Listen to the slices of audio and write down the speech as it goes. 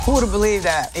Who would have believed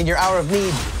that in your hour of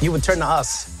need, you would turn to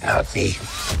us? Not me.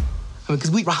 I mean,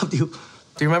 because we robbed you.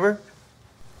 Do you remember?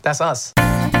 That's us.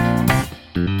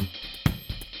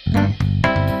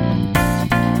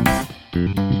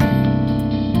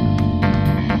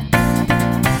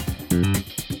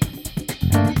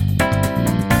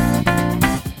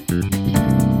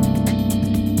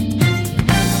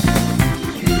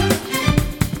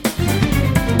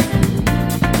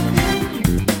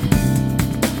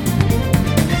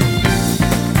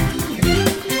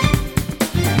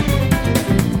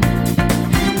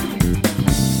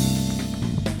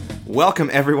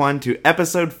 Welcome, everyone, to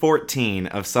episode 14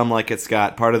 of Some Like It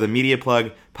Scott, part of the Media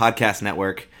Plug Podcast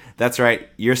Network. That's right,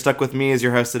 you're stuck with me as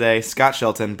your host today, Scott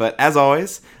Shelton, but as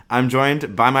always, I'm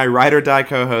joined by my ride or die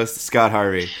co-host, Scott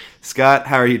Harvey. Scott,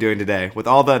 how are you doing today? With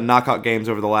all the knockout games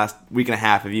over the last week and a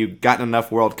half, have you gotten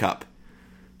enough World Cup?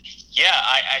 Yeah,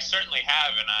 I certainly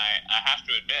have, and I have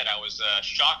to admit I was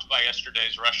shocked by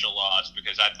yesterday's Russia loss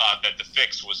because I thought that the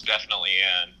fix was definitely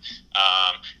in.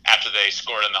 After they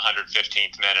scored in the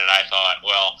 115th minute, I thought,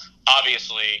 well,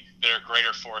 obviously there are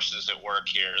greater forces at work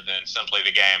here than simply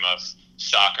the game of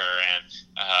soccer, and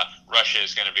Russia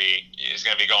is going to be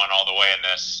going all the way in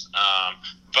this.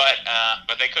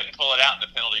 But they couldn't pull it out in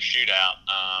the penalty shootout,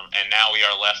 and now we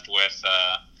are left with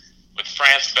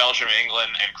France, Belgium,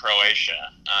 England, and Croatia.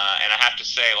 And I have to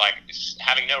say, like,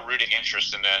 having no rooting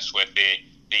interest in this with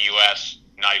the U.S.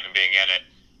 not even being in it,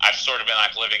 I've sort of been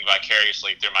like living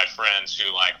vicariously through my friends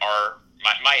who like are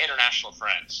my international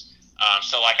friends.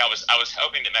 So like I was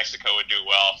hoping that Mexico would do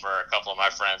well for a couple of my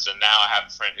friends, and now I have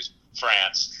a friend who's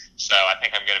France. So I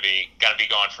think I'm gonna be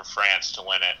going for France to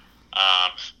win it.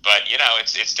 But you know,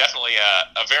 it's definitely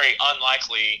a very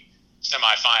unlikely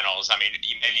semifinals. I mean,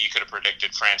 maybe you could have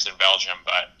predicted France and Belgium,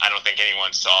 but I don't think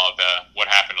anyone saw what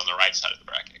happened on the right side of the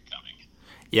bracket coming.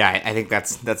 Yeah, I think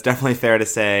that's definitely fair to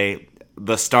say.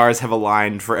 The stars have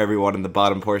aligned for everyone in the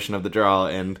bottom portion of the draw,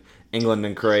 and England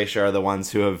and Croatia are the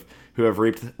ones who have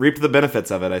reaped the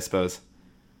benefits of it, I suppose.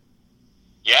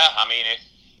 Yeah, I mean,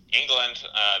 England,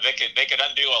 they could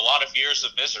undo a lot of years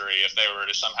of misery if they were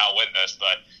to somehow win this,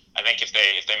 but I think if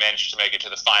they manage to make it to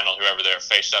the final, whoever they're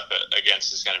faced up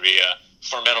against is going to be a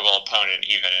formidable opponent,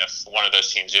 even if one of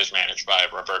those teams is managed by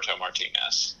Roberto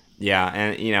Martinez. Yeah,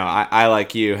 and you know, I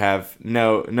like you have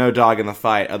no dog in the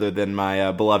fight other than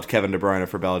my beloved Kevin De Bruyne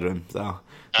for Belgium. So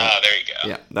there you go.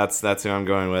 Yeah, that's who I'm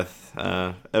going with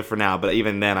for now. But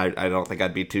even then, I don't think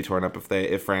I'd be too torn up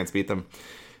if France beat them.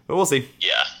 But we'll see.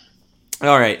 Yeah.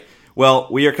 All right. Well,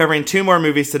 we are covering two more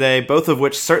movies today, both of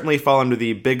which certainly fall under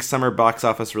the big summer box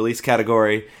office release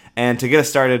category. And to get us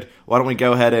started, why don't we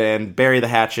go ahead and bury the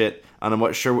hatchet on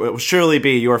what will surely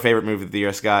be your favorite movie of the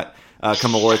year, Scott,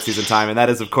 come award season time, and that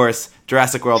is, of course,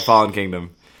 Jurassic World Fallen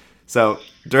Kingdom. So,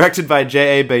 directed by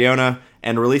J.A. Bayona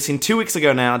and releasing 2 weeks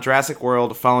ago now, Jurassic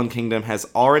World Fallen Kingdom has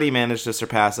already managed to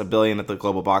surpass $1 billion at the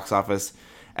global box office.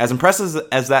 As impressive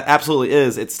as that absolutely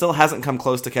is, it still hasn't come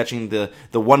close to catching the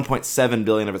 $1.7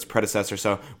 billion of its predecessor,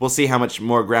 so we'll see how much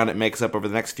more ground it makes up over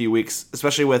the next few weeks,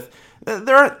 especially with,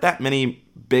 there aren't that many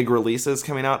big releases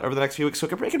coming out over the next few weeks, so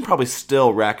it can probably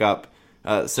still rack up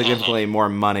significantly more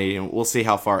money, and we'll see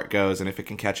how far it goes and if it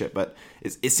can catch it, but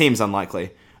it seems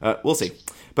unlikely. We'll see.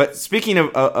 But speaking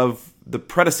of the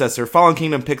predecessor, Fallen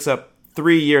Kingdom picks up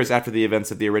 3 years after the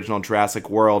events of the original Jurassic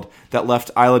World that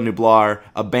left Island Nublar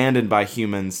abandoned by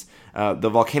humans. The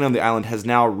volcano on the island has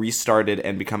now restarted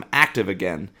and become active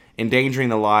again, endangering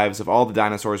the lives of all the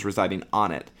dinosaurs residing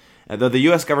on it. Though the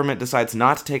U.S. government decides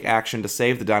not to take action to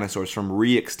save the dinosaurs from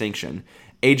re-extinction,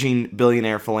 aging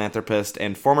billionaire philanthropist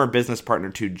and former business partner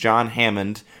to John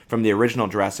Hammond from the original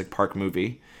Jurassic Park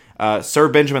movie, Sir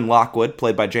Benjamin Lockwood,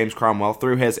 played by James Cromwell,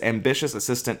 through his ambitious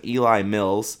assistant Eli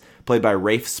Mills, played by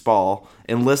Rafe Spall,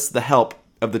 enlists the help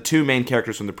of the two main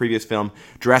characters from the previous film,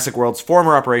 Jurassic World's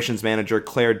former operations manager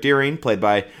Claire Deering, played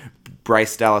by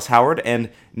Bryce Dallas Howard, and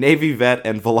Navy vet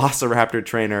and Velociraptor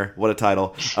trainer, what a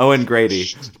title, Owen Grady,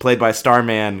 played by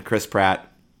starman Chris Pratt,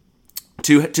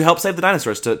 to help save the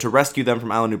dinosaurs, to rescue them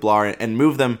from Island Nublar and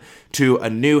move them to a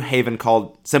new haven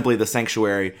called simply the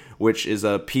Sanctuary, which is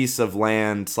a piece of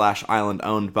land/island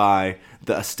owned by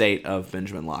the estate of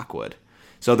Benjamin Lockwood.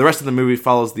 So the rest of the movie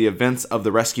follows the events of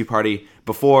the rescue party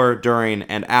before, during,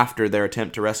 and after their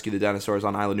attempt to rescue the dinosaurs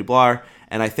on Island Nublar,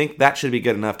 and I think that should be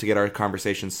good enough to get our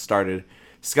conversation started.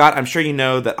 Scott, I'm sure you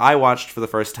know that I watched for the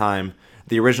first time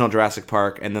the original Jurassic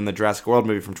Park and then the Jurassic World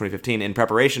movie from 2015 in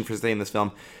preparation for seeing this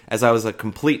film, as I was a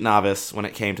complete novice when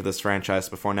it came to this franchise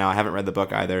before now. I haven't read the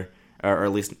book either. or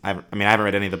at least I haven't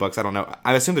read any of the books. I don't know.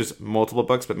 I assume there's multiple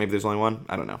books, but maybe there's only one.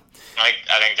 I don't know. I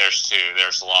think there's two.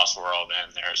 There's The Lost World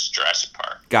and there's Jurassic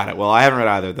Park. Got it. Well, I haven't read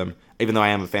either of them, even though I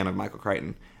am a fan of Michael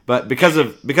Crichton. But because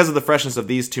of the freshness of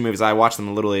these two movies, I watched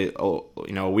them literally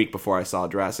a week before I saw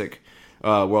Jurassic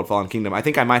World: Fallen Kingdom. I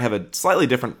think I might have a slightly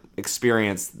different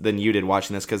experience than you did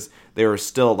watching this because they were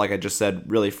still, like I just said,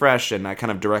 really fresh, and I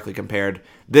kind of directly compared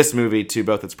this movie to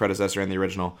both its predecessor and the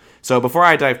original. So before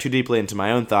I dive too deeply into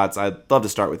my own thoughts, I'd love to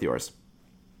start with yours.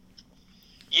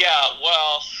 Yeah,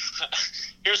 well,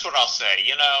 here's what I'll say.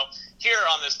 Here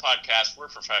on this podcast, we're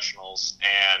professionals,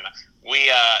 and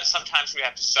we sometimes we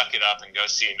have to suck it up and go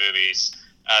see movies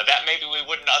that maybe we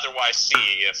wouldn't otherwise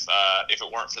see if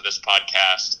it weren't for this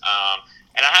podcast.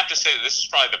 And I have to say that this is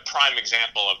probably the prime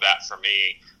example of that for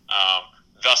me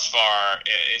thus far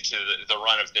into the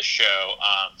run of this show.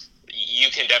 You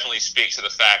can definitely speak to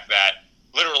the fact that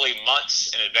literally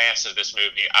months in advance of this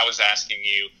movie, I was asking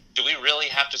you, do we really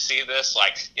have to see this?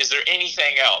 Like, is there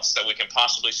anything else that we can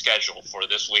possibly schedule for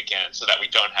this weekend so that we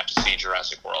don't have to see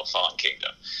Jurassic World: Fallen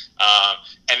Kingdom?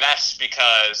 And that's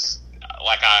because,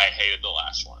 I hated the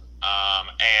last one.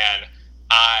 And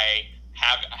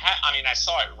I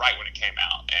saw it right when it came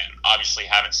out, and obviously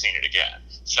haven't seen it again.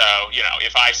 So,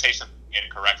 if I say something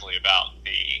incorrectly about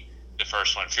the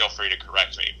first one, feel free to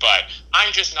correct me. But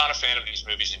I'm just not a fan of these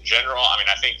movies in general.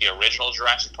 I think the original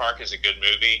Jurassic Park is a good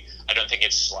movie. I don't think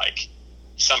it's like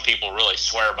some people really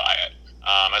swear by it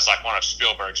as like one of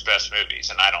Spielberg's best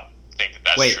movies, and I don't think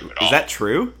that's true at all. Is that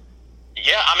true?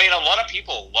 Yeah, a lot of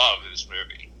people love this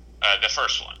movie, the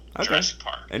first one, okay. Jurassic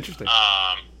Park. Interesting.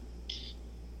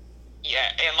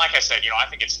 Yeah, and like I said, I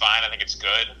think it's fine. I think it's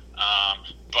good.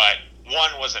 But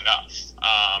one was enough.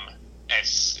 And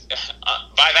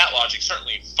by that logic,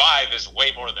 certainly 5 is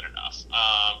way more than enough.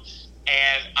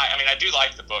 And I do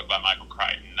like the book by Michael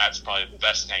Crichton. That's probably the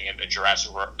best thing in the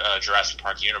Jurassic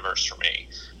Park universe for me.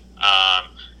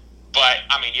 But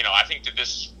I think that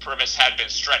this premise had been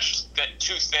stretched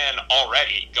too thin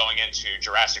already going into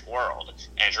Jurassic World,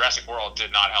 and Jurassic World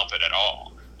did not help it at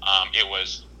all. It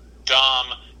was dumb.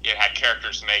 It had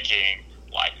characters making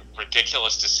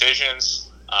ridiculous decisions.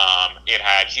 It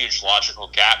had huge logical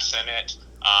gaps in it,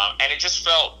 and it just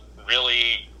felt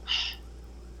really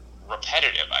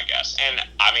repetitive, I guess. And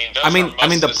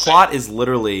the plot is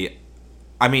literally.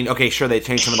 Okay, sure, they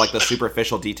changed some of the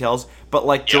superficial details,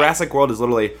 but Jurassic World is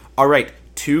literally, all right,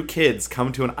 2 kids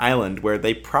come to an island where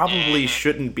they probably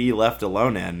shouldn't be left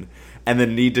alone in, and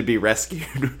then need to be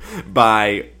rescued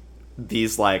by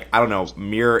these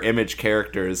mirror image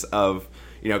characters of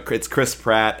it's Chris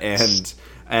Pratt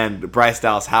and Bryce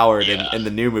Dallas Howard in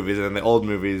the new movies, and in the old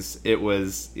movies it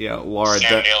was Sam Neill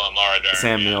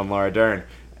and Laura Dern.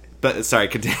 But sorry,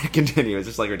 continue. It's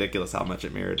just ridiculous how much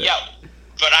it mirrored it. Yeah,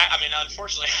 but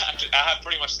unfortunately, I have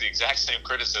pretty much the exact same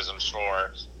criticisms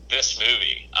for this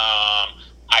movie.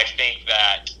 I think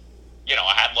that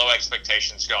I had low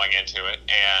expectations going into it,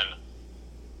 and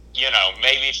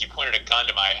maybe if you pointed a gun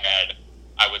to my head,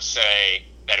 I would say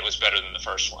that it was better than the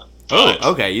first one.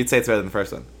 Oh, okay. You'd say it's better than the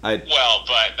first one. Well,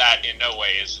 but that in no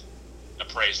way is a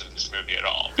praise of this movie at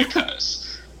all,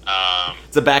 because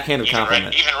it's a backhanded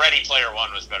compliment. Even Ready Player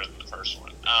One was better than the first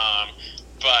one.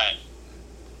 But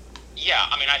yeah,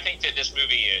 I think that this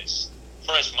movie is,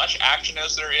 for as much action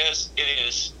as there is, it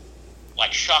is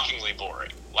shockingly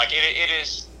boring. It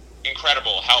is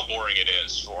incredible how boring it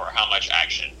is for how much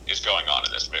action is going on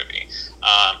in this movie.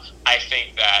 I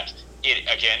think that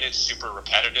it's super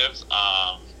repetitive.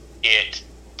 It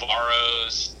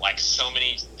borrows so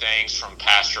many things from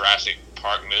past Jurassic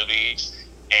Park movies,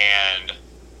 and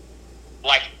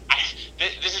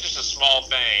this is just a small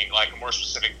thing, a more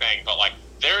specific thing, but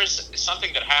there is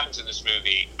something that happens in this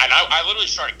movie, and I literally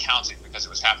started counting because it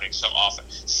was happening so often.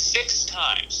 6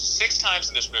 times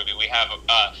in this movie we have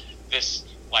this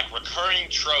recurring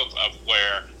trope of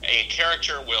where a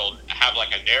character will have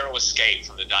a narrow escape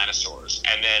from the dinosaurs,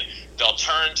 and then they'll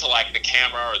turn to the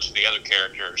camera or to the other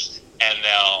characters, and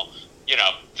they'll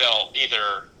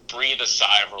either breathe a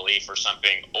sigh of relief or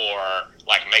something, or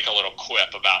make a little quip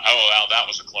about, oh, well, that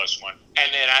was a close one.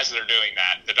 And then as they're doing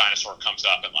that, the dinosaur comes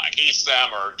up and eats them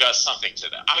or does something to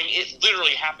them. It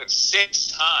literally happened 6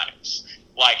 times.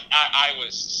 I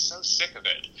was so sick of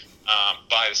it.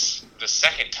 By the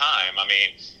second time,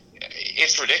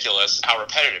 it's ridiculous how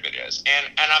repetitive it is.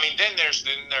 And then there's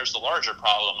the larger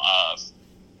problem of,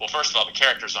 well, first of all, the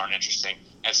characters aren't interesting,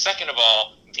 and second of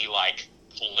all, the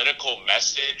political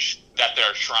message that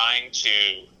they're trying to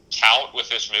tout with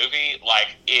this movie,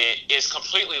 it is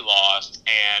completely lost,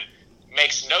 and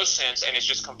makes no sense and is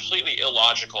just completely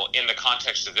illogical in the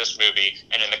context of this movie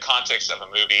and in the context of a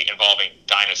movie involving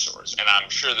dinosaurs. And I'm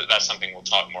sure that that's something we'll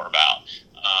talk more about.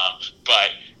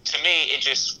 But to me, it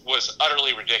just was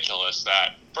utterly ridiculous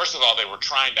that, first of all, they were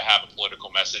trying to have a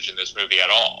political message in this movie at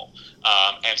all.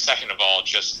 And second of all,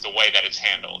 just the way that it's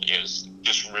handled is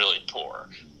just really poor.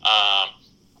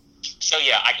 So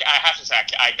yeah, I have to say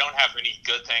I don't have any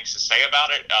good things to say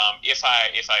about it. If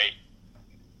I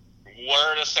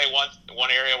were to say one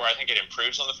area where I think it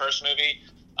improves on the first movie,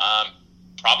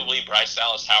 probably Bryce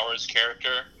Dallas Howard's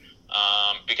character,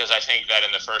 because I think that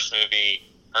in the first movie,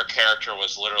 her character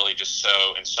was literally just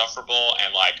so insufferable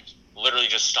and like literally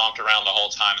just stomped around the whole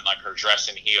time in like her dress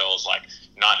and heels, like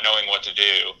not knowing what to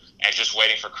do and just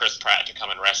waiting for Chris Pratt to come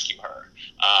and rescue her.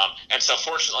 And so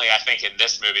fortunately, I think in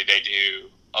this movie they do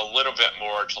a little bit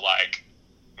more to like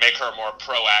make her a more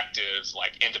proactive,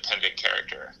 like independent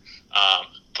character.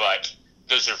 But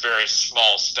those are very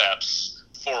small steps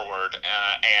forward,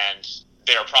 and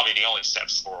they are probably the only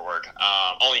steps forward,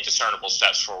 only discernible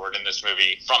steps forward in this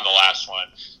movie from the last one.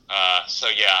 So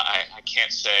yeah, I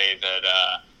can't say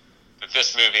that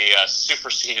this movie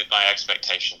superseded my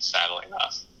expectations, sadly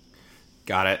enough.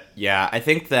 Got it. Yeah, I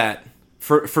think that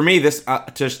for me, this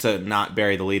just to not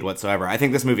bury the lead whatsoever, I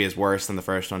think this movie is worse than the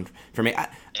first one. For me,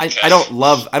 I don't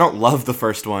love the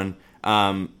first one.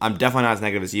 I'm definitely not as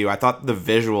negative as you. I thought the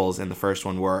visuals in the first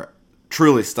one were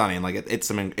truly stunning. Like it's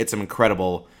some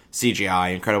incredible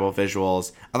CGI, incredible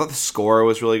visuals. I thought the score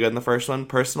was really good in the first one,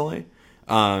 personally.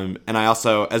 And I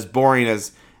also, as boring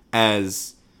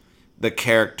as the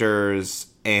characters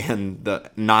and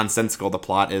the nonsensical the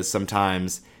plot is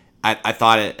sometimes, I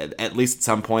thought it, at least at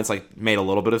some points, like made a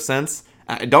little bit of sense.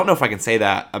 I don't know if I can say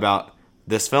that about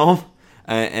this film.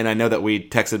 And I know that we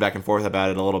texted back and forth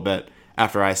about it a little bit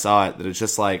after I saw it, that it's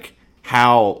just like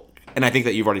how, and I think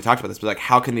that you've already talked about this, but like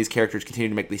how can these characters continue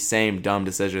to make these same dumb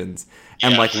decisions?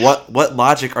 And like what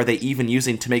logic are they even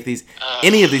using to make these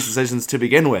any of these decisions to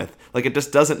begin with? Like it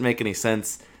just doesn't make any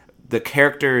sense. The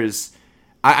characters,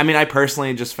 I mean, I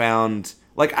personally just found,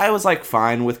 like, I was like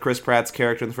fine with Chris Pratt's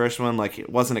character in the first one. Like, it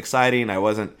wasn't exciting. I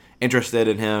wasn't interested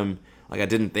in him. Like, I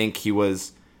didn't think he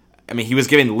was, I mean, he was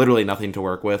given literally nothing to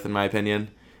work with, in my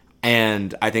opinion.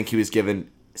 And I think he was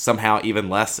given somehow even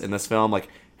less in this film. Like,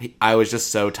 I was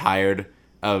just so tired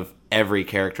of every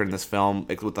character in this film,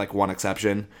 with like one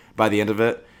exception, by the end of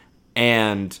it.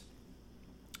 And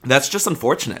that's just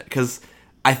unfortunate, because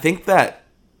I think that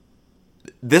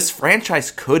this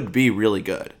franchise could be really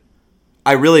good.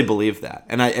 I really believe that.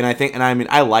 And I mean,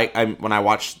 when I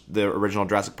watched the original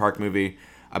Jurassic Park movie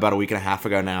about a week and a half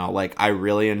ago now, like, I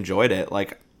really enjoyed it.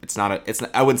 Like,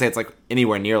 I wouldn't say it's like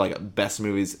anywhere near like best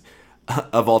movies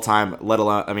of all time, let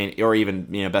alone, I mean, or even,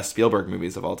 you know, best Spielberg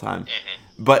movies of all time.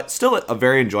 Mm-hmm. But still a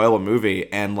very enjoyable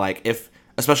movie. And like,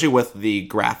 especially with the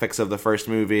graphics of the first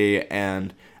movie,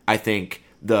 and I think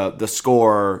the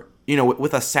score, you know,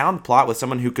 with a sound plot, with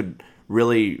someone who could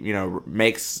really, you know,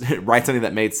 write something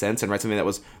that made sense and write something that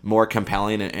was more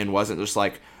compelling and wasn't just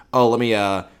like, oh, let me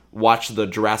watch the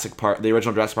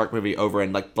original Jurassic Park movie over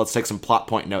and like, let's take some plot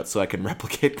point notes so I can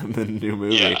replicate them in the new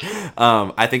movie.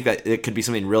 Yeah. I think that it could be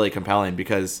something really compelling,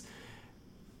 because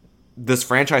this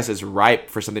franchise is ripe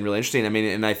for something really interesting. I mean,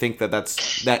 and I think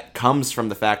that comes from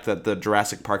the fact that the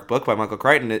Jurassic Park book by Michael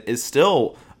Crichton is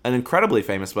still an incredibly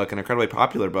famous book, an incredibly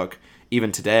popular book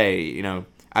even today. You know,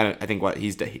 I think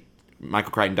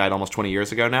Michael Crichton died almost 20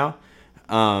 years ago now.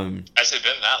 Has it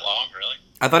been that long, really?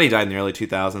 I thought he died in the early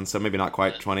 2000s, so maybe not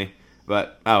quite 20.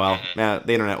 But, oh well,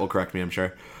 the internet will correct me, I'm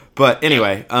sure. But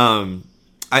anyway,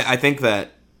 I think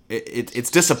that it's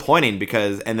disappointing,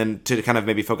 because, and then to kind of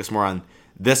maybe focus more on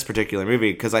this particular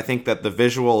movie, because I think that the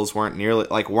visuals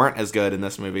weren't as good in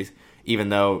this movie, even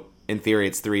though in theory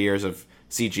it's 3 years of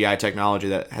CGI technology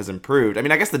that has improved. I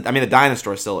mean, I guess the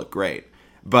dinosaurs still look great,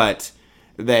 but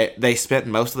they spent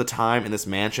most of the time in this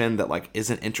mansion that like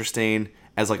isn't interesting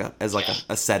as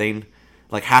a setting.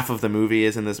 Like half of the movie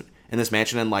is in this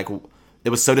mansion, and like it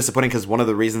was so disappointing, because one of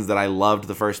the reasons that I loved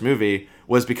the first movie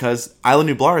was because Isla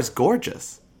Nublar is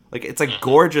gorgeous. Like, it's a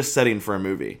gorgeous setting for a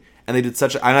movie, and they did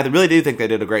and I really do think they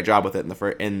did a great job with it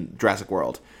in Jurassic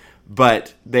World.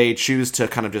 But they choose to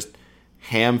kind of just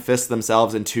ham-fist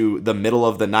themselves into the middle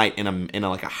of the night in a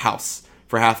like a house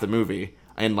for half the movie.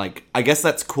 And like, I guess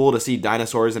that's cool to see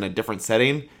dinosaurs in a different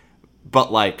setting,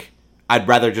 but like, I'd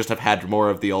rather just have had more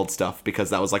of the old stuff,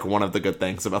 because that was like one of the good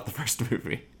things about the first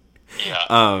movie. Yeah.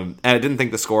 And I didn't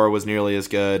think the score was nearly as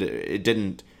good. It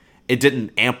didn't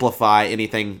amplify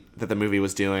anything that the movie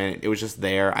was doing. It was just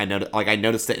there. I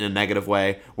noticed it in a negative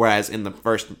way, whereas in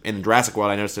Jurassic World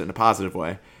I noticed it in a positive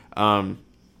way.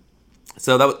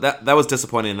 So that was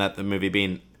disappointing, that the movie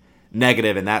being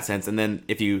negative in that sense. And then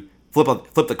if you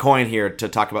flip the coin here to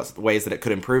talk about ways that it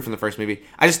could improve from the first movie,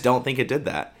 I just don't think it did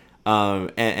that.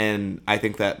 And I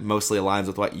think that mostly aligns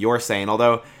with what you're saying.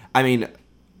 Although, I mean,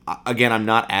 again, I'm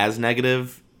not as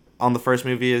negative on the first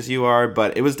movie as you are,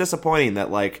 but it was disappointing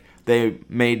that like they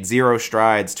made zero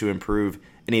strides to improve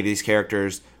any of these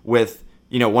characters, with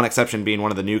one exception being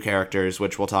one of the new characters,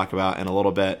 which we'll talk about in a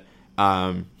little bit.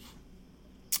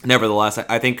 Nevertheless,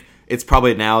 I think it's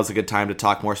probably now is a good time to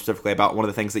talk more specifically about one of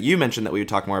the things that you mentioned that we would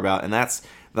talk more about, and that's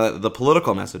the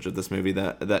political message of this movie,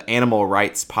 the animal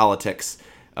rights politics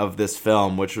of this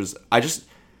film, which was, I just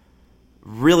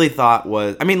really thought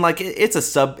was, I mean, like it's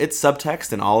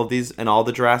subtext in all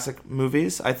the Jurassic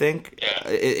movies. I think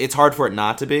it's hard for it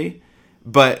not to be,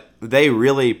 but they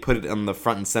really put it on the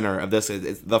front and center of this.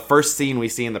 It's the first scene we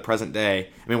see in the present day.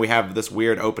 I mean, we have this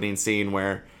weird opening scene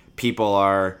where people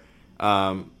are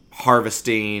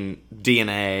harvesting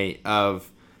DNA of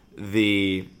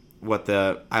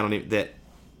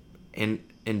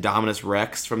Indominus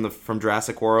Rex from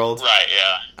Jurassic World, right?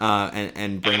 Yeah,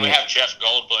 and bring. And we have Jeff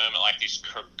Goldblum at like these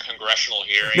congressional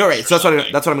hearings. No, right. So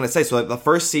that's what I'm going to say. So the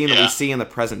first scene that we see in the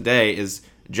present day is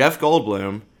Jeff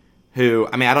Goldblum, who,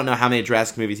 I mean, I don't know how many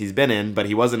Jurassic movies he's been in, but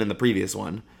he wasn't in the previous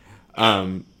one.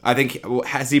 I think,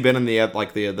 has he been in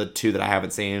the two that I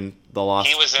haven't seen, The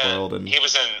Lost World? He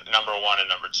was in number 1 and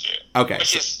number 2. Okay,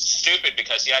 which is stupid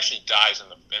because he actually dies in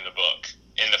the book,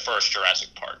 in the first Jurassic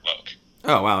Park book.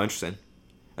 Oh wow, interesting.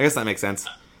 I guess that makes sense.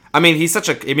 I mean, he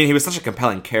was such a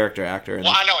compelling character actor. I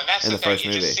know, and that's the thing. First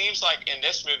movie. It just seems like in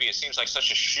this movie, it seems like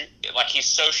like he's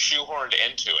so shoehorned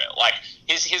into it. Like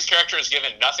his character is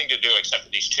given nothing to do except for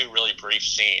these 2 really brief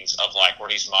scenes of like where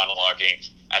he's monologuing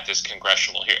at this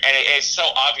congressional hearing, and it's so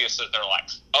obvious that they're like,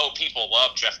 oh, people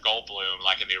love Jeff Goldblum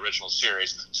like in the original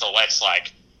series, so let's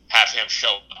like have him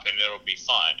show up and it'll be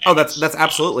fun. And that's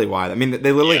absolutely why. I mean,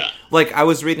 they literally, like, I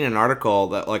was reading an article,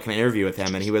 that like an interview with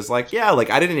him, and he was like, yeah, like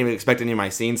I didn't even expect any of my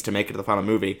scenes to make it to the final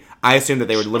movie. I assumed that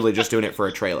they were literally just doing it for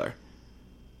a trailer.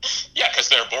 Yeah, because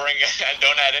they're boring and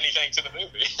don't add anything to the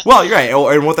movie. Well, you're right.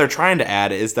 And what they're trying to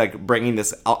add is like bringing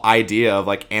this idea of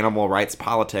like animal rights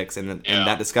politics and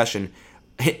that discussion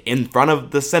in front of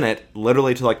the Senate,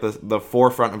 literally to like the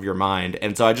forefront of your mind.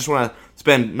 And so I just want to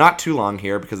spend not too long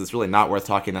here because it's really not worth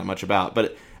talking that much about,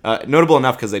 but notable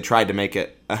enough because they tried to make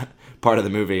it part of the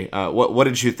movie. What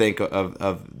did you think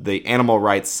of the animal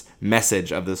rights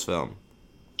message of this film?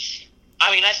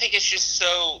 I mean, I think it's just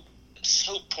so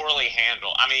poorly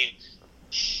handled. I mean,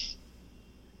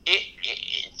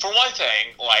 it for one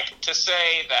thing, like to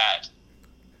say that,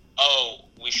 oh,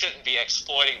 we shouldn't be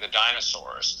exploiting the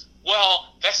dinosaurs.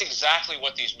 Well, that's exactly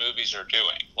what these movies are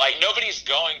doing. Like, nobody's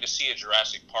going to see a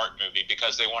Jurassic Park movie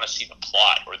because they want to see the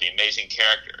plot or the amazing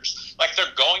characters. Like, they're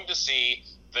going to see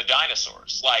the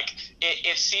dinosaurs. Like,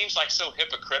 it seems like so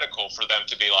hypocritical for them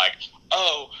to be like,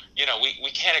 oh,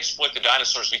 we can't exploit the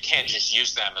dinosaurs. We can't just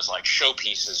use them as, like,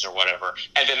 showpieces or whatever.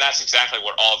 And then that's exactly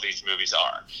what all of these movies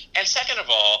are. And second of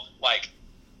all, like,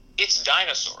 it's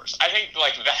dinosaurs. I think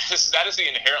like that is the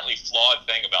inherently flawed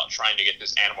thing about trying to get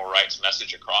this animal rights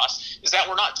message across, is that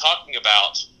we're not talking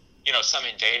about, some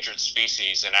endangered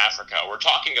species in Africa. We're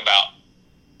talking about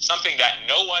something that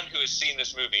no one who has seen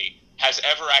this movie has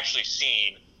ever actually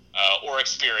seen or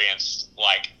experienced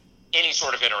like any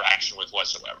sort of interaction with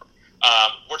whatsoever.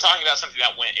 We're talking about something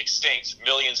that went extinct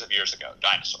millions of years ago,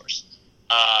 dinosaurs.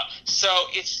 So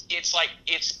it's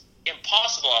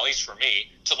impossible, at least for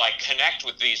me, to like connect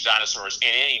with these dinosaurs in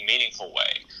any meaningful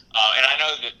way. And I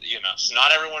know that so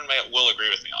not everyone will agree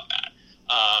with me on that.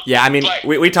 Yeah, I mean,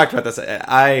 we talked about this.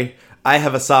 I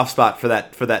have a soft spot for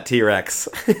that T-Rex.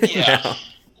 Yeah. Now.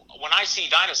 When I see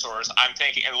dinosaurs, I'm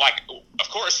thinking, and like, of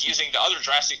course, using the other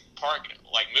Jurassic Park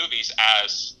like movies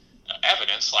as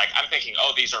evidence, like I'm thinking,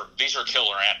 oh, these are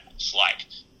killer animals. Like,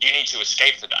 you need to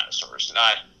escape the dinosaurs,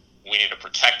 not we need to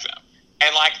protect them.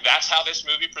 And, like, that's how this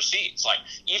movie proceeds. Like,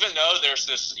 even though there's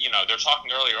this, they're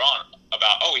talking earlier on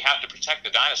about, oh, we have to protect the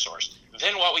dinosaurs.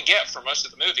 Then what we get for most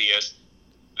of the movie is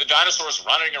the dinosaurs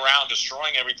running around,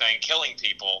 destroying everything, killing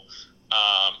people,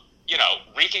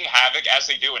 wreaking havoc as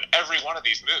they do in every one of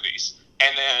these movies.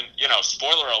 And then,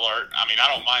 spoiler alert, I mean, I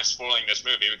don't mind spoiling this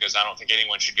movie because I don't think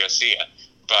anyone should go see it.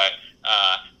 But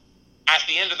at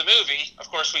the end of the movie, of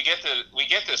course, we get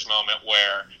this moment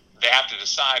where they have to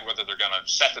decide whether they're going to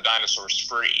set the dinosaurs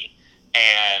free.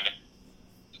 And,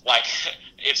 like,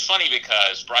 it's funny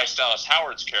because Bryce Dallas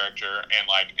Howard's character and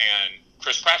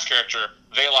Chris Pratt's character,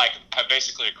 they, like, have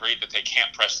basically agreed that they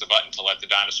can't press the button to let the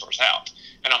dinosaurs out.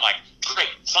 And I'm like, great,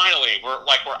 finally, we're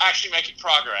actually making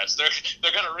progress.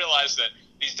 They're going to realize that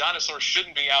these dinosaurs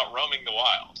shouldn't be out roaming the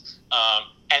wild.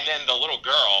 And then the little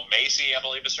girl, Maisie, I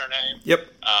believe is her name. Yep.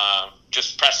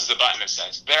 Just presses the button and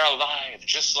says, "They're alive,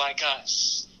 just like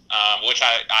us." Which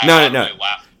I No. really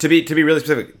laugh. To be really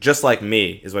specific, just like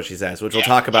me is what she says, which we'll Yeah,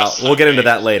 talk about. just We'll like get into me.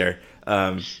 that later.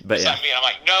 But It's yeah. like me, and I'm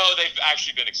like, no, they've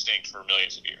actually been extinct for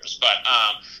millions of years. But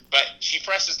she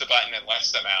presses the button and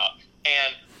lets them out.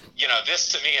 And this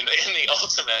to me in the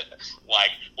ultimate,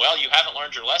 like, well, you haven't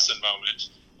learned your lesson moment.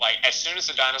 Like, as soon as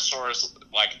the dinosaurs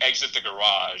like exit the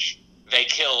garage, they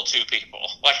kill 2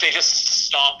 people. Like, they just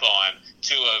stomp on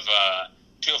two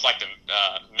of like the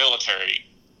military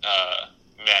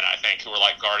men, I think, who were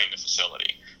like guarding the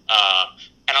facility.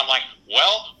 And I'm like,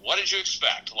 well, what did you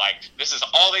expect? Like, this is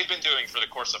all they've been doing for the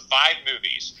course of 5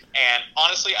 movies. And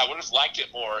honestly, I would have liked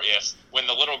it more if, when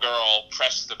the little girl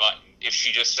pressed the button, if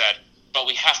she just said, "But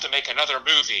we have to make another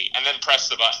movie," and then press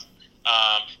the button.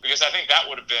 Because I think that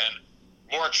would have been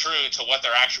more true to what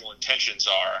their actual intentions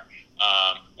are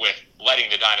with letting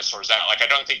the dinosaurs out. Like, I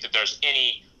don't think that there's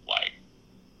any, like,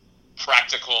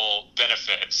 practical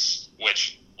benefits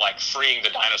which, like, freeing the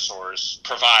dinosaurs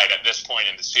provide at this point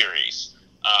in the series.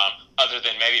 Other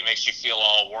than maybe it makes you feel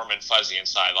all warm and fuzzy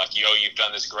inside, like, you've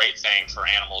done this great thing for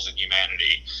animals and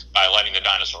humanity by letting the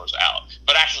dinosaurs out.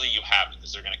 But actually you haven't,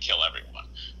 because they're going to kill everyone.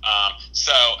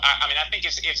 So, I mean, I think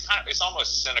it's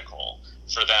almost cynical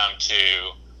for them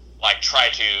to, like, try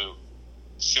to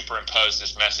superimpose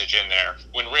this message in there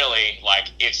when really, like,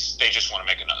 they just want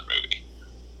to make another movie.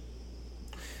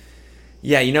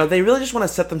 Yeah, they really just want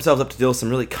to set themselves up to deal with some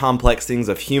really complex things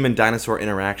of human-dinosaur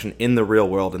interaction in the real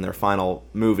world in their final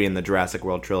movie in the Jurassic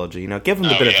World trilogy. Give them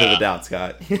the benefit of the doubt,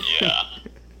 Scott. Yeah.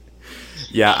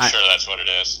 Yeah, I'm sure that's what it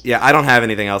is. Yeah, I don't have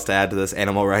anything else to add to this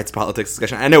animal rights politics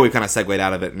discussion. I know we've kind of segued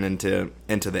out of it and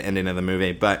into the ending of the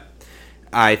movie, but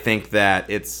I think that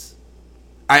it's...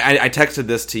 I texted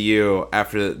this to you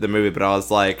after the movie, but I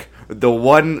was like, the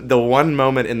one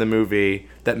moment in the movie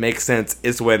that makes sense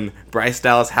is when Bryce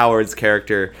Dallas Howard's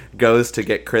character goes to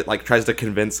get tries to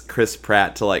convince Chris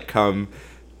Pratt to, like, come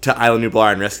to Isla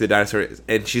Nublar and rescue the dinosaur,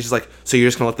 and she's just like, "So you're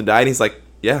just gonna let them die?" And he's like,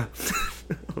 "Yeah."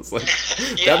 I was like,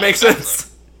 Yeah, that makes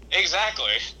sense.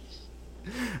 Exactly.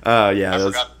 Yeah.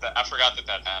 I forgot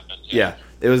that happened. Yeah,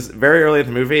 it was very early in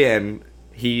the movie, and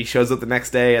he shows up the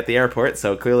next day at the airport.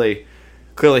 So clearly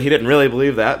he didn't really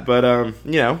believe that. But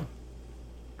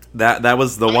that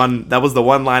was the one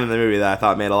line in the movie that I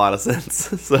thought made a lot of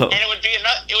sense. So, and it would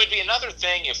be another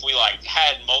thing if we, like,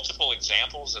 had multiple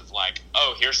examples of, like,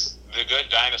 oh, here's the good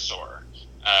dinosaur,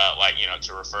 like,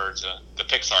 to refer to the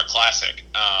Pixar classic.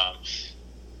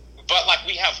 But, like,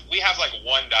 we have like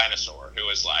one dinosaur who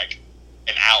is, like,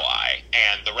 an ally,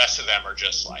 and the rest of them are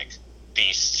just, like,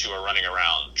 beasts who are running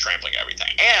around trampling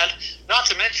everything. And not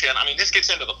to mention, I mean, this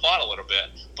gets into the plot a little bit,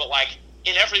 but, like,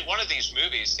 in every one of these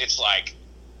movies, it's like,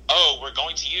 oh, we're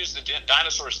going to use the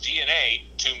dinosaur's DNA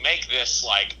to make this,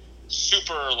 like,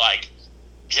 super, like,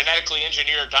 genetically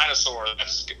engineered dinosaur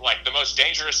that's, like, the most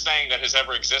dangerous thing that has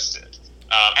ever existed.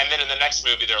 And then in the next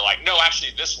movie, they're like, no,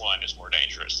 actually, this one is more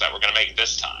dangerous that we're going to make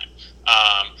this time.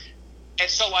 And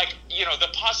so, like, the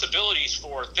possibilities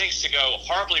for things to go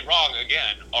horribly wrong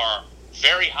again are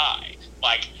very high.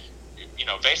 Like,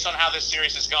 based on how this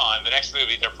series has gone, the next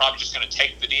movie, they're probably just going to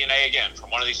take the DNA again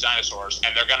from one of these dinosaurs,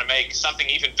 and they're going to make something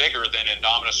even bigger than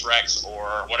Indominus Rex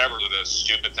or whatever the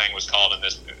stupid thing was called in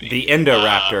this movie. The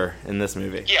Indoraptor in this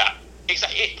movie. Yeah,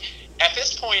 exactly. At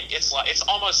this point, it's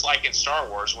almost like in Star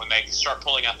Wars when they start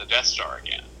pulling out the Death Star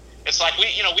again. It's like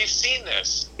we've seen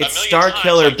this. It's a million Star times.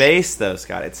 Killer Like, Base, though,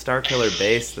 Scott. It's Star Killer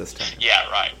Base this time. Yeah,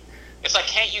 right. It's like,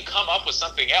 can't you come up with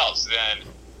something else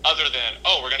other than,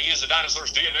 oh, we're going to use the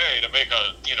dinosaur's DNA to make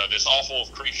this awful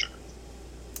creature?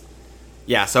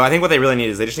 Yeah, so I think what they really need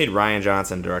is they just need Rian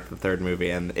Johnson to direct the third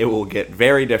movie, and it will get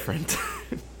very different.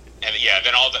 And yeah,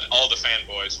 then all the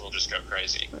fanboys will just go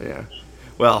crazy. Yeah.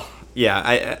 Well,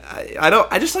 yeah,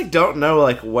 I just don't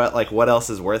know what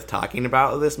else is worth talking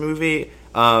about with this movie.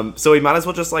 So we might as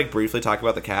well just briefly talk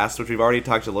about the cast, which we've already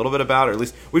talked a little bit about, or at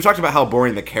least we've talked about how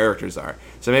boring the characters are.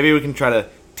 So maybe we can try to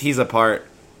tease apart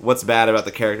what's bad about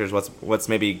the characters, what's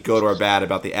maybe good or bad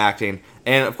about the acting.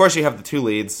 And of course you have the two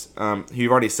leads, who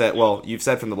you've already said, you've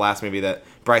said from the last movie that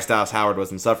Bryce Dallas Howard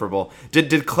was insufferable.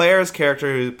 Did Claire's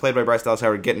character, who played by Bryce Dallas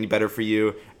Howard, get any better for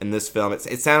you in this film? It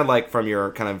sounded like, from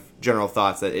your kind of general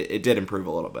thoughts, that it did improve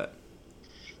a little bit.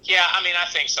 Yeah, I mean, I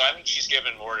think so. I think she's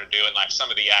given more to do in some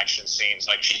of the action scenes.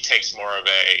 Like, she takes charge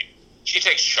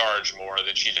more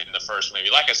than she did in the first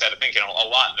movie. Like I said, I think a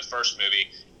lot in the first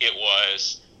movie, it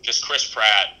was just Chris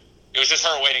Pratt It was just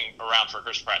her waiting around for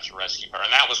Chris Pratt to rescue her,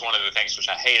 and that was one of the things which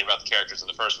I hated about the characters in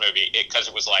the first movie, because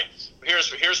it was like,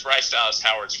 here's Bryce Dallas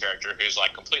Howard's character, who's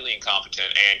like completely incompetent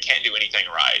and can't do anything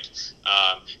right,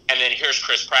 and then here's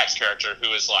Chris Pratt's character,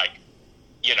 who is like,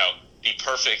 you know, the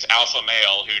perfect alpha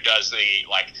male who does the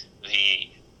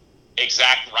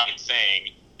exact right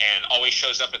thing and always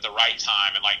shows up at the right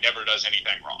time and like never does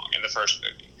anything wrong in the first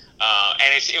movie,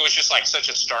 and it was just like such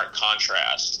a stark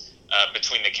contrast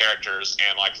between the characters,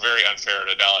 and like very unfair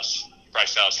to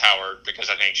Bryce Dallas Howard, because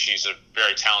I think she's a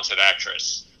very talented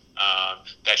actress,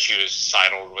 that she was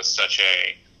saddled with such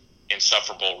a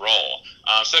insufferable role.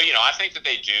 So, you know, I think that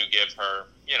they do give her,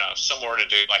 you know, some more to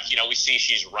do. Like, you know, we see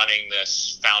she's running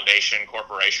this foundation,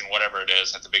 corporation, whatever it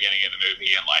is, at the beginning of the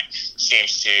movie, and like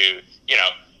seems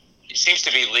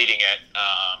to be leading it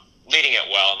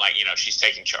well, and like, you know, she's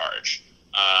taking charge.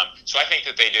 So I think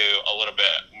that they do a little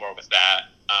bit more with that.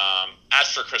 As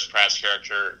for Chris Pratt's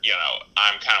character, you know,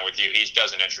 I'm kind of with you. He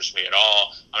doesn't interest me at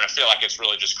all. I mean, I feel like it's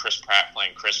really just Chris Pratt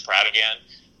playing Chris Pratt again,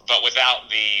 but without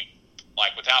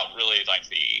really like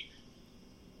the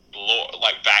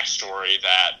like backstory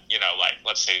that, you know, like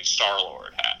let's say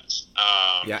Star-Lord has.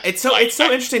 Yeah, it's so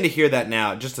interesting to hear that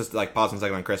now. Just to like pause 1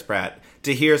 second on Chris Pratt,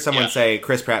 to hear someone say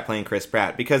Chris Pratt playing Chris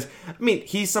Pratt, because I mean,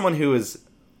 he's someone who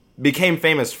became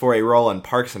famous for a role in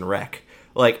Parks and Rec.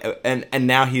 Like, and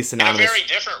now he's synonymous. And a very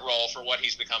different role for what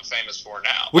he's become famous for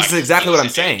now. Which is exactly what I'm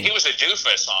saying. He was a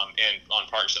doofus on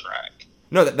Parks and Rec.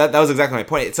 No, that was exactly my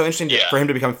point. It's so interesting for him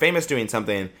to become famous doing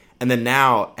something, and then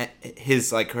now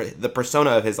his like the persona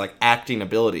of his like acting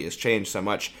ability has changed so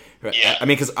much. Yeah. I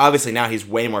mean, because obviously now he's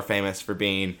way more famous for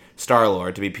being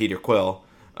Star-Lord, to be Peter Quill,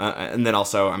 and then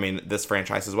also, I mean, this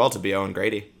franchise as well, to be Owen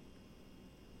Grady.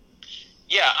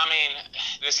 Yeah, I mean,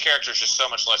 this character is just so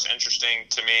much less interesting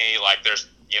to me. Like, there's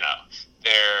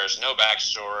no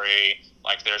backstory.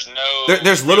 Like, there's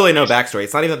literally no backstory.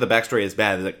 It's not even that the backstory is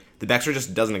bad. Like, the backstory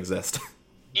just doesn't exist.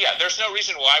 Yeah, there's no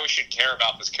reason why we should care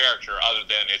about this character other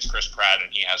than it's Chris Pratt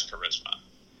and he has charisma.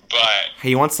 But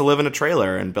he wants to live in a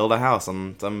trailer and build a house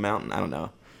on some mountain. I don't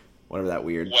know. Whatever that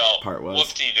weird part was.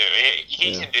 Whoop-de-doo.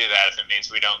 He can do that if it means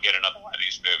we don't get another one of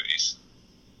these movies.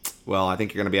 Well, I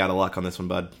think you're going to be out of luck on this one,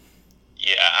 bud.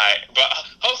 Yeah, but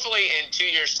hopefully in 2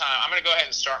 years' time, I'm going to go ahead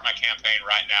and start my campaign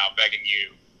right now, begging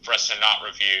you for us to not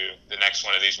review the next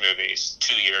one of these movies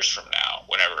 2 years from now,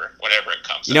 whenever it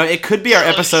comes out. You know, it could be our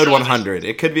episode 100.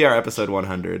 It could be our episode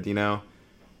 100, you know?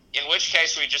 In which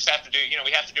case, we just have to do, you know,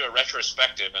 we have to do a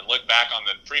retrospective and look back on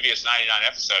the previous 99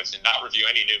 episodes and not review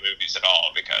any new movies at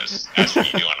all, because that's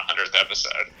what you do on a 100th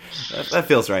episode. That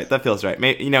feels right. That feels right.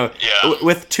 You know,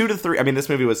 with 2 to 3, I mean, this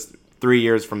movie was 3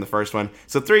 years from the first one.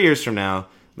 So 3 years from now,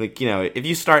 like, you know, if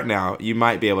you start now, you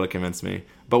might be able to convince me.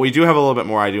 But we do have a little bit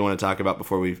more I do want to talk about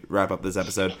before we wrap up this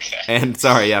episode. Okay. And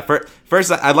sorry, yeah.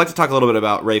 First, I'd like to talk a little bit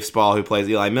about Rafe Spall, who plays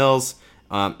Eli Mills,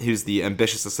 who's the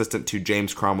ambitious assistant to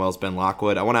James Cromwell's Ben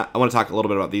Lockwood. I want to talk a little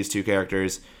bit about these two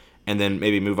characters, and then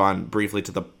maybe move on briefly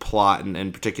to the plot, and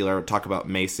in particular talk about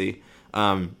Macy.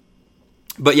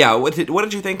 But yeah, what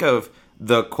did you think of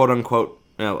the quote unquote?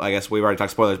 No, I guess we've already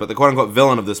talked spoilers, but the quote unquote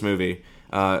villain of this movie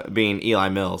being Eli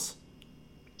Mills.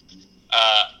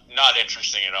 Not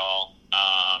interesting at all.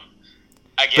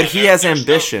 Again, but he has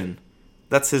ambition.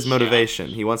 That's his motivation.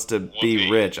 He wants to be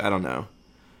rich. I don't know.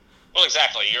 Well,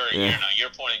 exactly. You're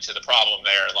pointing to the problem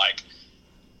there. Like,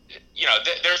 you know,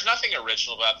 there's nothing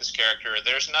original about this character.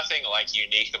 There's nothing like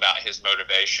unique about his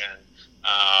motivation.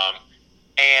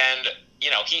 And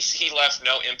you know, he left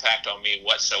no impact on me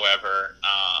whatsoever.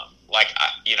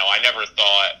 I never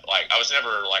thought, like, I was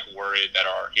never like worried that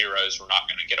our heroes were not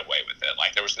going to get away with it.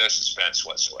 Like, there was no suspense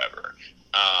whatsoever.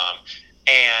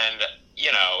 And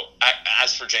you know,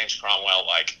 as for James Cromwell,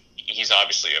 like, he's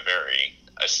obviously a very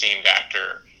esteemed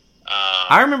actor.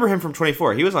 I remember him from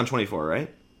 24. He was on 24, right?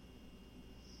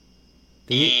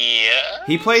 Yeah.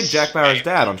 He played Jack Bauer's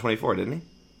dad on 24, didn't he?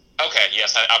 Okay,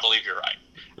 yes, I believe you're right.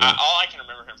 Yeah. All I can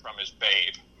remember him from is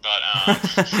Babe, but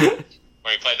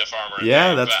where he played the farmer.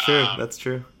 Yeah, that's true. That's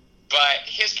true. But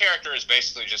his character is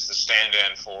basically just the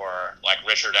stand-in for like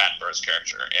Richard Attenborough's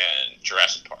character in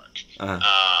Jurassic Park.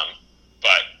 Uh-huh.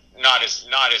 But not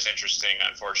as interesting,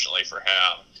 unfortunately, for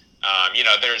him. You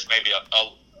know, there's maybe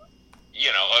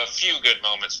a few good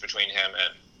moments between him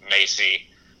and Macy,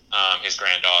 his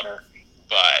granddaughter.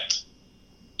 But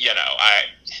you know,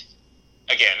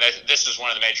 this is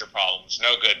one of the major problems.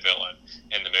 No good villain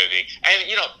in the movie. And,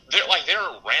 you know, there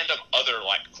are random other,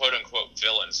 like, quote-unquote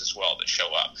villains as well that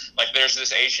show up. Like, there's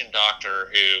this Asian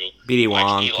doctor who... B.D.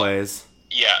 Wong plays.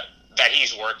 Yeah, that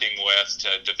he's working with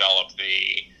to develop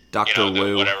the... Dr.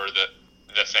 Wu. Whatever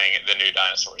the thing, the new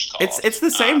dinosaur is called. It's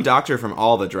the same doctor from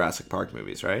all the Jurassic Park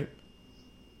movies, right?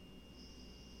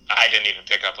 didn't even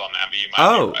pick up on that, but you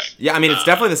might be right. Yeah, I mean, it's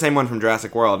definitely the same one from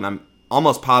Jurassic World, and I'm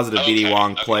almost positive B.D.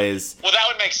 Wong plays... Well, that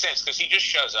would make sense, because he just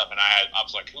shows up, and I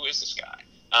was like, who is this guy?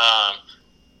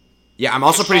 Yeah, I'm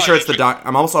also pretty sure it's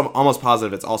I'm also almost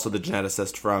positive it's also the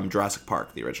geneticist from Jurassic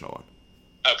Park, the original one.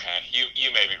 Okay,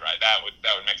 you may be right. That would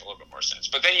make a little bit more sense.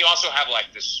 But then you also have like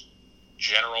this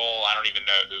general. I don't even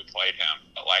know who played him,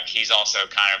 but like he's also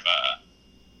kind of a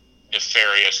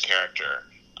nefarious character.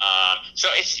 So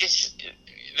it's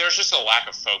there's just a lack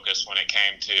of focus when it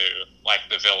came to like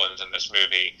the villains in this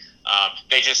movie.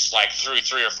 They just like threw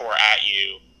 3 or 4 at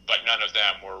you, but none of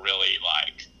them were really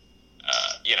like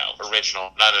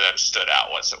original. None of them stood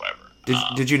out whatsoever.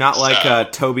 Did you not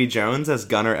like Toby Jones as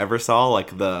Gunnar Eversole,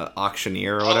 like the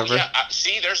auctioneer or whatever? Yeah.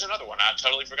 See, there's another one. I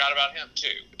totally forgot about him too.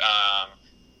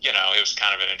 It was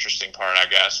kind of an interesting part, I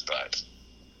guess, but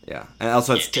yeah. And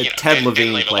also, it's Ted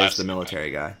Levine plays the military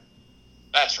guy.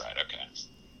 That's right. Okay.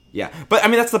 Yeah, but I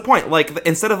mean that's the point. Like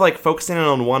instead of like focusing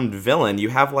on one villain, you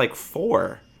have like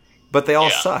 4, but they all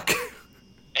suck.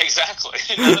 Exactly.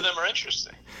 None of them are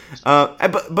interesting.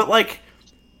 But like,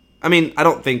 I mean, I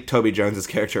don't think Toby Jones's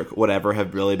character would ever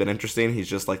have really been interesting. He's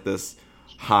just like this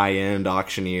high-end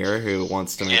auctioneer who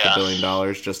wants to make $1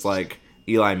 billion, just like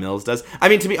Eli Mills does. I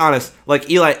mean, to be honest, like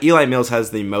Eli Mills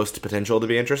has the most potential to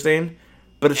be interesting,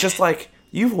 but it's just like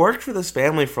you've worked for this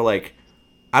family for like,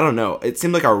 I don't know, it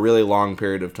seemed like a really long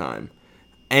period of time,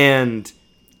 and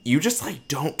you just like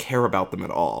don't care about them at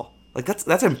all. Like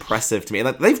that's impressive to me.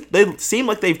 Like they seem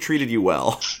like they've treated you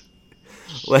well.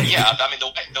 Like, yeah, I mean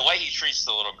the way he treats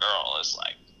the little girl is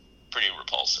like pretty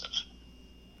repulsive.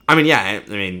 I mean, yeah,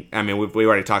 I mean we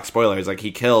already talked spoilers. Like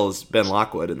he kills Ben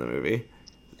Lockwood in the movie,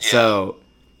 so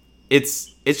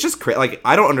it's just crazy. Like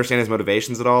I don't understand his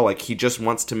motivations at all. Like he just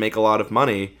wants to make a lot of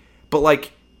money, but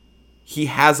like he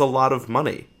has a lot of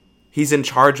money. He's in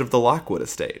charge of the Lockwood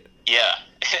estate. Yeah,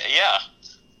 yeah.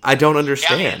 I don't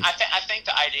understand. Yeah, I mean, I think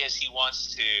the idea is he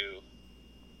wants to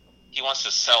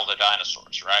sell the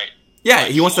dinosaurs, right? Yeah,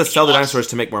 he wants to sell the dinosaurs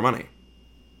to make more money.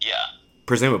 Yeah.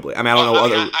 Presumably. I mean, I don't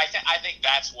know. I think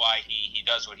that's why he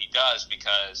does what he does,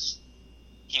 because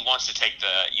he wants to take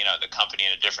the company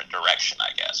in a different direction,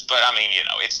 I guess. But I mean,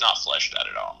 it's not fleshed out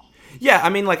at all. Yeah, I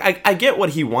mean, like I get what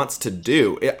he wants to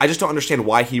do. I just don't understand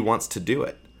why he wants to do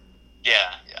it.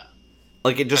 Yeah, yeah.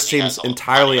 Like it just seems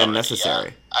entirely unnecessary.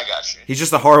 Yeah, I got you. He's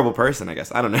just a horrible person, I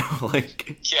guess. I don't know.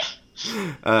 Like yeah.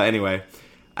 Anyway,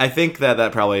 I think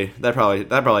that probably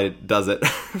does it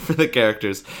for the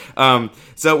characters.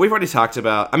 So we've already talked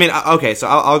about. I mean, okay. So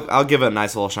I'll give a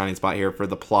nice little shining spot here for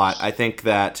the plot. I think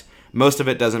that most of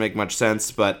it doesn't make much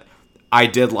sense, but I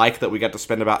did like that we got to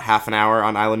spend about half an hour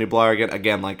on Isla Nublar again.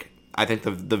 Again, like I think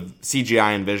the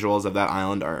CGI and visuals of that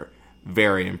island are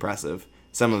very impressive.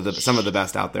 Some of the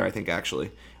best out there, I think,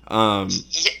 actually. Go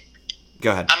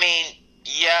ahead. I mean,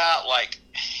 yeah, like,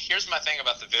 here's my thing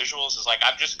about the visuals is, like,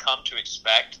 I've just come to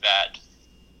expect that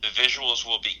the visuals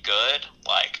will be good.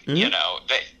 Like,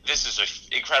 this is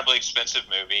an incredibly expensive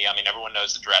movie. I mean, everyone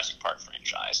knows the Jurassic Park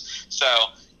franchise. So,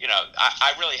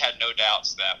 I really had no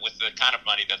doubts that with the kind of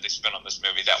money that they spent on this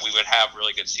movie that we would have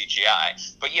really good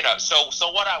CGI. But,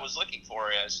 so what I was looking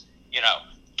for is,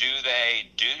 do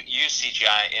they use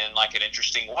CGI in like an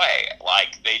interesting way,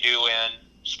 like they do in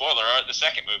spoiler alert, the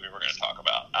second movie we're going to talk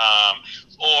about,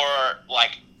 or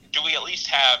like do we at least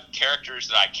have characters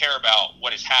that I care about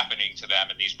what is happening to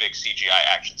them in these big CGI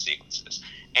action sequences?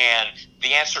 And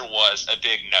the answer was a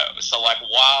big no. So like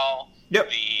while the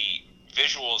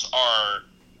visuals are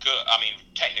good, I mean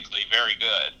technically very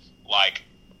good, like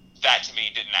that to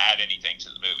me didn't add anything to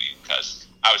the movie because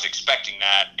I was expecting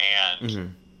that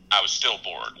and I was still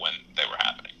bored when they were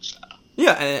happening. So.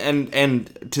 Yeah,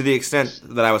 and to the extent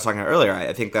that I was talking about earlier,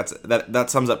 I think that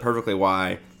sums up perfectly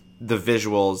why the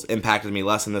visuals impacted me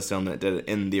less in this film than it did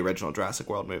in the original Jurassic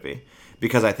World movie.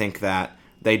 Because I think that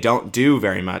they don't do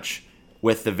very much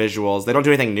with the visuals. They don't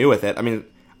do anything new with it. I mean,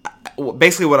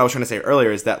 basically what I was trying to say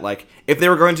earlier is that, like, if they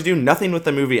were going to do nothing with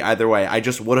the movie either way, I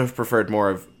just would have preferred more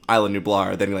of Isla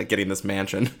Nublar than, like, getting this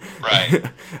mansion. Right.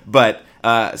 But,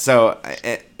 so,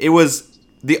 it was...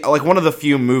 one of the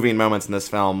few moving moments in this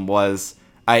film was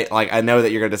I know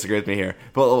that you're gonna disagree with me here,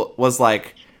 but was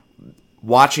like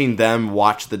watching them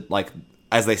watch the like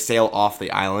as they sail off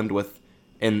the island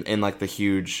in like the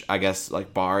huge, I guess,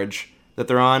 like barge that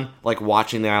they're on, like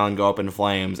watching the island go up in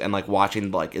flames and like watching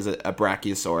like is it a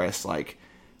Brachiosaurus like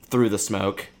through the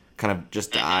smoke kind of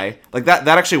just die. Like that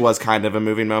actually was kind of a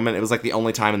moving moment. It was like the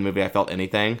only time in the movie I felt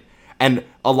anything, and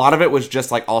a lot of it was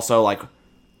just like also like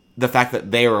the fact that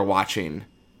they were watching.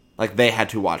 Like, they had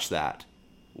to watch that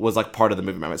was, like, part of the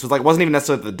movie moment. So, it wasn't even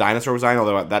necessarily that the dinosaur was dying,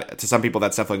 although that to some people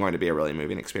that's definitely going to be a really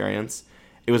moving experience.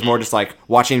 It was more just like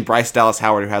watching Bryce Dallas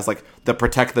Howard, who has like the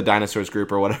Protect the Dinosaurs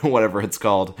group or whatever it's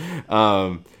called,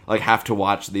 like have to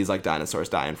watch these like dinosaurs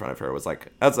die in front of her. It was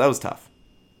like that was tough.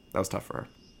 That was tough for her.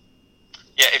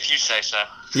 Yeah, if you say so.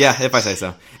 Yeah, if I say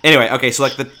so. Anyway, okay, so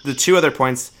like the two other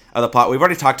points of the plot, we've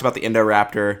already talked about the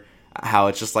Indoraptor, how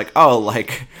it's just like, oh,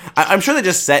 like I'm sure they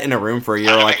just sat in a room for a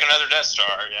year, like make another Death Star.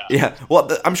 Yeah. Yeah, well,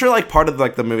 I'm sure like part of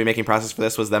like the movie making process for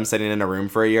this was them sitting in a room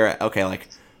for a year. Okay, like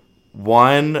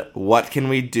one, what can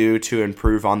we do to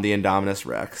improve on the Indominus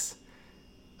Rex?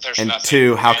 There's and nothing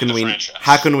two, how in can the we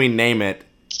franchise. name it?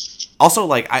 Also,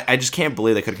 like I just can't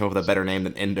believe they could come up with a better name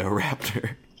than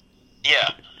Indoraptor.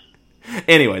 Yeah.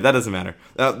 Anyway, that doesn't matter.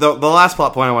 The last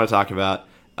plot point I want to talk about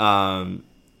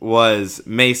was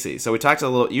Macy. So you talked a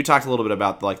little bit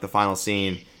about like the final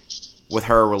scene with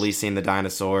her releasing the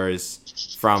dinosaurs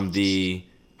from the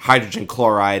hydrogen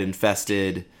chloride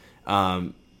infested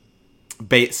sub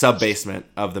basement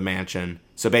of the mansion.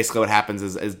 So basically, what happens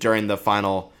is during the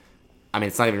final, I mean,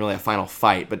 it's not even really a final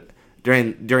fight, but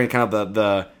during kind of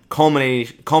the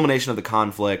culmination of the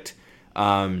conflict.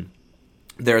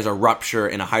 There's a rupture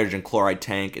in a hydrogen chloride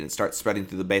tank, and it starts spreading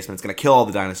through the basement. It's going to kill all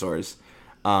the dinosaurs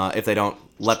if they don't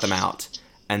let them out.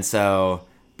 And so,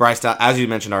 as you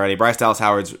mentioned already, Bryce Dallas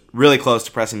Howard's really close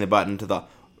to pressing the button to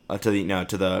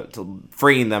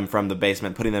freeing them from the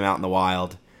basement, putting them out in the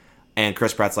wild. And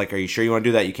Chris Pratt's like, "Are you sure you want to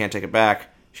do that? You can't take it back."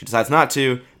 She decides not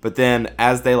to, but then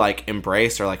as they like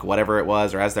embrace or like whatever it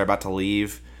was, or as they're about to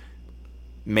leave,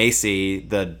 Macy,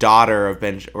 the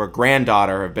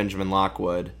granddaughter of Benjamin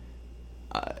Lockwood,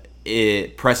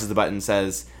 it presses the button and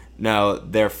says, "No,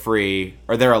 they're free,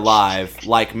 or they're alive,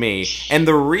 like me." And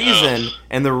the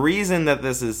reason that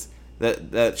this is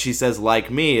that she says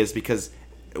 "like me" is because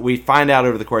we find out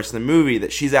over the course of the movie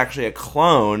that she's actually a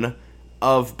clone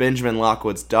of Benjamin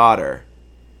Lockwood's daughter,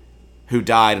 who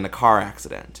died in a car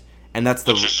accident, and that's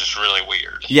which is just really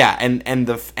weird. Yeah, and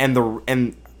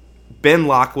Ben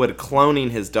Lockwood cloning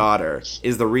his daughter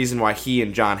is the reason why he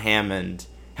and John Hammond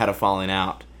had a falling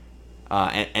out.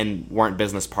 And weren't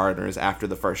business partners after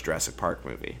the first Jurassic Park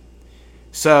movie.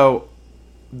 So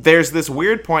there's this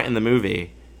weird point in the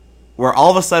movie where all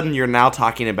of a sudden you're now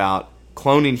talking about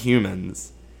cloning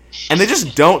humans, and they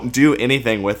just don't do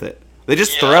anything with it. They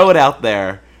just throw it out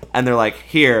there, and they're like,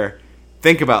 "Here,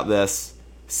 think about this.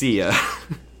 See ya."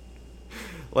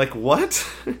 Like, what?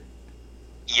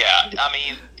 Yeah, I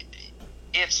mean,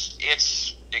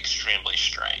 it's extremely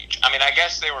strange. I mean, I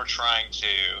guess they were trying to,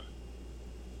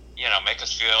 make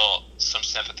us feel some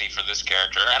sympathy for this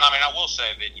character. And I mean, I will say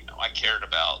that, I cared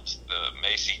about the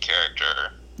Macy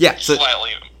character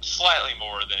slightly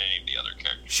more than any of the other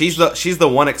characters. She's the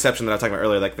one exception that I was talking about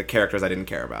earlier, like the characters I didn't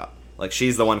care about. Like,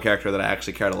 she's the one character that I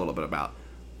actually cared a little bit about.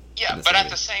 Yeah, but at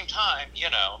the same time,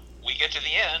 we get to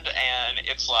the end, and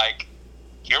it's like,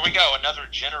 here we go, another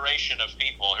generation of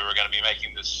people who are going to be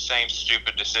making the same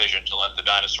stupid decision to let the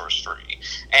dinosaurs free.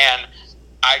 And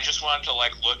I just wanted to,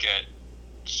 look at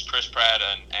Chris Pratt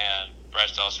and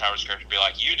Bryce Dallas Howard's character and be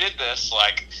like, you did this,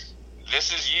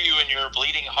 this is you and your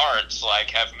bleeding hearts,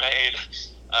 have made,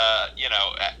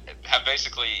 have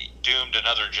basically doomed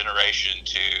another generation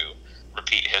to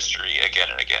repeat history again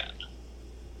and again.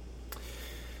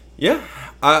 Yeah,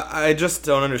 I just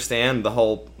don't understand the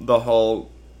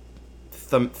whole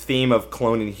theme of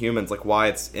cloning humans, why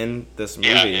it's in this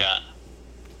movie. Yeah.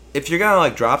 If you're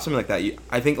gonna drop something like that,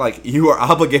 I think you are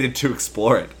obligated to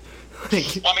explore it. Well,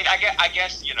 I mean, I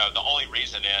guess the only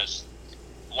reason is,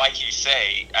 like you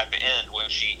say at the end when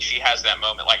she has that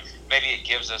moment, maybe it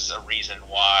gives us a reason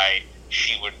why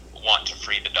she would want to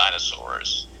free the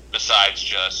dinosaurs besides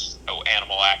just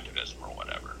animal activism or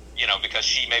whatever. Because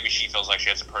she feels like she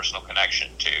has a personal connection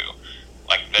to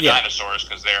the dinosaurs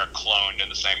because they're cloned in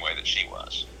the same way that she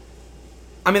was.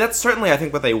 I mean, that's certainly, I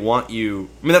think, what they want you...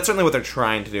 I mean, that's certainly what they're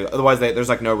trying to do. Otherwise, there's,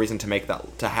 no reason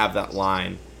to have that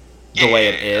line the way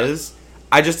it is.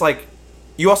 I just,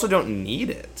 you also don't need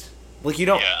it. You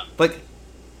don't...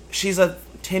 she's a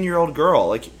 10-year-old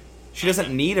girl. She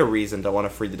doesn't need a reason to want to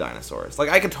free the dinosaurs.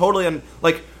 I could totally...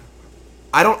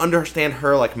 I don't understand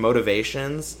her,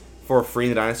 motivations for freeing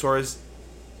the dinosaurs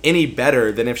any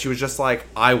better than if she was just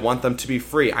I want them to be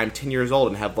free. I'm 10 years old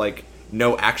and have,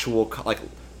 no actual,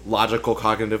 logical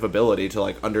cognitive ability to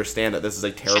understand that this is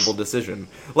a terrible decision.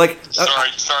 Sorry to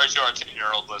our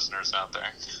 10-year-old listeners out there.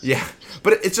 Yeah,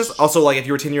 but it's just also if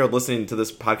you were 10-year-old listening to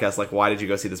this podcast, why did you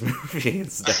go see this movie?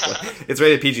 It's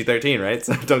rated PG-13, right?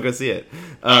 So don't go see it.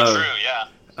 True, yeah.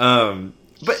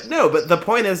 But the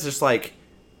point is just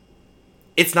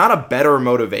it's not a better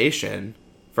motivation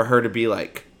for her to be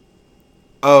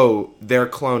oh, they're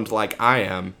cloned like I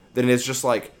am, than it's just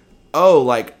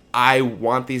I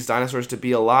want these dinosaurs to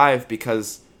be alive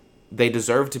because they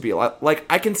deserve to be alive. Like,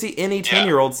 I can see any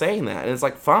 10-year-old saying that, and it's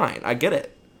like, fine, I get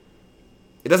it.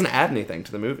 It doesn't add anything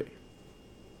to the movie.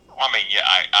 I mean, yeah,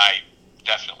 I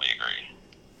definitely agree.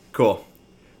 Cool.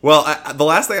 Well, the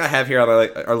last thing I have here on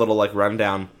our little like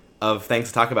rundown of things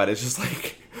to talk about is just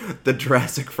like the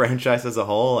Jurassic franchise as a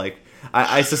whole. Like,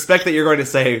 I suspect that you're going to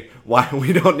say why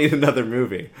we don't need another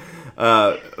movie,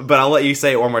 but I'll let you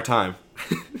say it one more time.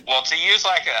 Well, to use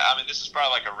I mean, this is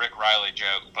probably like a Rick Riley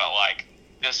joke, but like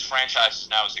this franchise is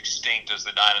now as extinct as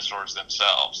the dinosaurs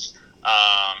themselves.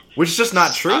 Which is just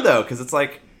not true though, because it's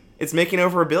like it's making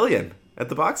over $1 billion at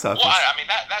the box office. Well, I mean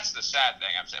that's the sad thing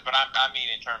I'm saying, but I mean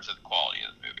in terms of the quality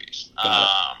of the movies,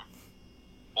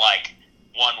 like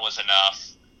one was enough.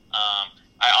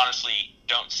 I honestly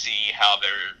don't see how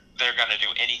they're going to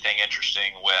do anything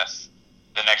interesting with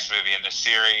the next movie in this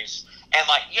series. And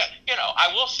like, yeah, you know,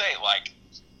 I will say like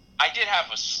I did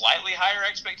have a slightly higher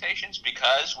expectations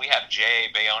because we have Jay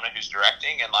Bayona who's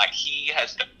directing, and like he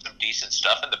has done some decent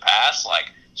stuff in the past,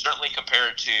 like certainly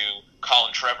compared to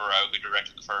Colin Trevorrow who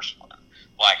directed the first one.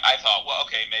 Like I thought, well,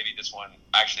 okay, maybe this one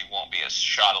actually won't be as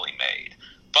shoddily made.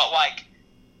 But like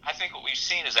I think what we've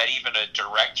seen is that even a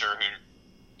director who,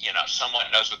 you know, someone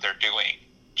knows what they're doing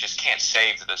just can't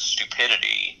save the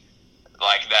stupidity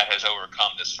like that has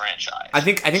overcome this franchise. I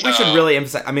think we should really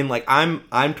emphasize. I mean, like I'm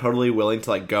totally willing to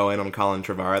like go in on Colin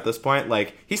Trevorrow at this point.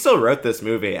 Like he still wrote this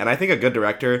movie, and I think a good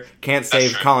director can't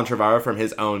save Colin Trevorrow from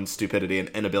his own stupidity and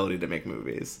inability to make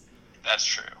movies. That's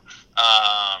true.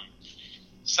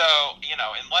 So, you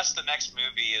know, unless the next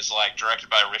movie is like directed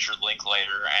by Richard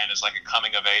Linklater and is like a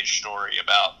coming of age story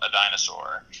about a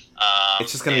dinosaur,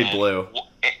 it's just gonna be blue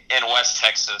in West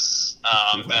Texas,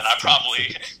 then I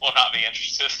probably will not be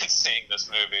interested in seeing this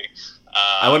movie.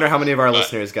 I wonder how many of our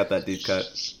listeners got that deep cut.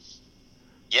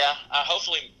 Yeah,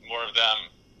 hopefully more of them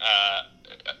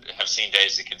have seen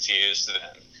Dazed and Confused than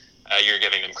you're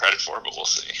giving them credit for, but we'll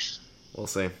see. We'll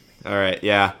see. All right,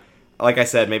 yeah. Like I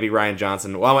said, maybe Rian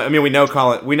Johnson. Well, I mean, we know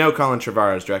Colin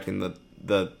Trevorrow is directing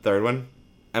the third one.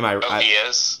 Am I? Oh, he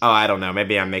is. Oh, I don't know.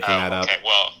 Maybe I'm making that up. Okay,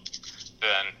 well,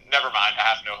 then never mind. I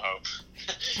have no hope.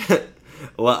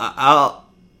 Well,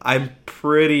 I'm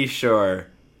pretty sure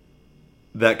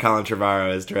that Colin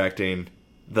Trevorrow is directing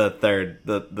the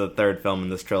third film in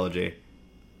this trilogy.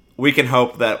 We can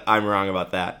hope that I'm wrong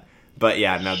about that. But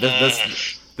yeah, no,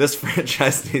 this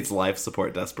franchise needs life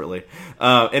support desperately.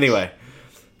 Anyway.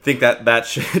 Think that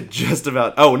should just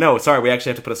about... Oh, no, sorry, we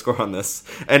actually have to put a score on this.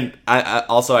 And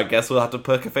I guess we'll have to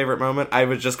pick a favorite moment. I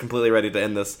was just completely ready to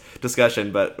end this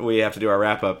discussion, but we have to do our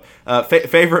wrap-up.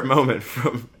 Favorite moment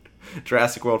from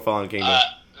Jurassic World Fallen Kingdom?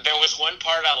 There was one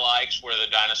part I liked where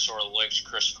the dinosaur licked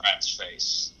Chris Pratt's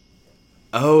face.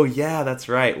 Oh, yeah, that's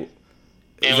right.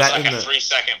 It was like a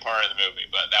 3-second part of the movie,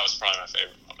 but that was probably my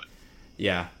favorite moment.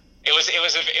 Yeah. It was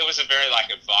a very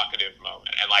like evocative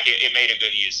moment, and like it made a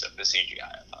good use of the CGI.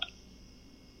 I thought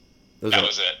that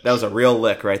was it. That was a real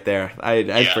lick right there. I'd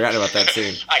forgotten about that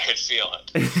scene. I could feel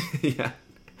it. Yeah,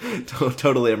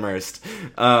 totally immersed.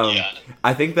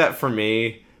 I think that for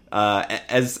me,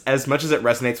 as much as it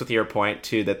resonates with your point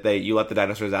too, that you let the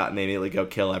dinosaurs out and they immediately go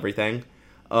kill everything.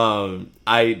 I've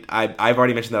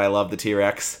already mentioned that I love the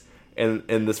T-Rex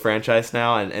in this franchise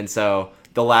now, and so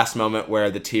the last moment where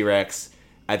the T-Rex,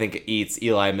 I think, eats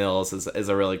Eli Mills is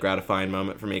a really gratifying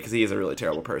moment for me because he is a really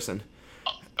terrible person.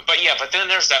 But then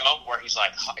there's that moment where he's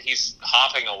like he's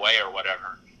hopping away or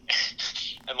whatever,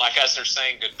 and like as they're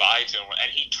saying goodbye to him,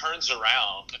 and he turns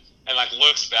around and like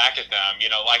looks back at them, you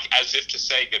know, like as if to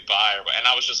say goodbye. And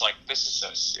I was just like, this is so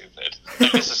stupid.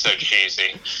 Like, this is so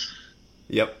cheesy.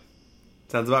 Yep,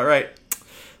 sounds about right.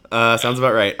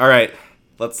 All right.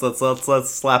 Let's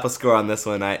slap a score on this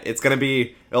one. It's gonna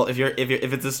be, well, if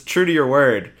it's as true to your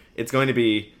word, it's going to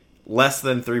be less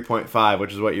than 3.5,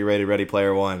 which is what you rated Ready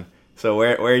Player One. So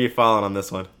where are you falling on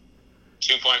this one?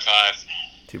 2.5.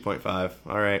 2.5.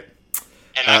 All right.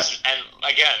 And that's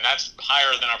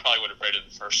higher than I probably would have rated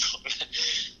the first one.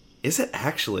 Is it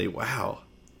actually? Wow.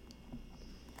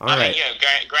 All right. right. You know,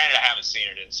 granted, I haven't seen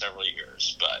it in several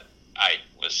years, but I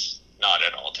was not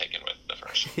at all taken with the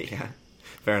first one. Yeah.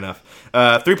 Fair enough.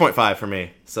 3.5 for me.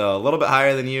 So a little bit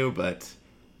higher than you, but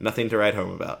nothing to write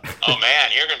home about. Oh, man.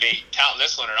 You're going to be counting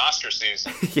this one in Oscar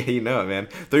season. Yeah, you know it, man.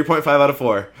 3.5 out of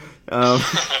 4.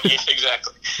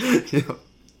 Exactly.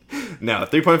 No,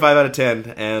 3.5 out of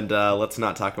 10, and let's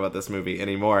not talk about this movie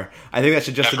anymore. I think that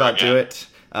should just about do it.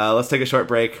 Let's take a short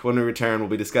break. When we return, we'll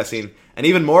be discussing an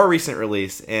even more recent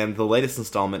release and the latest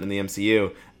installment in the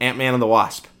MCU, Ant-Man and the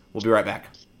Wasp. We'll be right back.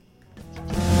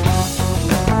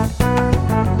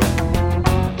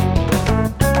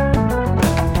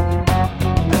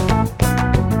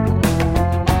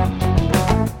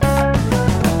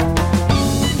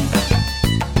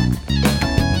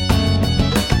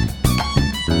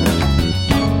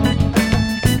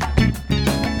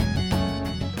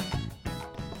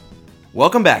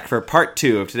 Welcome back for part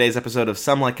 2 of today's episode of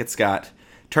Some Like It Scott.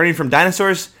 Turning from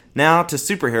dinosaurs now to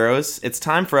superheroes, it's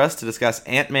time for us to discuss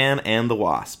Ant-Man and the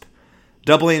Wasp.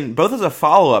 Doubling both as a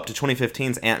follow-up to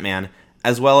 2015's Ant-Man,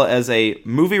 as well as a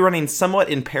movie running somewhat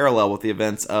in parallel with the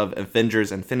events of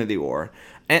Avengers Infinity War,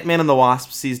 Ant-Man and the Wasp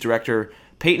sees director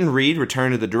Peyton Reed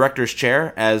return to the director's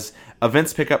chair as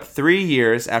events pick up 3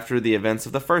 years after the events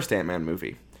of the first Ant-Man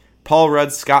movie. Paul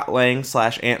Rudd's Scott Lang /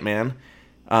 Ant-Man,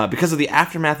 because of the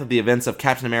aftermath of the events of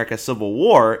Captain America Civil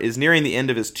War, is nearing the end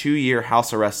of his 2-year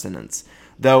house arrest sentence.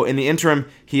 Though in the interim,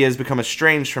 he has become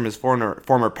estranged from his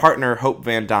former partner, Hope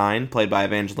Van Dyne, played by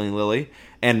Evangeline Lilly,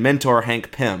 and mentor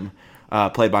Hank Pym,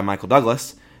 played by Michael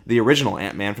Douglas, the original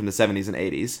Ant-Man from the 70s and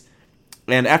 80s.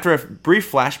 And after a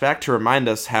brief flashback to remind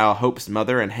us how Hope's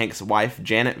mother and Hank's wife,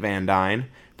 Janet Van Dyne,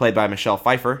 played by Michelle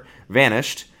Pfeiffer,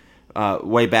 vanished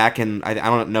way back in, I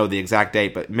don't know the exact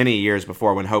date, but many years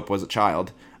before when Hope was a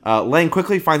child, Lang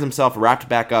quickly finds himself wrapped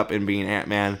back up in being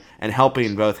Ant-Man and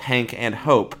helping both Hank and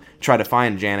Hope try to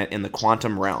find Janet in the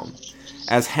quantum realm.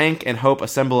 As Hank and Hope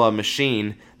assemble a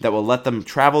machine that will let them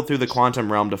travel through the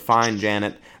quantum realm to find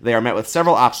Janet, they are met with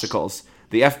several obstacles.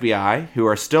 The FBI, who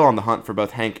are still on the hunt for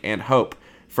both Hank and Hope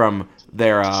from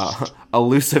their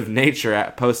elusive nature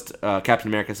at post-Captain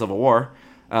America Civil War,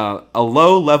 a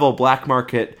low-level black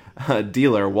market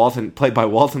dealer, played by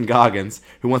Walton Goggins,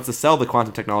 who wants to sell the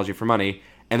quantum technology for money,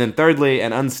 and then thirdly,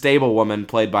 an unstable woman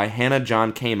played by Hannah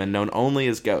John Kamen, known only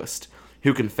as Ghost,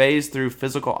 who can phase through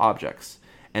physical objects.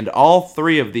 And all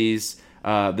 3 of these,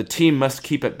 the team must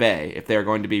keep at bay if they are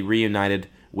going to be reunited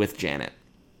with Janet.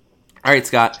 All right,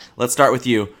 Scott, let's start with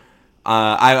you.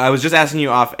 I was just asking you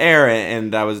off air,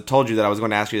 and I was told you that I was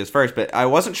going to ask you this first, but I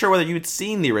wasn't sure whether you'd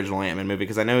seen the original Ant-Man movie,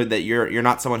 because I know that you're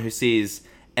not someone who sees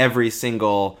every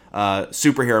single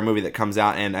superhero movie that comes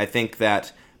out, and I think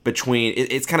that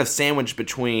it's kind of sandwiched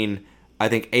between, I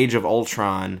think, Age of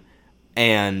Ultron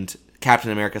and Captain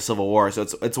America Civil War, so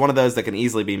it's one of those that can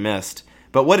easily be missed.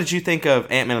 But what did you think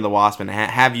of Ant-Man and the Wasp, and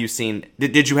have you seen,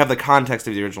 did you have the context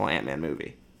of the original Ant-Man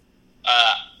movie?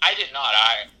 I did not.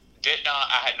 I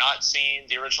had not seen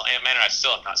the original Ant-Man, and I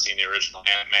still have not seen the original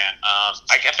Ant-Man.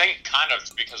 I think kind of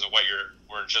because of what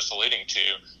we're just alluding to.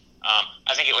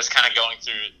 I think it was kind of going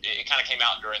through. It kind of came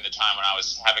out during the time when I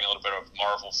was having a little bit of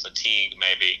Marvel fatigue,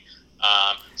 maybe.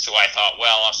 So I thought,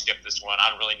 well, I'll skip this one. I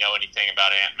don't really know anything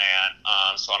about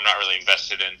Ant-Man, so I'm not really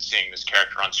invested in seeing this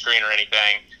character on screen or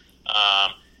anything.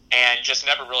 And just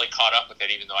never really caught up with it,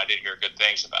 even though I did hear good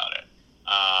things about it.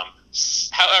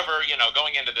 However,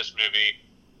 going into this movie,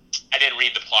 I did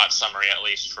read the plot summary, at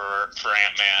least for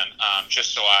Ant-Man,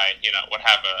 just so I, would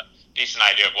have a decent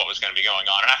idea of what was going to be going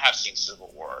on. And I have seen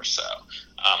Civil War, so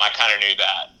I kind of knew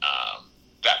that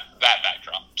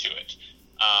backdrop to it.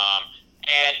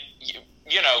 And,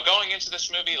 going into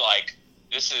this movie,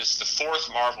 this is the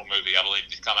 4th Marvel movie, I believe,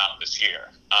 to come out this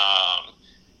year.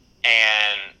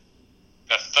 And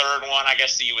the 3rd one, I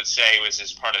guess that you would say, was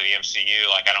as part of the MCU.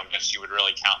 I don't guess you would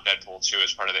really count Deadpool 2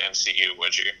 as part of the MCU,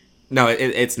 would you? No,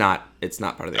 it's not. It's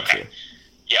not part of the MCU.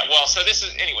 Yeah, well, so this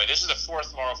is the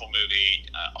 4th Marvel movie.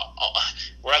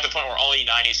 We're at the point where only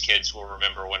 90s kids will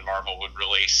remember when Marvel would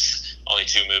release only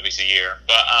 2 movies a year.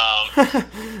 But,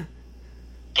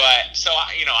 but so,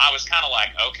 I was kind of like,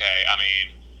 okay,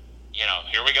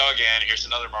 here we go again. Here's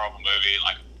another Marvel movie.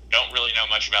 Don't really know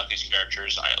much about these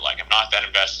characters. I'm not that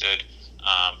invested.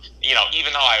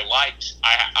 Even though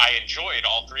I enjoyed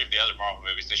all 3 of the other Marvel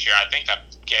movies this year, I think I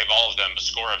gave all of them a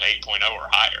score of 8.0 or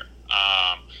higher.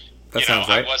 That sounds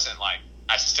right.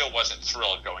 I still wasn't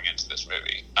thrilled going into this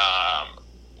movie. I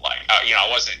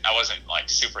wasn't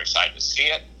super excited to see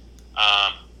it.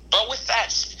 But with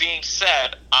that being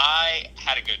said, I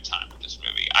had a good time with this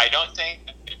movie. I don't think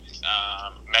it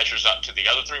measures up to the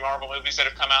other 3 Marvel movies that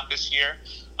have come out this year.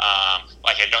 I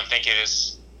don't think it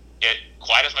is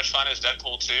quite as much fun as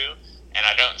Deadpool 2, and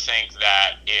I don't think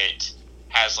that it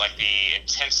has the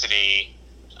intensity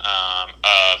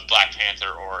of Black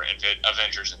Panther or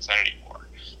Avengers Infinity War.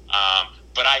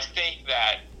 But I think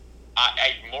that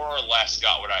I more or less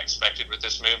got what I expected with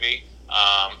this movie,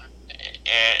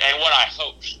 and what I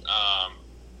hoped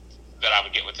that I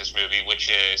would get with this movie, which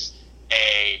is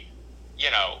a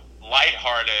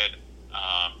lighthearted,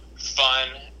 fun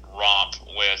romp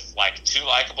with 2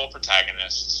 likable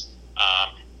protagonists,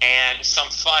 and some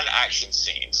fun action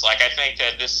scenes. I think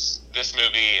that this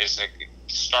movie is a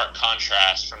stark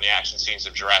contrast from the action scenes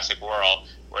of Jurassic World,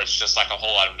 where it's just a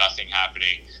whole lot of nothing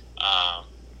happening.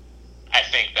 I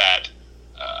think that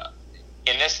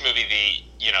in this movie,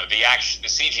 the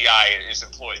CGI is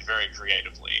employed very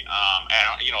creatively,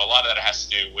 and a lot of that has to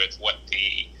do with what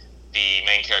the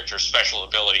main character's special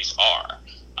abilities are.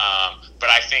 But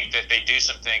I think that they do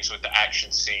some things with the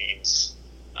action scenes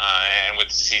and with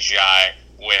the CGI,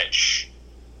 which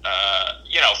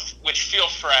which feel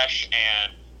fresh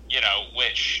and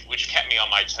which kept me on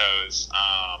my toes.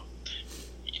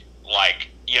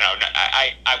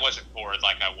 I wasn't bored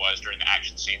like I was during the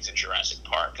action scenes in Jurassic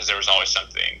Park because there was always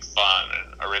something fun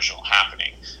and original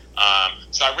happening.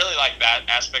 So I really like that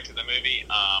aspect of the movie.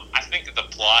 I think that the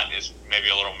plot is maybe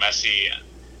a little messy and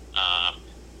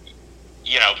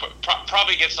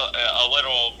probably gets a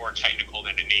little more technical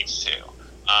than it needs to.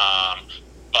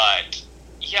 But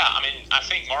yeah, I mean, I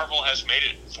think Marvel has made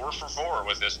it 4 for 4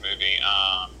 with this movie.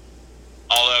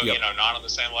 Although not on the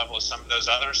same level as some of those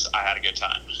others, I had a good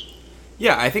time.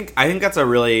 Yeah, I think that's a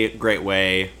really great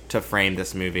way to frame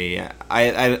this movie.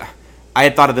 I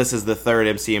had thought of this as the third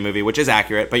MCU movie, which is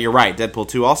accurate, but you're right. Deadpool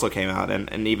 2 also came out,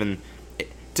 and even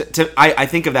I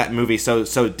think of that movie so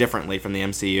differently from the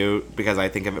MCU because I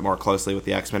think of it more closely with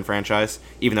the X-Men franchise,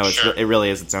 even though it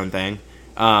really is its own thing.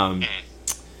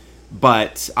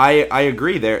 But I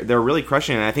agree, they're really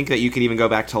crushing it. And I think that you could even go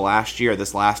back to last year,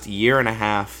 this last year and a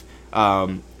half,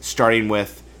 starting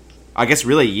with, I guess,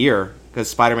 really a year. Because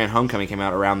Spider-Man Homecoming came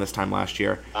out around this time last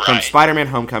year. Right. From Spider-Man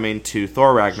Homecoming to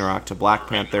Thor Ragnarok to Black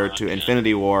Panther to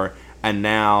Infinity War, and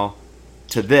now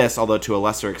to this, although to a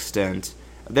lesser extent,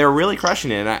 they're really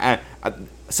crushing it. And I,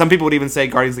 some people would even say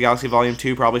Guardians of the Galaxy Volume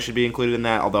 2 probably should be included in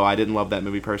that, although I didn't love that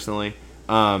movie personally,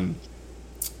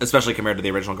 especially compared to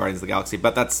the original Guardians of the Galaxy.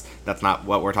 But that's not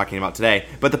what we're talking about today.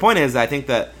 But the point is, I think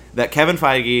that Kevin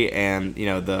Feige and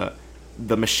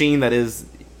the machine that is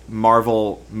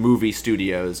Marvel movie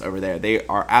studios over there, they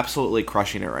are absolutely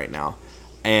crushing it right now.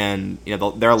 And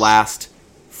their last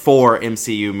 5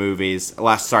 MCU movies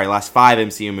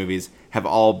have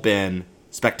all been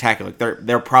spectacular.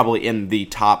 They're probably in the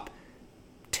top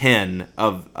 10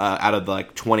 of out of the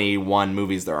 21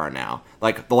 movies there are now.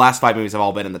 Like, the last 5 movies have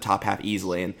all been in the top half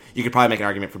easily, and you could probably make an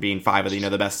argument for being 5 of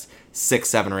the best 6,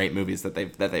 7, or 8 movies that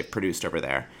they've produced over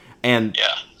there. And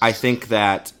I think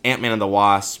that Ant-Man and the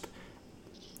Wasp,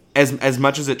 as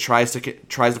much as it tries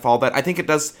to follow that, I think it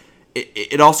does.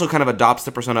 It also kind of adopts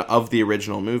the persona of the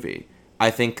original movie. I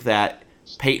think that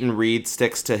Peyton Reed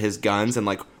sticks to his guns and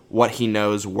what he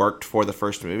knows worked for the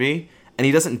first movie, and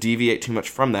he doesn't deviate too much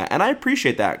from that. And I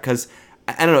appreciate that because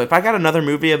I don't know, if I got another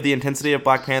movie of the intensity of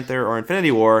Black Panther or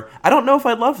Infinity War, I don't know if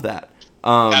I'd love that.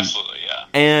 Absolutely, yeah.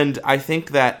 And I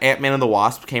think that Ant-Man and the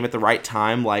Wasp came at the right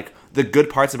time. The good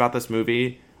parts about this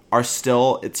movie are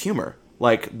still its humor.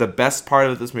 The best part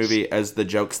of this movie is the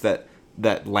jokes that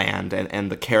land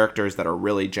and the characters that are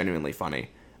really genuinely funny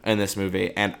in this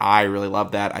movie. And I really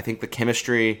love that. I think the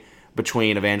chemistry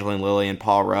between Evangeline Lilly and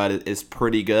Paul Rudd is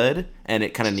pretty good, and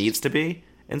it kind of needs to be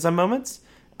in some moments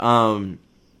in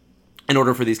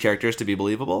order for these characters to be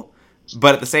believable.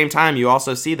 But at the same time, you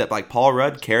also see that Paul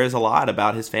Rudd cares a lot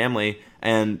about his family,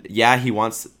 and he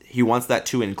wants that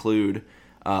to include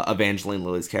Evangeline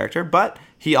Lilly's character, but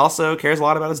he also cares a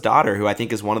lot about his daughter, who I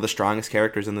think is one of the strongest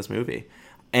characters in this movie.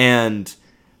 And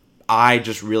I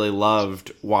just really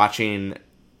loved watching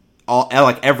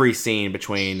every scene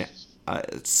between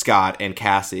Scott and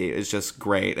Cassie is just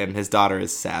great, and his daughter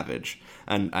is savage,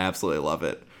 and I absolutely love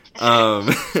it.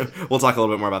 We'll talk a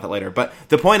little bit more about that later. But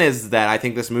the point is that I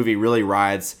think this movie really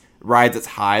rides its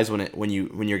highs when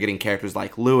you're getting characters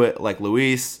like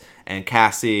Luis and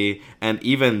Cassie, and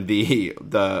even the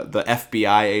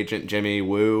FBI agent Jimmy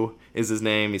Woo is his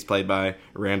name. He's played by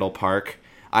Randall Park.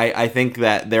 I think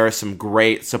that there are some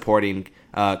great supporting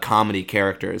comedy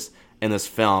characters in this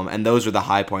film, and those are the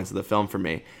high points of the film for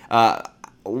me.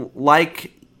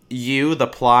 Like you, the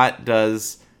plot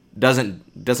doesn't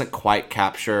quite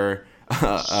capture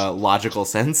a logical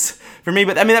sense for me.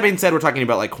 But I mean, that being said, we're talking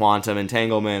about quantum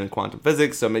entanglement and quantum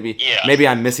physics, so maybe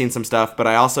I'm missing some stuff. But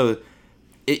I also,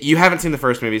 you haven't seen the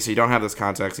first movie, so you don't have this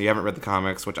context. And you haven't read the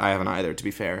comics, which I haven't either, to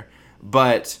be fair.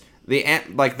 But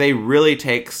they really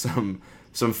take some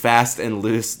fast and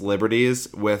loose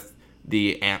liberties with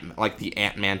the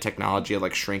Ant-Man technology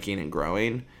of shrinking and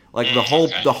growing.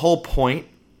 The whole point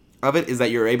of it is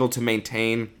that you're able to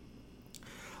maintain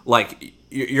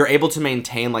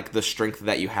the strength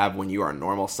that you have when you are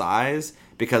normal size,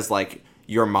 because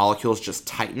your molecules just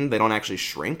tighten. They don't actually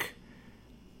shrink.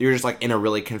 You're just in a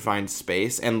really confined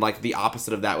space, and the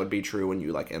opposite of that would be true when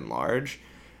you enlarge.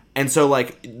 And so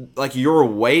your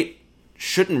weight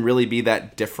shouldn't really be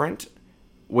that different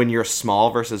when you're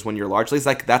small versus when you're large. At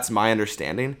least that's my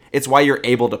understanding. It's why you're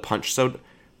able to punch so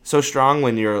strong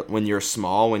when you're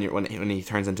small, when he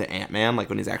turns into Ant-Man,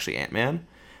 when he's actually Ant-Man.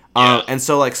 Yeah. And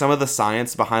so some of the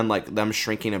science behind them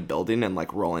shrinking a building and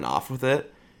rolling off with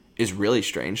it is really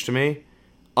strange to me.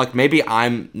 like, maybe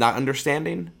I'm not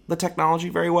understanding the technology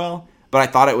very well, but I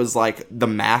thought it was like the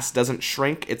mass doesn't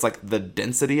shrink. It's like the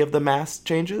density of the mass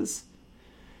changes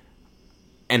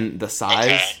and the size.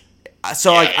 Okay.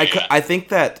 So I think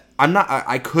that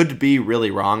I could be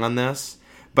really wrong on this,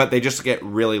 but they just get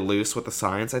really loose with the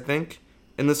science, I think,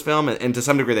 in this film, and to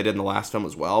some degree they did in the last film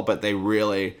as well, but they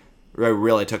really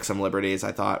took some liberties,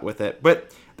 I thought, with it.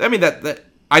 But I mean, that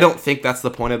I don't think that's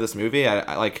the point of this movie.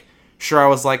 I like, sure, I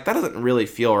was like, that doesn't really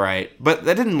feel right, but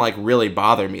that didn't like really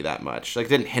bother me that much. Like, it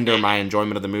didn't hinder my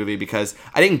enjoyment of the movie, because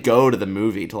I didn't go to the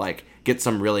movie to like get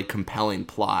some really compelling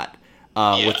plot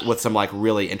with some like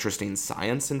really interesting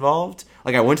science involved.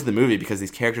 Like, I went to the movie because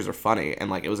these characters are funny, and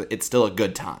like it's still a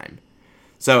good time.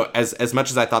 So as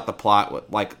much as I thought the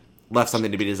plot like left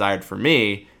something to be desired for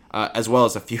me, as well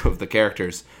as a few of the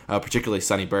characters, particularly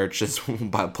Sonny Birch, is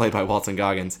played by Walton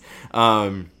Goggins,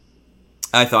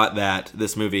 I thought that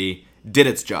this movie did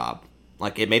its job.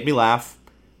 Like, it made me laugh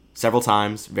several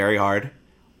times, very hard,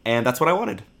 and that's what I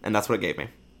wanted, and that's what it gave me.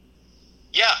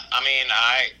 Yeah, I mean,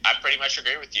 I pretty much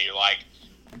agree with you. Like,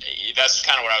 that's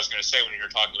kind of what I was going to say when you were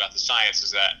talking about the science,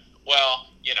 is that, well,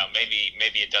 you know,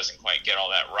 maybe it doesn't quite get all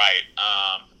that right.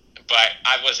 But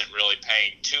I wasn't really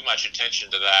paying too much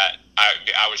attention to that.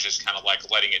 I was just kind of like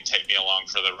letting it take me along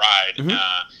for the ride,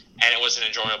 and it was an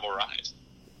enjoyable ride.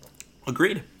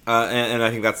 Agreed. And I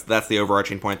think that's the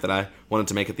overarching point that I wanted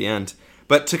to make at the end.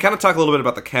 But to kind of talk a little bit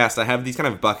about the cast, I have these kind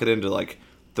of bucketed into like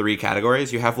 3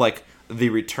 categories. You have like the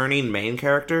returning main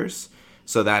characters.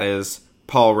 So that is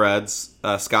Paul Rudd's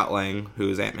Scott Lang, who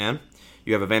is Ant-Man.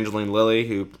 You have Evangeline Lilly,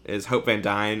 who is Hope Van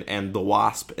Dyne and the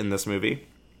Wasp in this movie.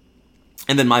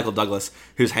 And then Michael Douglas,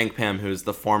 who's Hank Pym, who's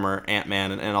the former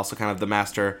Ant-Man and also kind of the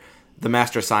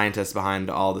master scientist behind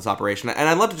all this operation. And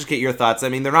I'd love to just get your thoughts. I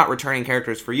mean, they're not returning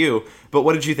characters for you, but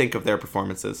what did you think of their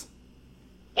performances?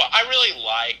 Well, I really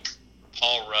like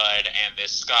Paul Rudd and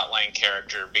this Scott Lang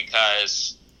character,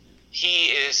 because he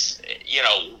is, you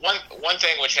know, one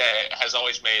thing which has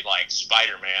always made like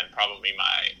Spider-Man probably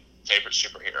my favorite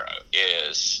superhero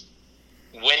is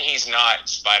when he's not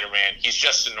Spider-Man, he's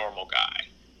just a normal guy.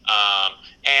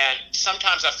 And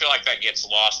sometimes I feel like that gets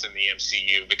lost in the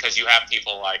MCU, because you have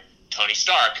people like Tony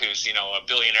Stark, who's, you know, a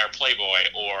billionaire playboy,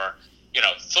 or, you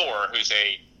know, Thor, who's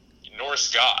a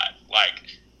Norse god. Like,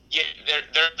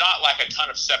 there's not like a ton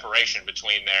of separation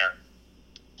between their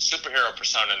superhero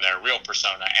persona and their real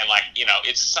persona, and like, you know,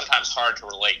 it's sometimes hard to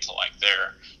relate to like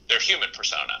their human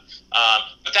persona.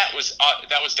 But that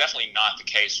was definitely not the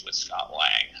case with Scott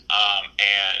Lang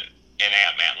and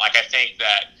Ant-Man. Like, I think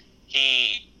that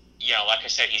he, you know, like I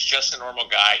said, he's just a normal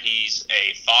guy. He's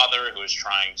a father who is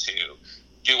trying to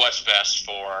do what's best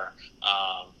for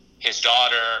his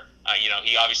daughter. You know,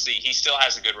 he still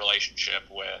has a good relationship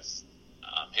with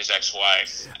his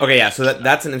ex-wife. Okay, yeah, so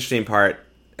that's an interesting part,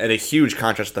 and a huge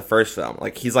contrast to the first film.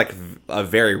 Like, he's like a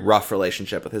very rough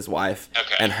relationship with his wife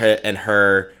and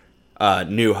her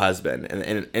new husband,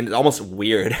 and it's almost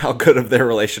weird how good of their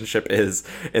relationship is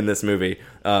in this movie.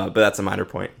 But that's a minor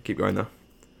point. Keep going though.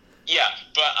 Yeah,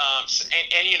 but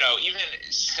and you know, even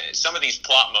some of these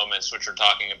plot moments which we're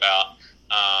talking about,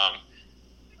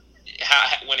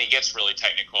 when it gets really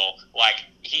technical, like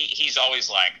he's always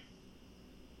like,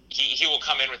 he will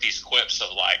come in with these quips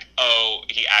of like, oh,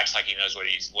 he acts like he knows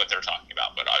what they're talking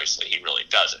about, but obviously he really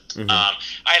doesn't. Mm-hmm.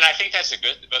 And I think that's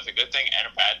both a good thing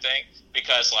and a bad thing,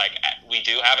 because like we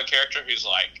do have a character who's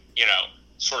like, you know,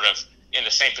 sort of in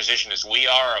the same position as we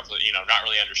are, of, you know, not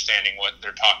really understanding what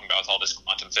they're talking about with all this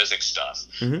quantum physics stuff.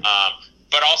 Mm-hmm.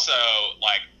 But also,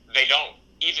 like, they don't,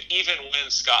 even when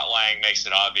Scott Lang makes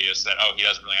it obvious that, oh, he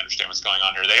doesn't really understand what's going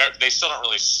on here, they still don't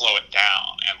really slow it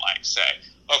down and like say,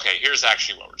 okay, here's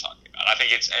actually what we're talking about. I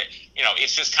think it's, you know,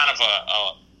 it's just kind of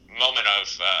a moment of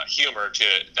humor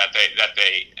that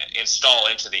they install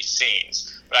into these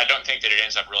scenes. But I don't think that it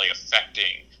ends up really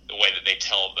affecting the way that they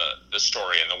tell the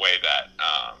story and the way that,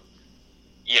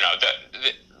 you know,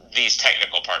 these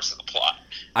technical parts of the plot.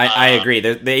 I agree.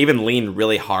 They even lean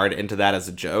really hard into that as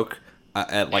a joke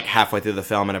at like halfway through the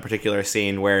film, in a particular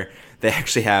scene where they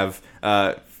actually have,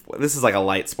 this is like a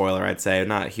light spoiler, I'd say,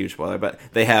 not a huge spoiler, but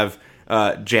they have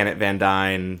Janet Van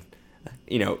Dyne,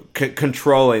 you know,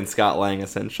 controlling Scott Lang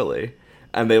essentially,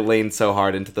 and they lean so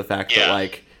hard into the fact that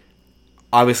like,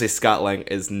 obviously Scott Lang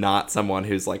is not someone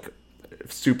who's like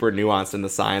super nuanced in the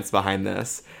science behind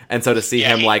this, and so to see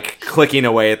him like clicking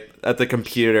away at the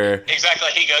computer, exactly,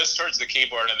 he goes towards the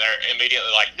keyboard and they're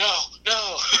immediately like, no.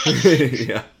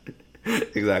 Yeah,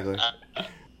 exactly. And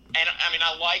I mean,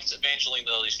 I liked Evangeline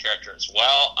Lilly's character as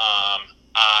well.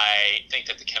 I think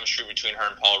that the chemistry between her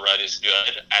and Paul Rudd is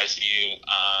good, as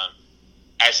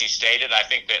as you stated, I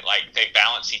think that like they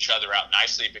balance each other out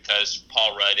nicely because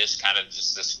Paul Rudd is kind of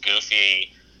just this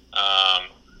goofy,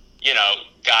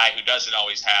 guy who doesn't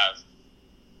always have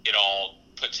it all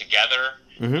put together.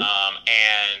 Mm-hmm.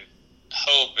 And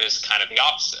Hope is kind of the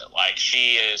opposite. Like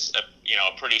she is a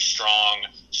pretty strong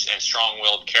and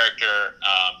strong-willed character.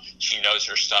 She knows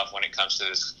her stuff when it comes to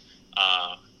this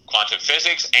quantum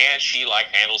physics, and she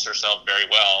handles herself very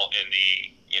well in the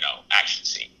action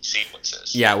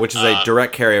sequences. Yeah, which is a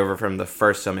direct carryover from the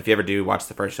first film. If you ever do watch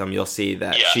the first film, you'll see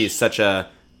that she's such a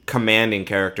commanding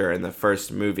character in the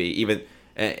first movie. Even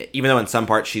though in some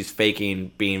parts she's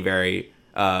faking being very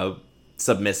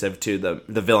submissive to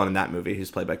the villain in that movie,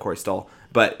 who's played by Corey Stoll.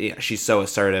 But she's so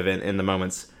assertive in the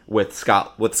moments with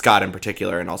Scott in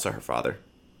particular, and also her father.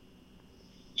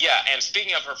 Yeah, and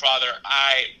speaking of her father,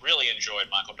 I really enjoyed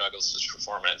Michael Douglas's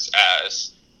performance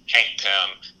as Hank Pym.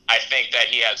 I think that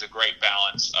he has a great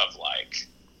balance of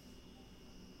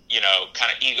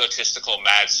kind of egotistical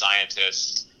mad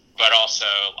scientist, but also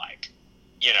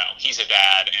he's a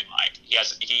dad, and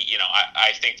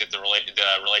I think that the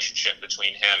relationship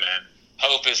between him and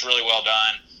Hope is really well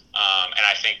done. And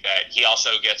I think that he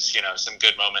also gets, some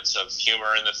good moments of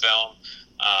humor in the film.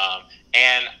 I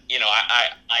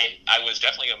was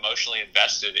definitely emotionally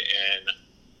invested in,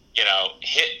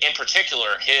 in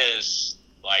particular, his,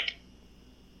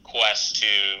 quest to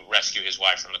rescue his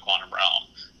wife from the quantum realm.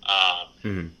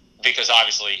 Because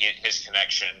obviously his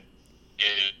connection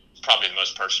is probably the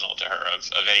most personal to her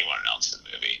of anyone else in the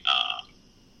movie,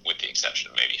 with the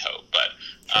exception of maybe Hope. But,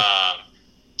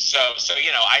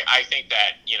 I think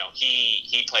that,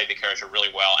 he played the character really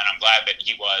well, and I'm glad that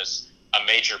he was a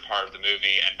major part of the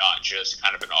movie and not just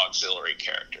kind of an auxiliary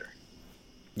character.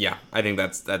 Yeah, I think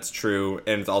that's true,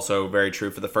 and it's also very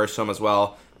true for the first film as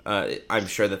well. I'm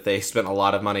sure that they spent a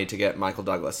lot of money to get Michael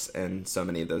Douglas in so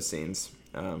many of those scenes,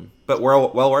 but we're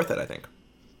well worth it, I think.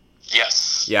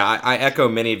 Yes. Yeah, I echo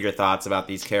many of your thoughts about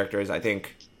these characters. I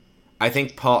think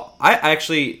Paul. I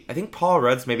think Paul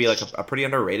Rudd's maybe a pretty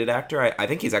underrated actor. I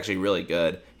think he's actually really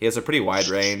good. He has a pretty wide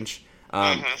range.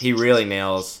 He really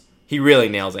nails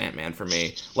Ant-Man for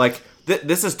me.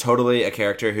 This is totally a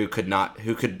character who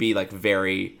could be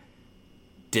very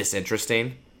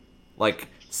disinteresting.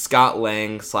 Scott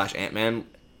Lang / Ant-Man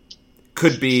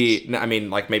could be. I mean,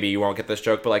 maybe you won't get this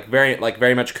joke, but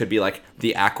very much could be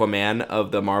the Aquaman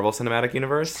of the Marvel Cinematic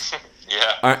Universe.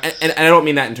 Yeah. And I don't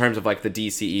mean that in terms of the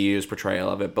DCEU's portrayal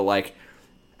of it, but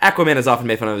Aquaman is often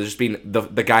made fun of as just being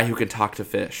the guy who can talk to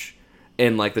fish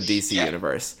in the DC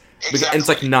universe. Exactly. And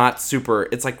it's not super.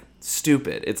 It's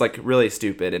stupid. It's really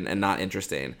stupid and not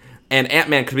interesting. And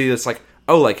Ant-Man could be this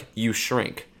you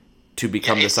shrink to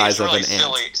become the size of an ant.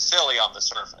 Silly on the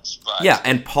surface, but yeah.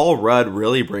 And Paul Rudd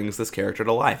really brings this character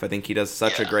to life. I think he does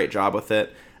such a great job with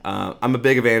it. I'm a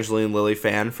big Evangeline Lilly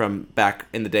fan from back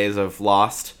in the days of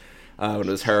Lost. When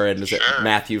it was her and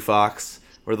Matthew Fox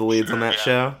were the leads on that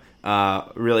show.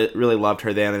 Really loved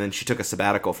her then, and then she took a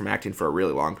sabbatical from acting for a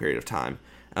really long period of time.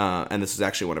 And this was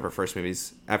actually one of her first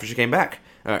movies after she came back.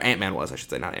 Ant-Man was, I should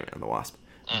say, not Ant-Man and the Wasp.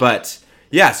 But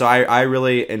yeah, so I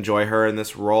really enjoy her in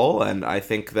this role, and I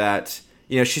think that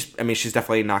she's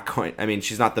definitely not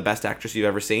she's not the best actress you've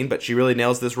ever seen, but she really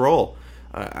nails this role.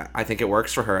 I think it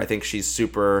works for her. I think she's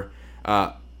super.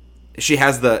 She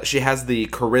has the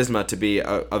charisma to be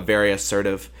a very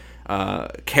assertive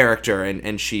character,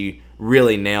 and she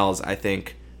really nails, I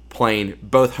think, playing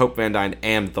both Hope Van Dyne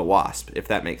and the Wasp, if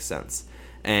that makes sense.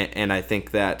 And I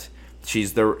think that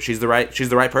she's the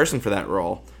right person for that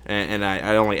role. And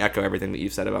I only echo everything that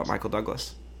you've said about Michael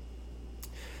Douglas.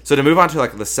 So to move on to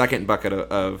the second bucket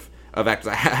of actors,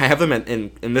 I have them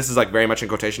in and this is very much in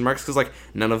quotation marks because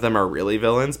none of them are really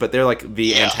villains, but they're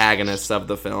the antagonists of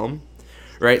the film.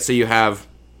 Right, so you have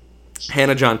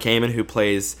Hannah John Kamen, who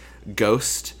plays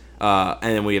Ghost, and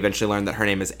then we eventually learn that her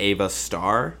name is Ava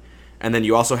Starr. And then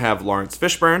you also have Lawrence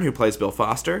Fishburne, who plays Bill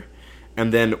Foster.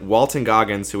 And then Walton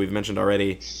Goggins, who we've mentioned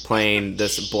already, playing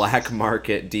this black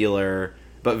market dealer,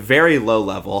 but very low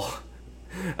level,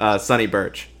 Sonny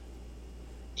Birch.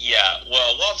 Yeah,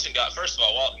 well, first of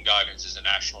all, Walton Goggins is a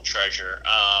national treasure.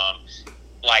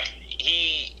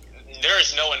 There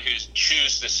is no one who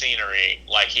chews the scenery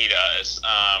like he does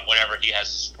whenever he has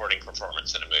a supporting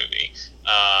performance in a movie.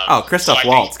 Christoph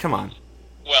Waltz, come on.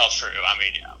 Well, true.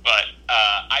 But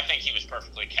I think he was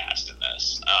perfectly cast in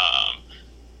this.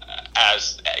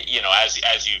 As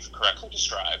you've correctly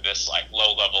described, this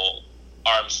low-level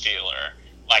arms dealer.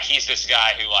 He's this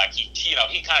guy who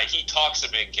he talks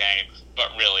a big game, but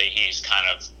really he kind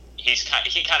of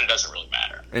doesn't really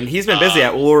matter. And he's been busy.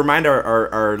 We'll remind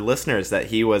our listeners that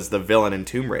he was the villain in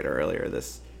Tomb Raider earlier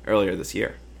this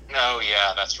year. Oh,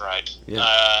 yeah, that's right.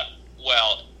 Yeah.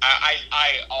 Well,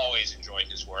 I always enjoyed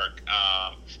his work.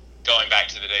 Going back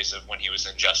to the days of when he was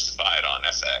in Justified on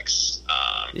FX.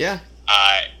 Yeah.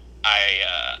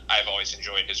 I've always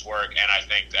enjoyed his work, and I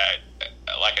think that,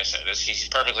 like I said, he's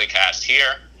perfectly cast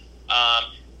here.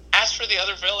 As for the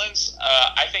other villains,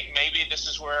 I think maybe this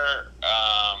is where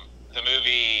the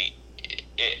movie.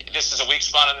 This is a weak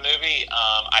spot in the movie.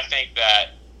 I think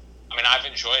that. I mean, I've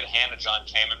enjoyed Hannah John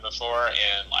Kamen before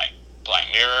in like Black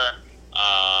Mirror.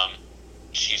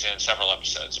 She's in several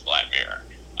episodes of Black Mirror.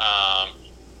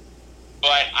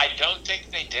 But I don't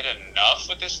think they did enough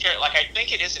with this character. Like, I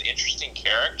think it is an interesting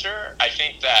character. I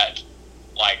think that,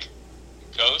 like,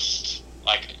 Ghost,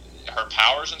 like, her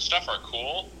powers and stuff are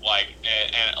cool. Like,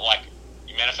 and like,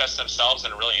 manifest themselves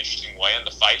in a really interesting way in the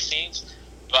fight scenes.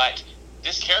 But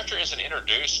this character isn't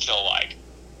introduced till, like,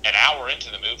 an hour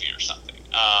into the movie or something.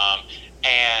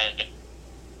 And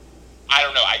I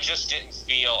don't know. I just didn't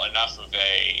feel enough of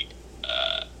a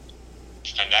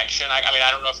connection. I mean,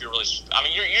 I don't know if you're really. I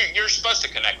mean, you're supposed to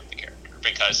connect with the character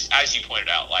because, as you pointed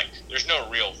out, like there's no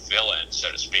real villain,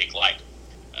 so to speak. Like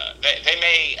they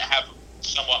may have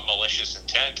somewhat malicious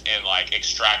intent in like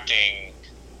extracting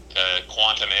the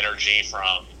quantum energy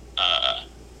from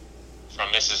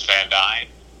Mrs. Van Dyne,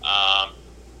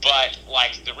 but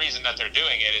like the reason that they're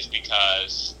doing it is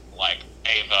because like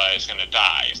Ava is going to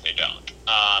die if they don't.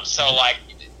 So like.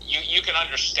 You can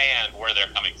understand where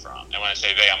they're coming from. And when I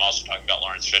say they, I'm also talking about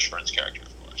Lawrence Fishburne's character,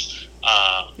 of course.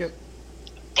 Yep.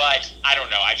 But I don't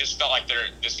know. I just felt like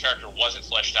this character wasn't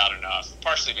fleshed out enough,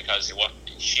 partially because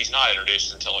she's not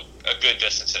introduced until a good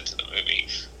distance into the movie.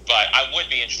 But I would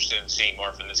be interested in seeing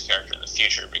more from this character in the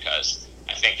future because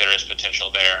I think there is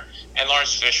potential there. And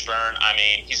Lawrence Fishburne, I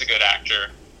mean, he's a good actor.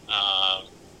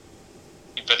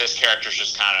 But this character's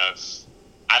just kind of...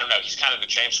 I don't know. He's kind of the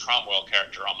James Cromwell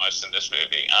character almost in this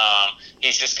movie.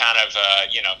 He's just kind of,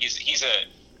 he's a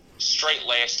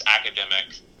straight-laced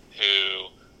academic who,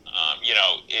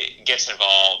 gets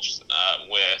involved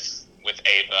with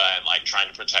Ava and like trying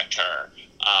to protect her.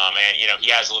 And he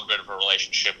has a little bit of a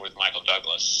relationship with Michael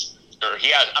Douglas. Or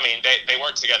he has. I mean, they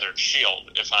work together at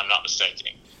S.H.I.E.L.D. if I'm not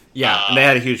mistaken. Yeah, and they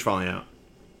had a huge falling out.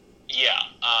 Yeah.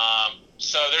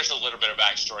 So there's a little bit of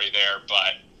backstory there,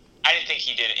 but I didn't think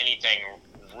he did anything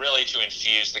really to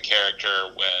infuse the character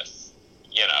with,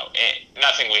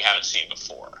 nothing we haven't seen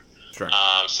before. Sure.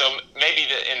 So maybe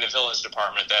in the villains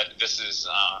department that this is,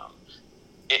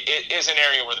 it is an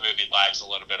area where the movie lags a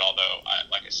little bit, although,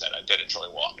 like I said, I did enjoy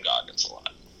Walton Goggins a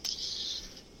lot.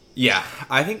 Yeah,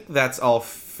 I think that's all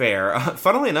fair.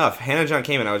 Funnily enough, Hannah John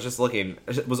Kamen, I was just looking,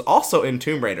 was also in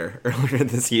Tomb Raider earlier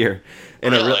this year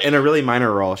in a really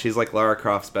minor role. She's like Lara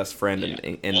Croft's best friend in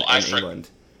England.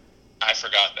 I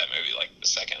forgot that movie like the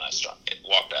second I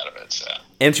walked out of it. So.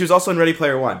 And she was also in Ready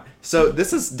Player One. So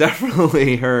this is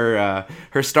definitely her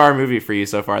star movie for you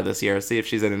so far this year. See if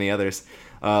she's in any others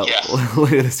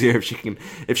later this year if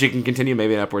she can continue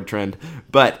maybe an upward trend.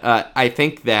 But I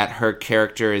think that her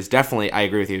character is definitely, I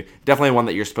agree with you, definitely one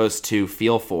that you're supposed to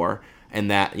feel for,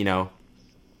 and that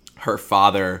her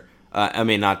father.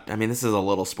 This is a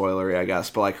little spoilery, I guess,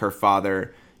 but like her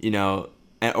father,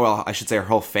 I should say her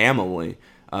whole family.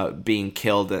 Being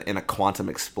killed in a quantum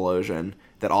explosion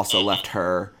that also left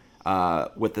her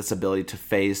with this ability to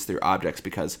phase through objects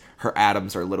because her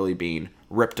atoms are literally being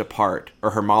ripped apart,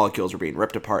 or her molecules are being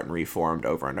ripped apart and reformed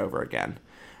over and over again.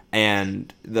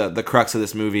 And the crux of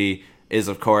this movie is,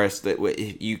 of course, that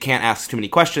you can't ask too many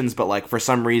questions, but like for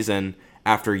some reason,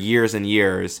 after years and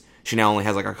years, she now only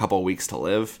has like a couple of weeks to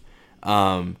live.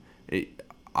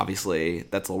 Obviously,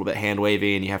 that's a little bit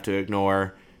hand-wavy, and you have to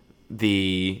ignore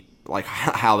the... like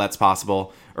how that's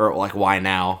possible, or like why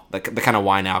now, the kind of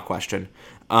why now question,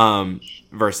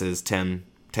 versus 10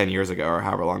 years ago or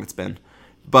however long it's been.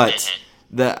 But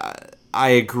I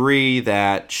agree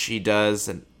that she does,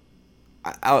 and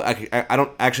I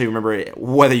don't actually remember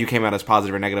whether you came out as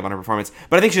positive or negative on her performance,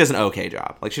 but I think she does an okay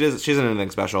job. Like she doesn't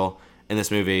anything special in this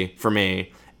movie for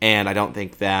me, and I don't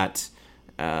think that.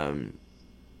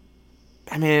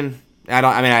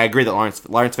 I agree that Lawrence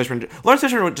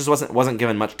Fishburne just wasn't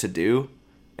given much to do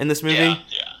in this movie.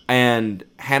 Yeah. And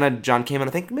Hannah John Kamen, I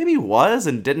think maybe was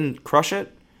and didn't crush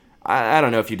it. I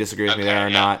don't know if you disagree with me there or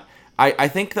not. I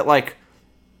think that like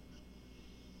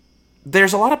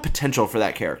there's a lot of potential for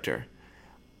that character.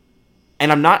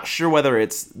 And I'm not sure whether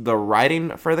it's the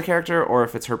writing for the character or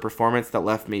if it's her performance that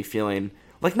left me feeling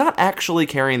like not actually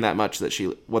caring that much that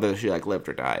whether she like lived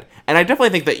or died. And I definitely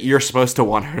think that you're supposed to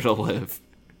want her to live.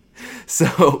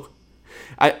 So,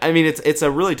 I mean, it's a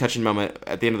really touching moment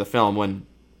at the end of the film when,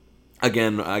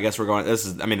 again, I guess we're going. This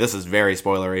is very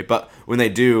spoilery, but when they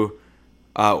do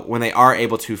when they are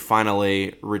able to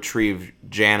finally retrieve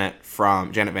Janet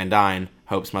Van Dyne,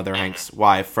 Hope's mother, Hank's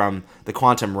wife, from the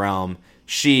quantum realm,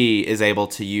 she is able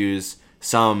to use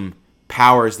some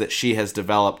powers that she has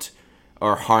developed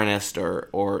or harnessed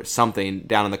or something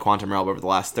down in the quantum realm over the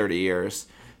last 30 years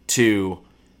to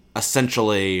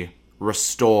essentially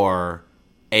restore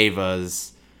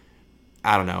Ava's,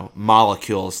 I don't know,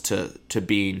 molecules to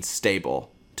being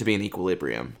stable, to be in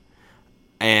equilibrium.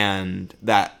 And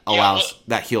that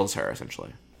that heals her,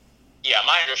 essentially. Yeah,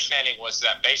 my understanding was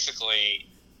that basically,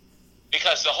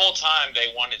 because the whole time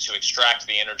they wanted to extract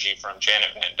the energy from Janet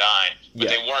Van Dyne, but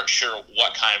they weren't sure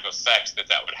what kind of effect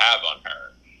that would have on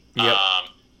her. Yep.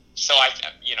 So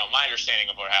my understanding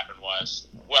of what happened was,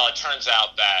 well, it turns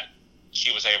out that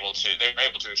they were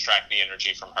able to extract the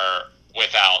energy from her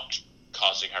without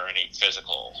causing her any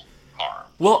physical harm.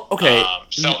 Well, okay.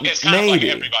 So it's kind of like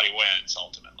everybody wins,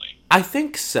 ultimately. I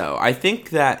think so. I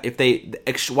think that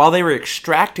if while they were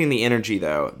extracting the energy,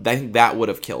 though, I think that would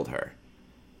have killed her.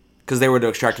 Because they would have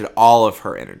extracted all of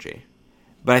her energy.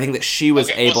 But I think that she was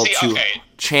able to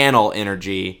channel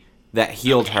energy that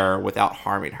healed her without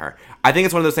harming her. I think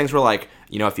it's one of those things where, like,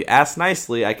 if you ask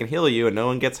nicely, I can heal you and no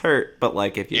one gets hurt. But,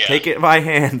 like, if you take it by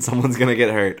hand, someone's going to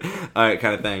get hurt.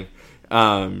 Kind of thing.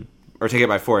 Or take it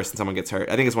by force and someone gets hurt.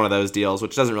 I think it's one of those deals,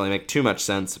 which doesn't really make too much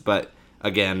sense. But,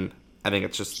 again, I think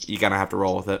it's just, you kind of have to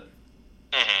roll with it.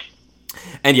 Mm-hmm.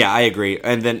 And yeah, I agree.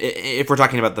 And then if we're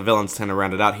talking about the villains kind of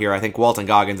rounded out here, I think Walton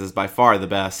Goggins is by far the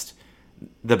best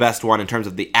one in terms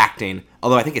of the acting.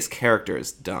 Although I think his character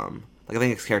is dumb. Like, I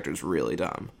think his character is really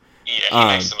dumb. Yeah,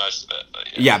 he makes the most of it. But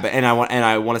but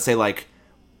I want to say, like,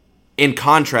 in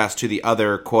contrast to the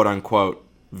other quote unquote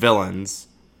villains,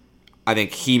 I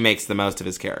think he makes the most of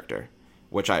his character,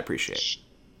 which I appreciate.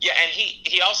 Yeah, and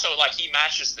he also, like, he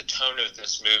matches the tone of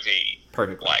this movie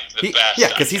perfectly. Like, the best. Yeah,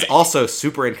 because he's also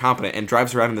super incompetent and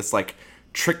drives around in this, like,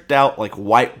 tricked out, like,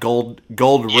 white gold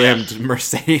rimmed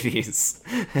Mercedes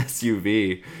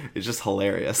SUV. It's just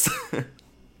hilarious.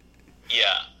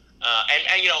 Yeah.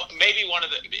 And maybe one of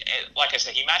the, like I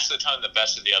said, he matched the tone the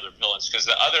best of the other villains, because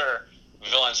the other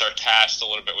villains are tasked a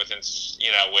little bit with,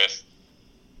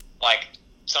 like,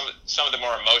 some of the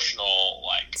more emotional,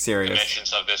 like, serious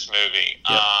dimensions of this movie.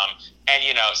 Yep.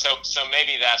 So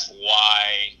maybe that's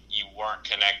why you weren't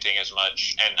connecting as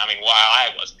much, and I mean, why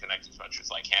I wasn't connecting as much with,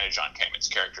 like, Hannah John Kamen's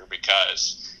character,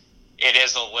 because it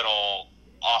is a little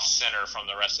off center from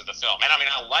the rest of the film. And I mean,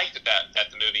 I like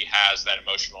that the movie has that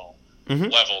emotional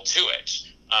level to it.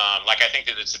 Like, I think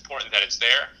that it's important that it's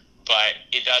there, but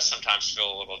it does sometimes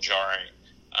feel a little jarring,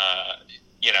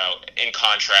 in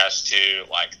contrast to,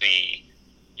 like, the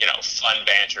fun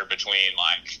banter between,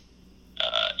 like,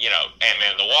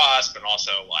 Ant-Man and the Wasp, and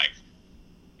also, like,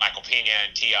 Michael Pena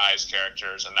and T.I.'s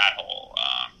characters and that whole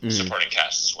supporting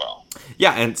cast as well.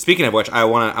 Yeah, and speaking of which, I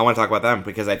want to talk about them,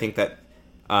 because I think that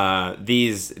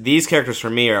these characters for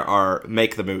me are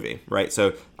make the movie, right?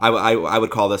 So I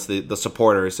would call this the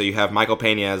supporters. So you have Michael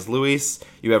Pena as Luis,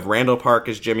 you have Randall Park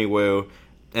as Jimmy Woo,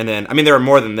 and then, I mean, there are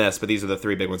more than this, but these are the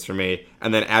three big ones for me,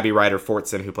 and then Abby Ryder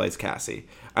Fortson, who plays Cassie.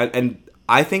 And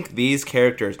I think these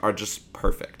characters are just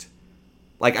perfect.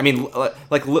 Like, I mean,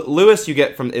 like, Lewis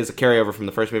is a carryover from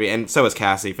the first movie, and so is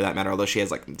Cassie, for that matter, although she has,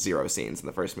 like, 0 scenes in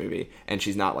the first movie, and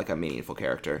she's not, like, a meaningful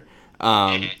character.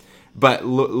 But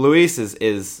Luis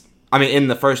is I mean, in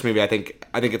the first movie, I think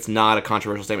it's not a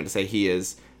controversial statement to say he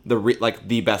is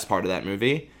the best part of that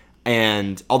movie.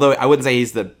 And although I wouldn't say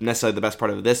he's necessarily the best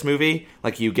part of this movie,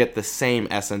 like, you get the same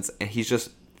essence, and he's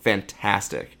just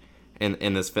fantastic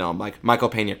in this film. Like, Michael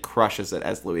Pena crushes it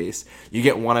as Luis. You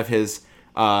get one of his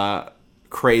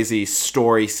crazy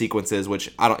story sequences,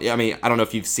 which I don't know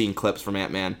if you've seen clips from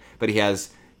Ant-Man, but he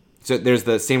has. So there's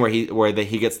the scene where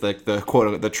he gets the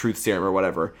quote, the truth serum or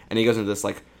whatever, and he goes into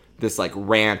this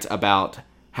rant about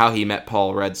how he met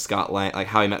Scott Lang, like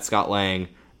how he met Scott Lang,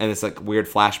 and this, like, weird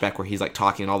flashback where he's, like,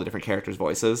 talking in all the different characters'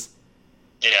 voices.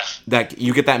 Yeah. That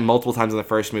you get that multiple times in the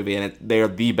first movie, and they are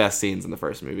the best scenes in the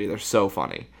first movie. They're so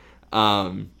funny.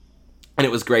 And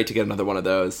it was great to get another one of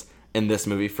those in this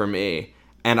movie for me.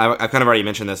 And I've kind of already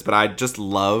mentioned this, but I just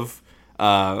love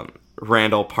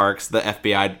Randall Parks, the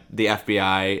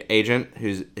FBI agent,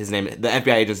 the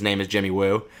FBI agent's name is Jimmy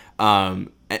Woo. I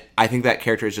think that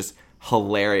character is just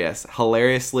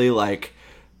hilariously, like,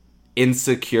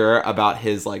 insecure about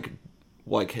his like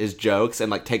his jokes, and,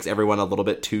 like, takes everyone a little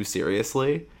bit too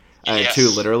seriously. Too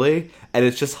literally, and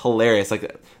it's just hilarious.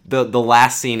 Like, the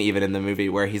last scene even in the movie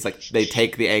where he's like, they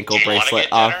take the ankle bracelet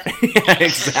off. Yeah,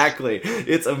 exactly.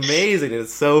 It's amazing.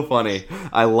 It's so funny.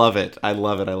 I love it.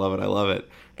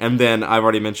 And then I've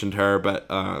already mentioned her, but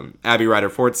Abby Ryder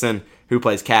Fortson, who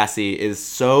plays Cassie, is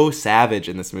so savage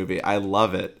in this movie. I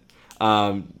love it.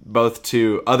 Both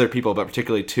to other people, but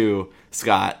particularly to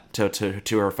Scott,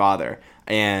 to her father.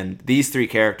 And these three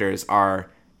characters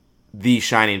are the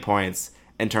shining points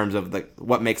in terms of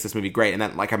what makes this movie great. And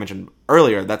then, like I mentioned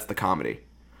earlier, that's the comedy.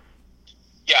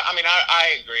 Yeah, I mean,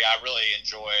 I agree. I really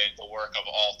enjoyed the work of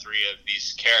all three of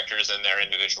these characters in their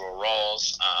individual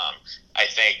roles. I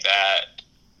think that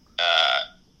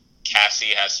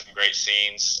Cassie has some great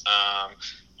scenes. I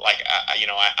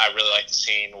really like the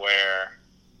scene where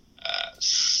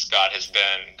Scott has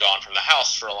been gone from the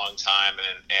house for a long time,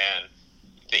 and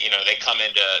they come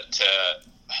into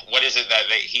what is it that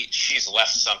she's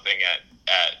left something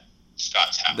at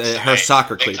Scott's house. Her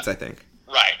soccer cleats, I think.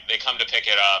 Right. They come to pick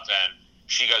it up, and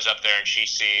she goes up there and she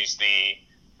sees the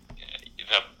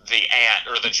ant,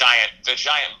 or the giant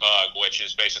bug, which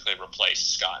has basically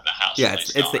replaced Scott in the house. Yeah,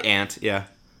 it's the ant. Yeah.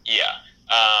 Yeah.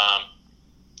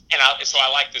 So I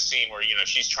like the scene where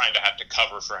she's trying to have to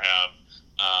cover for him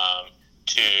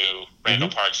to Randall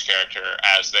Park's character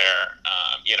as they're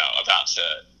about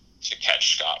to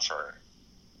catch Scott for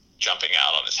jumping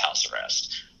out on his house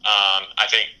arrest. I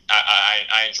think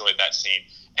I enjoyed that scene.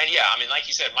 And yeah, I mean, like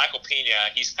you said, Michael Pena,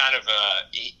 he's kind of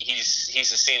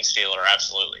he's a scene stealer,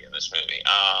 absolutely, in this movie.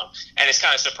 And it's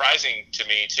kind of surprising to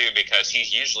me too, because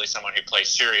he's usually someone who plays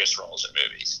serious roles in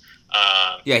movies.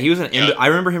 Yeah, he was I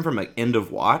remember him from End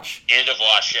of Watch. End of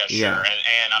Watch, yeah, sure. Yeah.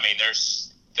 And I mean,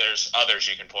 there's others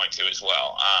you can point to as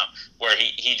well, where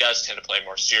he does tend to play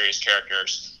more serious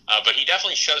characters. But he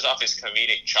definitely shows off his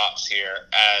comedic chops here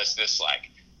as this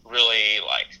really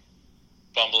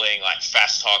bumbling,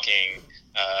 fast talking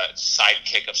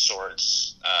sidekick of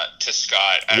sorts to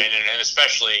Scott. I mean, and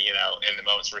especially in the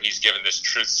moments where he's given this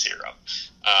truth serum.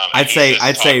 I'd say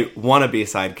wannabe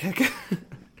sidekick.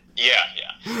 Yeah.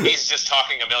 He's just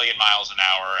talking a million miles an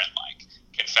hour and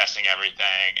confessing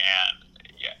everything, and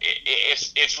yeah,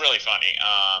 it's really funny.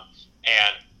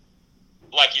 And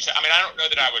like you said, I mean, I don't know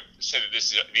that I would say that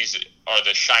these are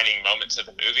the shining moments of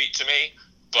the movie to me,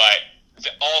 but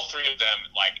all three of them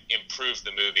improve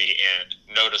the movie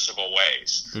in noticeable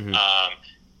ways, and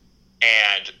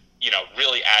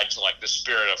really add to the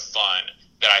spirit of fun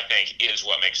that I think is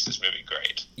what makes this movie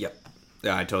great. Yep.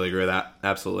 Yeah, I totally agree with that.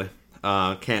 Absolutely.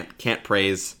 Can't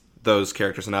praise those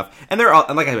characters enough. And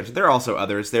and like I mentioned, there are also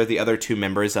others. They're the other two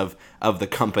members of the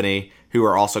company who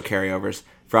are also carryovers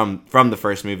from the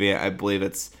first movie. I believe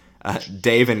it's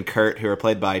Dave and Kurt, who are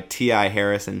played by T.I.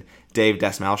 Harris and Dave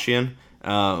Dastmalchian.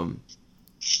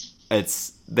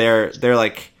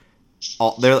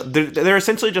 They're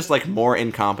essentially just more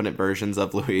incompetent versions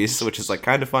of Louise, which is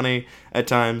kind of funny at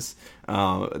times.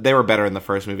 They were better in the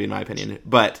first movie, in my opinion,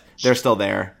 but they're still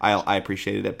there. I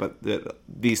appreciated it, but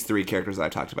these three characters that I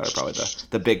talked about are probably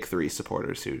the big three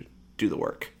supporters who do the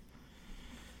work.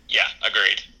 Yeah,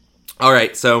 agreed. All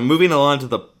right, so moving along to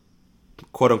the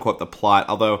quote-unquote the plot,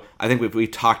 although I think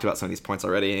we've talked about some of these points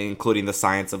already, including the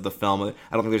science of the film. I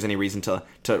don't think there's any reason to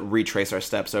retrace our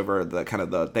steps over the kind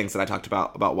of the things that I talked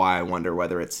about why I wonder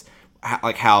whether it's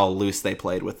how loose they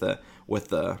played with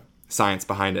the science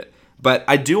behind it. But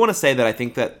I do want to say that I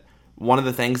think that one of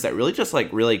the things that really just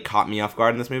really caught me off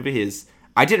guard in this movie is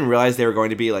I didn't realize they were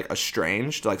going to be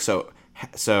estranged.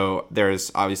 So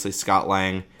there's obviously Scott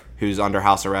Lang, who's under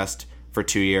house arrest for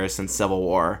 2 years since Civil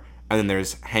War, and then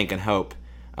there's Hank and Hope,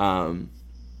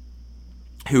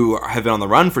 who have been on the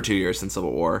run for 2 years since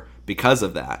Civil War because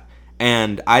of that.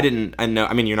 And I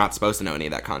mean, you're not supposed to know any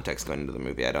of that context going into the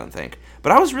movie, I don't think.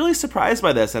 But I was really surprised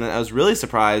by this, and I was really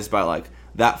surprised by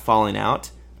that falling out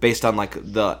based on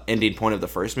the ending point of the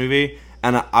first movie.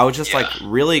 And I was just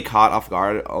really caught off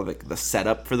guard of the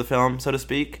setup for the film, so to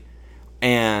speak.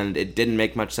 And it didn't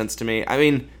make much sense to me. I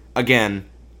mean, again,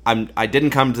 I didn't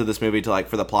come to this movie to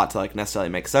for the plot to necessarily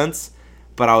make sense,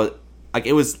 but I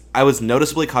was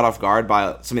noticeably caught off guard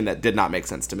by something that did not make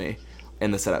sense to me in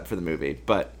the setup for the movie.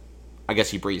 But I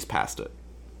guess you breezed past it.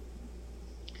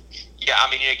 Yeah,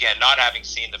 I mean, again, not having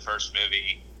seen the first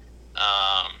movie,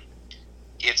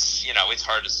 it's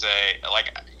hard to say.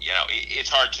 It's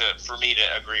hard for me to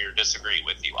agree or disagree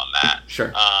with you on that.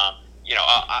 Sure. I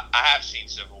have seen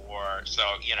Civil War, so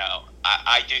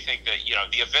I do think that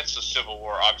the events of Civil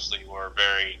War obviously were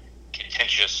very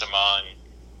contentious among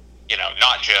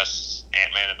not just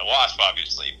Ant-Man and the Wasp,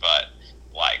 obviously, but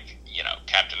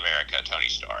Captain America, Tony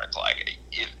Stark.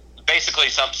 Basically,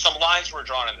 some lines were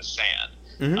drawn in the sand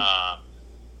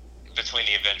between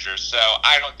the Avengers. So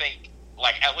I don't think,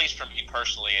 at least for me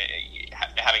personally,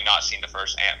 having not seen the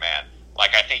first Ant-Man,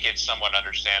 I think it's somewhat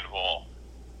understandable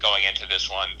going into this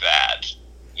one that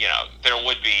there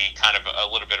would be kind of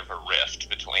a little bit of a rift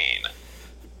between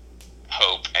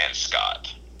Hope and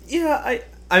Scott. Yeah,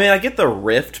 I mean, I get the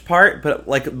rift part, but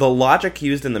like the logic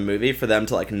used in the movie for them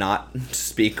to like not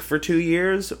speak for 2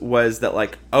 years was that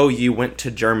like, oh, you went to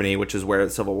Germany, which is where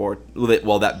the Civil War,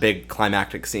 well, that big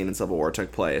climactic scene in Civil War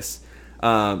took place.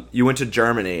 You went to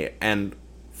Germany and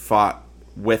fought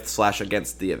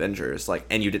with/against the Avengers, like,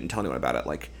 and you didn't tell anyone about it.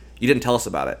 Like, you didn't tell us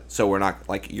about it, so we're not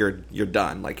like you're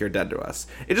done, like you're dead to us.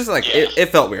 It just like it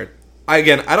felt weird. I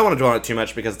don't want to dwell on it too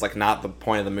much because it's like not the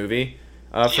point of the movie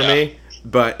for me.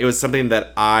 But it was something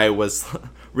that I was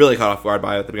really caught off guard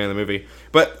by at the beginning of the movie.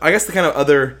 But I guess the kind of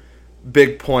other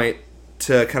big point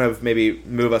to kind of maybe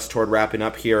move us toward wrapping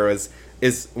up here is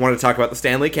wanted to talk about the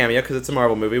Stan Lee cameo because it's a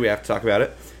Marvel movie. We have to talk about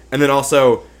it, and then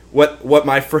also what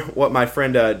my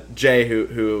friend Jay,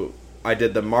 who I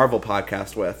did the Marvel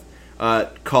podcast with,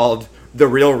 called the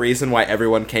real reason why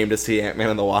everyone came to see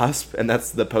Ant-Man and the Wasp, and that's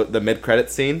the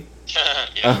mid-credit scene.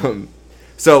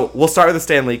 So we'll start with the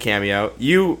Stan Lee cameo.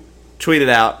 You tweeted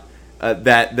out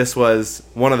that this was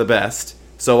one of the best.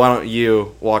 So why don't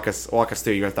you walk us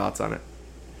through your thoughts on it?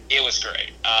 It was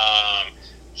great.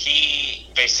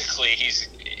 He's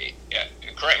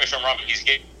correct me if I'm wrong, but he's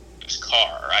getting his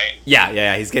car, right?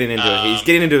 Yeah. He's getting into it. He's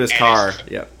getting into his car.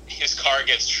 His car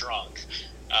gets shrunk,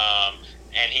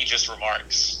 and he just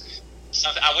remarks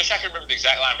something. I wish I could remember the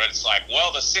exact line, but it's like,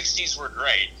 "Well, the '60s were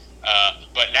great."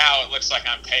 But now it looks like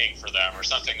I'm paying for them, or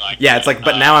something like that. Yeah, it's like,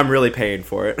 but now I'm really paying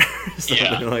for it.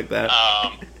 Something like that.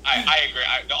 I agree.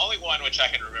 The only one which I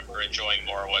can remember enjoying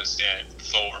more was in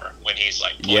Thor, when he's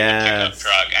like pulling the pickup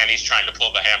truck, and he's trying to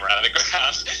pull the hammer out of the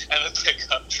ground, and the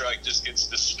pickup truck just gets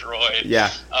destroyed. Yeah.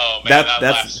 Oh, man, I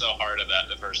laughed so hard at that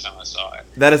the first time I saw it.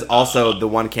 That is also the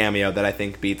one cameo that I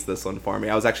think beats this one for me.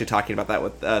 I was actually talking about that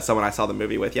with someone I saw the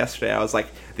movie with yesterday. I was like,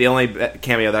 the only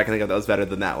cameo that I can think of that was better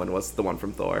than that one was the one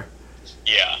from Thor.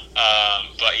 Yeah,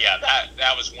 but yeah,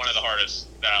 that was one of the hardest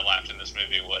that I laughed in this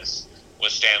movie was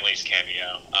Stan Lee's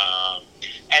cameo.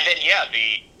 And then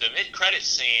the mid-credit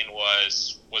scene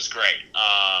was great.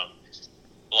 I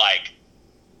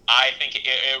think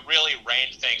it really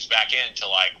reined things back into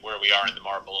like where we are in the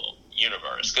Marvel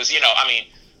universe, because I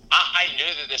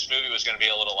knew that this movie was going to be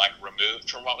a little like removed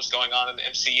from what was going on in the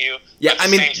MCU. Yeah, but at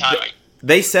the same time,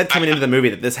 they said coming into the movie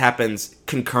that this happens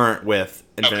concurrent with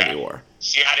Infinity War.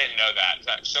 See, I didn't know that.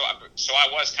 So I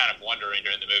was kind of wondering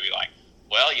during the movie, like,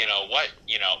 well,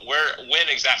 when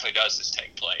exactly does this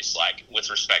take place, like, with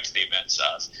respect to the events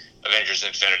of Avengers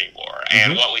Infinity War?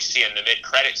 And what we see in the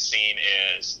mid-credit scene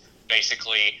is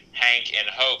basically Hank and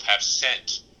Hope have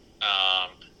sent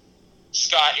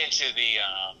Scott into the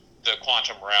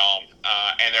quantum realm,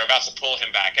 and they're about to pull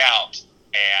him back out,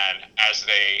 and as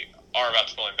they are about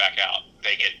to pull him back out,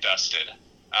 they get dusted.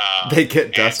 They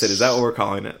get dusted. Is that what we're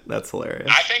calling it? That's hilarious.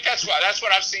 I think that's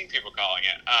what I've seen people calling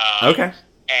it. Okay.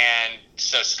 And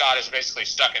so Scott is basically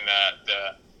stuck in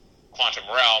the quantum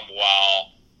realm,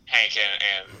 while Hank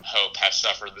and Hope have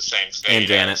suffered the same fate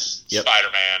as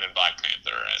Spider-Man and Black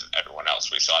Panther and everyone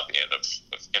else we saw at the end of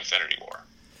Infinity War.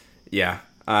 Yeah.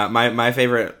 My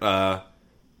favorite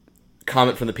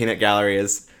comment from the Peanut Gallery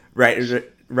is right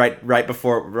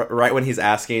before when he's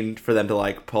asking for them to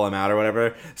like pull him out or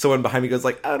whatever, someone behind me goes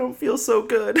like, "I don't feel so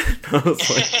good." I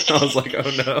was like,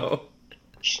 oh no.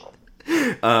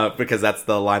 Because that's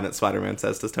the line that Spider-Man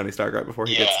says to Tony Stark right before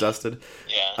he gets dusted.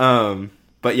 Yeah.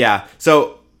 But yeah,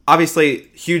 so obviously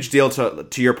huge deal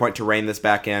to your point to rein this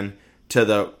back in to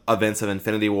the events of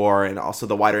Infinity War and also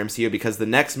the wider MCU, because the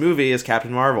next movie is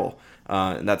Captain Marvel.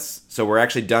 And so we're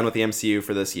actually done with the MCU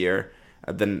for this year.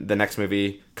 Then the next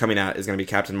movie coming out is going to be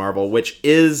Captain Marvel, which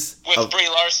is Brie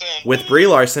Larson. With Brie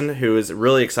Larson, who is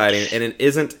really exciting, and it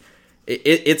isn't.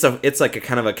 It's like a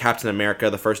kind of a Captain America: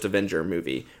 The First Avenger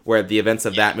movie, where the events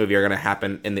of that movie are going to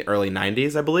happen in the early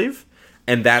 '90s, I believe,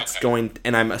 and that's going.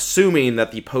 And I'm assuming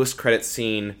that the post-credit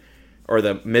scene or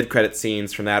the mid-credit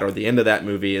scenes from that or the end of that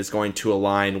movie is going to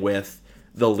align with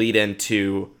the lead-in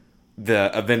to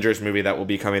the Avengers movie that will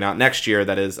be coming out next year.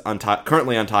 That is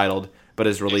currently untitled, but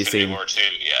is releasing. Infinity War 2,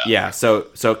 yeah.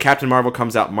 So Captain Marvel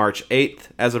comes out March 8th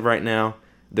as of right now.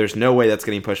 There's no way that's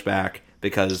getting pushed back,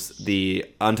 because the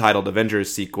untitled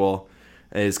Avengers sequel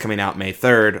is coming out May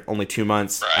 3rd, only 2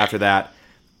 months after that,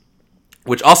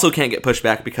 which also can't get pushed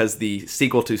back because the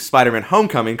sequel to Spider-Man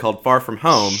Homecoming, called Far From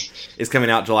Home, is coming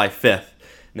out July 5th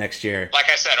next year. Like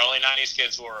I said, only 90s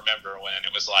kids will remember when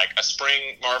it was like a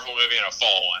spring Marvel movie and a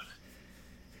fall one.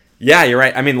 Yeah, you're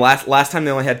right. I mean, last time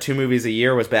they only had 2 movies a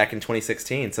year was back in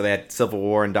 2016, so they had Civil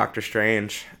War and Doctor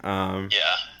Strange. And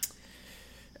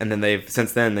then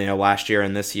since then, last year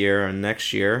and this year and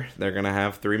next year, they're going to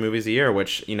have 3 movies a year,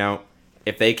 which,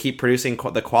 if they keep producing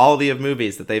the quality of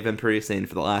movies that they've been producing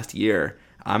for the last year,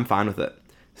 I'm fine with it.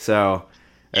 So,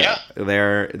 Yeah.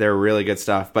 They're really good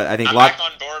stuff. But I think I'm back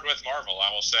on board with Marvel,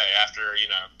 I will say, after,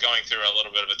 going through a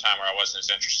little bit of a time where I wasn't as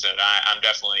interested. I'm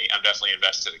definitely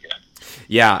invested again.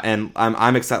 Yeah, and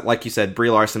I'm excited. Like you said, Brie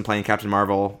Larson playing Captain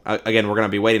Marvel. Again, we're going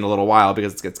to be waiting a little while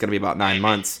because it's going to be about 9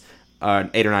 months,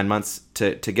 8 or 9 months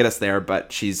to get us there.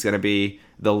 But she's going to be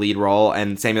the lead role,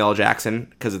 and Samuel L. Jackson,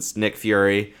 because it's Nick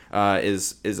Fury,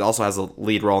 is also has a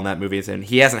lead role in that movie, and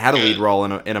he hasn't had a lead role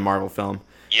in a Marvel film.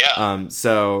 Yeah.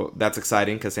 So that's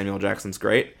exciting because Samuel L. Jackson's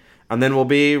great. And then we'll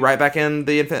be right back in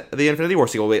the Infinity War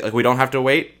sequel. We don't have to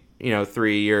wait,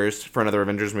 3 years for another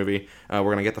Avengers movie. We're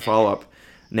gonna get the follow up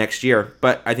next year.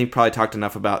 But I think probably talked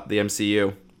enough about the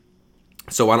MCU.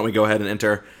 So why don't we go ahead and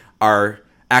enter our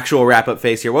actual wrap up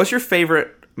phase here? What was your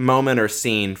favorite moment or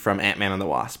scene from Ant-Man and the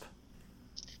Wasp?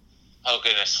 Oh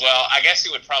goodness. Well, I guess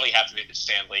it would probably have to be the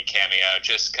Stan Lee cameo,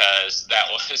 just because that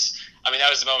was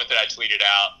the moment that I tweeted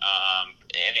out,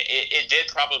 and it did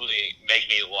probably make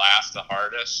me laugh the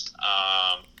hardest.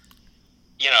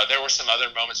 There were some other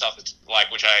moments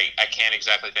which I can't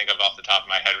exactly think of off the top of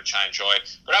my head, which I enjoyed.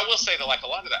 But I will say that a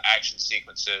lot of the action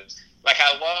sequences,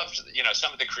 I loved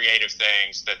some of the creative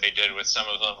things that they did with some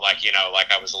of them, like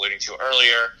I was alluding to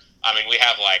earlier. We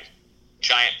have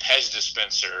giant Pez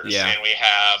dispensers, and we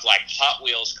have Hot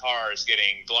Wheels cars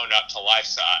getting blown up to life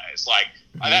size.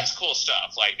 That's cool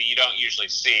stuff that you don't usually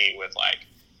see with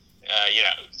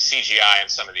CGI in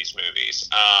some of these movies.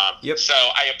 So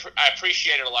I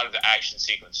appreciated a lot of the action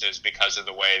sequences because of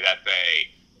the way that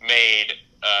they made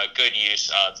good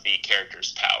use of the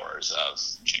characters' powers of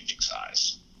changing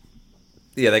size.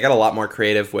 Yeah, they got a lot more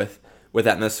creative with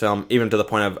that in this film, even to the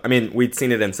point of, we'd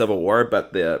seen it in Civil War,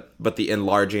 but the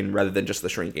enlarging rather than just the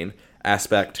shrinking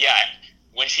aspect. Yeah,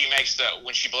 when she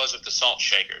blows up the salt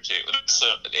shaker too.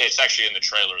 It's actually in the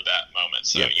trailer that moment,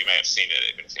 so you may have seen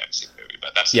it even if you haven't seen the movie.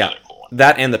 But that's another cool one.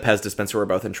 That and the Pez dispenser were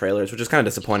both in trailers, which is kind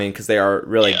of disappointing because they are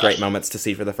really great moments to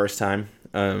see for the first time.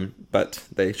 But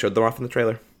they showed them off in the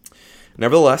trailer.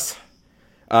 Nevertheless,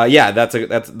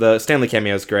 that's the Stan Lee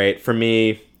cameo is great for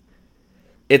me.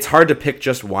 It's hard to pick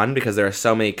just one because there are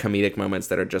so many comedic moments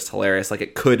that are just hilarious.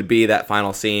 It could be that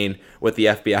final scene with the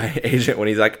FBI agent when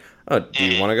he's like, "Oh, do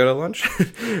you want to go to lunch?"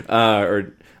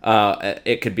 or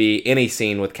it could be any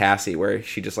scene with Cassie where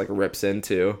she just rips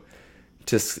into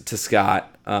to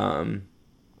Scott,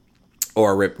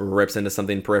 or rips into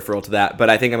something peripheral to that. But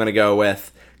I think I'm going to go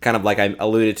with kind of like I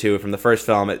alluded to from the first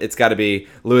film. It's got to be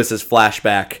Lewis's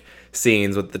flashback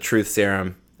scenes with the truth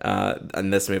serum.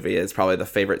 In this movie is probably the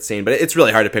favorite scene, but it's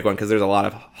really hard to pick one because there's a lot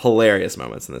of hilarious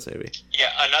moments in this movie.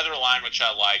 Yeah, another line which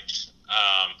I liked,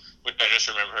 which I just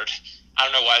remembered, I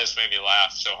don't know why this made me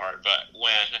laugh so hard, but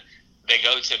when they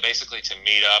go to basically to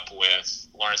meet up with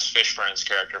Lawrence Fishburne's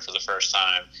character for the first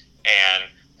time, and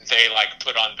they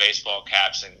put on baseball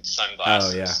caps and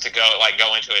sunglasses to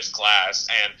go into his class,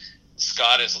 and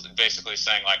Scott is basically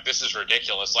saying this is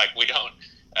ridiculous, we don't.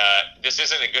 This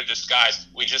isn't a good disguise.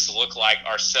 We just look like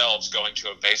ourselves going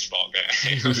to a baseball game.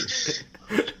 Which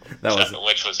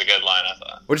was a good line, I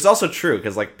thought. Which is also true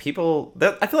because people,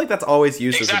 I feel like that's always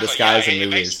used as a disguise in movies.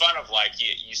 It makes fun of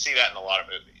you see that in a lot of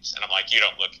movies, and I'm you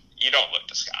don't look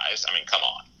disguised. Come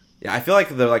on. Yeah, I feel like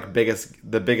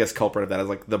the biggest culprit of that is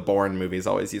the Bourne movies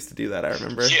always used to do that. I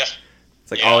remember. Yeah.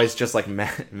 It's always just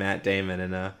Matt Damon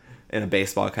in a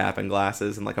baseball cap and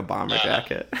glasses and a bomber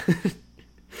jacket.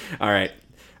 All right.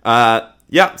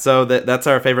 So that's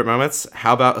our favorite moments.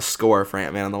 How about a score for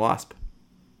Ant-Man and the Wasp?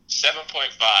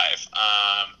 7.5.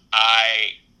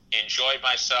 I enjoyed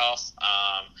myself.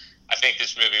 I think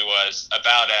this movie was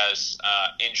about as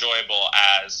enjoyable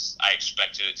as I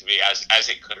expected it to be, as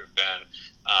it could have been.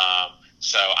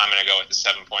 So I'm going to go with the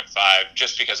 7.5,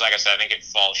 just because, like I said, I think it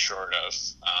falls short of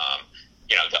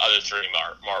the other three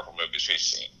Marvel movies we've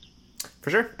seen. For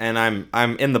sure, and I'm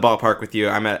in the ballpark with you.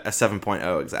 I'm at a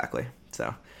 7.0 exactly.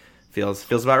 So feels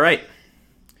about right.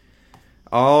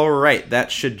 All right, that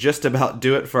should just about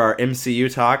do it for our MCU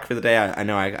talk for the day. I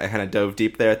know I kind of dove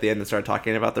deep there at the end and started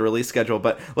talking about the release schedule,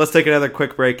 but let's take another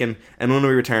quick break, and when we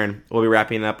return, we'll be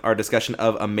wrapping up our discussion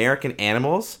of American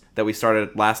Animals that we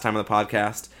started last time on the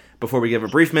podcast, before we give a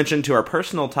brief mention to our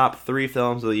personal top 3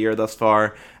 films of the year thus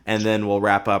far, and then we'll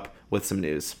wrap up with some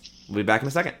news. We'll be back in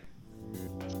a second.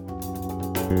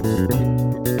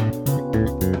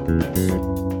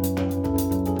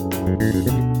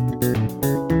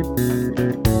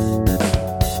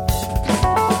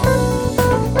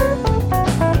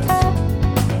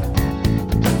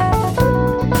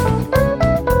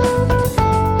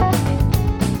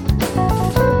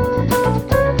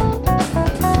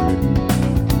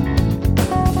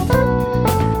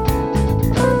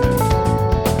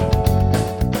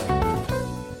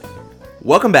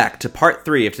 Welcome back to part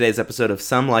 3 of today's episode of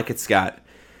Some Like It Scott.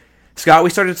 Scott, we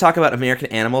started to talk about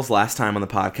American Animals last time on the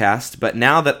podcast, but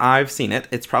now that I've seen it,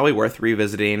 it's probably worth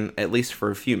revisiting at least for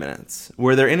a few minutes.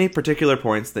 Were there any particular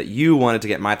points that you wanted to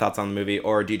get my thoughts on the movie,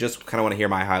 or do you just kind of want to hear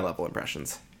my high-level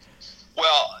impressions?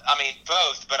 Well, I mean,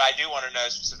 both, but I do want to know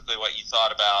specifically what you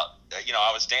thought about,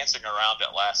 I was dancing around it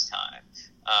last time,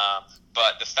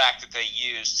 but the fact that they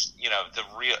used, the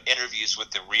real interviews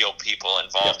with the real people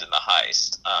involved in the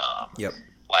heist,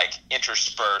 like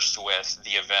interspersed with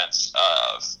the events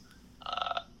of,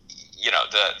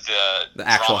 the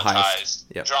actual dramatized,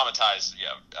 heist. dramatized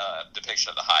depiction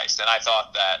of the heist. And I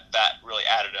thought that really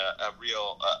added a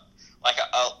real,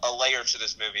 a layer to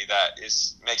this movie that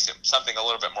makes it something a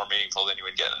little bit more meaningful than you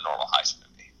would get in a normal heist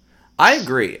movie. I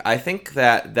agree. I think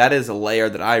that is a layer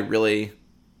that I really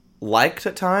liked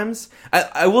at times.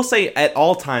 I will say at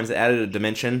all times it added a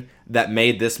dimension that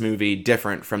made this movie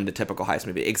different from the typical heist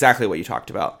movie. Exactly what you talked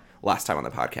about last time on the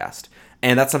podcast.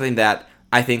 And that's something that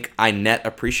I think I net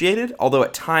appreciated, although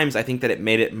at times I think that it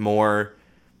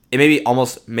maybe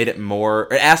almost made it more,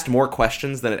 it asked more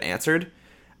questions than it answered.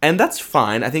 And that's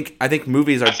fine. I think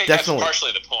movies are definitely... that's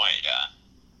partially the point, yeah.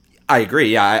 I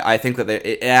agree, yeah. I think that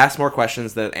it asked more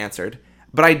questions than it answered.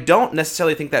 But I don't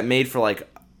necessarily think that made for,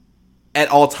 at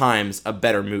all times, a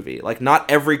better movie. Not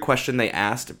every question they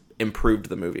asked improved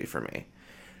the movie for me.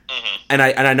 Mm-hmm. And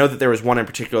I know that there was one in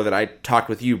particular that I talked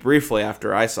with you briefly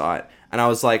after I saw it, and I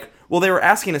was like, well, they were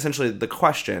asking essentially the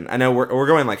question. I know we're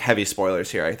going heavy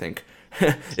spoilers here, I think,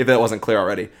 if that wasn't clear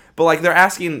already. But they're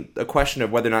asking a question of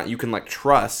whether or not you can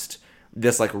trust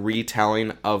this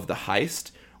retelling of the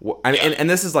heist. And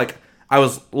this is I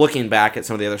was looking back at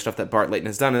some of the other stuff that Bart Layton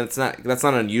has done, and that's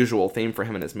not an unusual theme for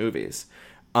him in his movies.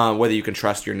 Whether you can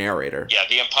trust your narrator. Yeah,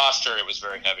 The Imposter, it was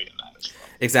very heavy in that as well.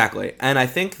 Exactly. And I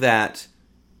think that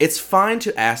it's fine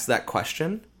to ask that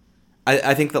question.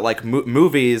 I think that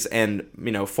movies and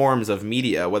forms of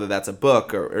media, whether that's a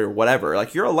book or whatever,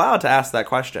 you're allowed to ask that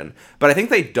question. But I think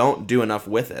they don't do enough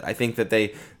with it. I think that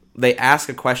they ask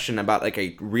a question about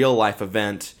a real life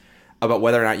event, about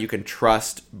whether or not you can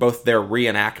trust both their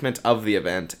reenactment of the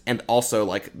event and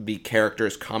also the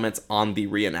characters' comments on the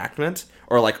reenactment,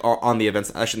 or on the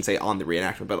events. I shouldn't say on the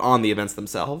reenactment, but on the events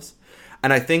themselves.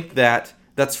 And I think that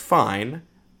that's fine.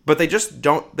 But they just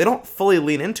don't fully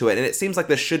lean into it, and it seems like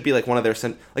this should be one of their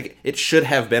it should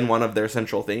have been one of their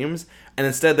central themes, and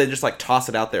instead they just toss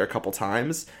it out there a couple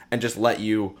times and just let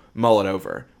you mull it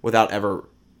over without ever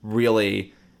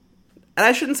really. And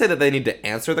I shouldn't say that they need to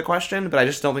answer the question, but I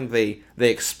just don't think they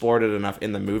explored it enough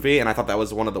in the movie, and I thought that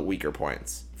was one of the weaker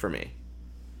points for me.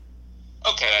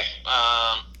 Okay.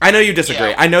 I know you disagree.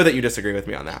 Yeah. I know that you disagree with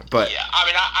me on that, but yeah, I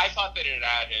mean, I thought that it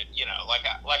added,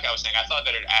 like I was saying, I thought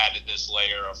that it added this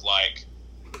layer of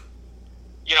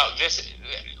this.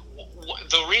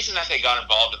 The reason that they got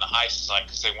involved in the heist is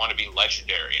because they want to be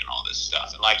legendary and all this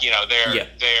stuff, and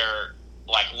they're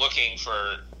looking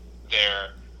for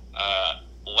their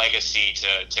legacy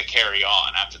to carry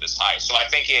on after this heist. So I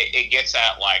think it gets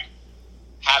at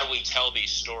how do we tell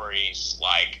these stories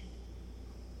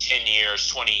 10 years,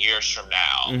 20 years from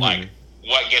now, mm-hmm.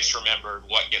 What gets remembered,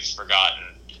 what gets forgotten,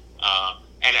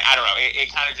 and I don't know.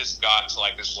 It kind of just got to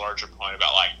this larger point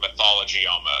about mythology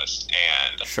almost,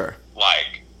 and sure, what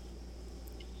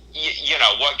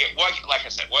like I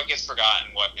said, what gets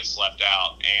forgotten, what gets left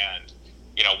out, and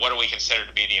what do we consider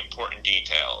to be the important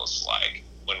details,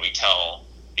 when we tell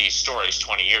these stories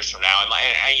 20 years from now, and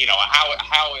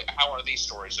how are these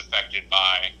stories affected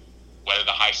by whether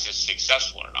the heist is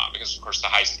successful or not, because of course the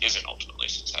heist isn't ultimately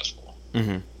successful.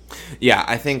 Mm-hmm. Yeah,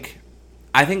 I think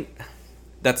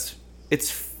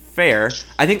it's fair.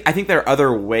 I think there are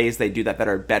other ways they do that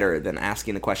are better than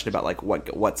asking the question about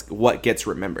what gets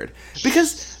remembered,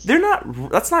 because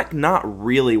that's not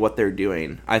really what they're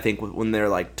doing. I think when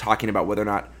they're talking about whether or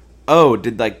not,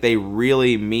 did they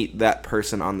really meet that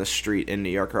person on the street in New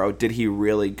York, or did he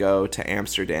really go to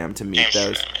Amsterdam to meet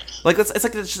those?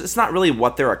 It's not really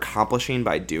what they're accomplishing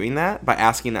by doing that, by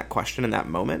asking that question in that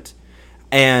moment.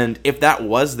 And if that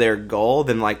was their goal,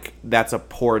 then that's a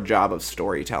poor job of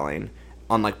storytelling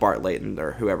on Bart Layton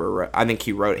or whoever. I think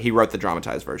he wrote the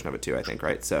dramatized version of it too, I think,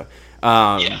 right? So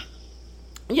I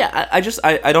just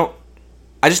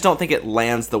don't think it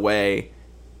lands the way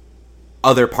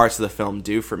other parts of the film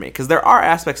do for me, because there are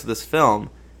aspects of this film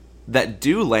that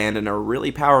do land and are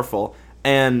really powerful,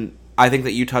 and I think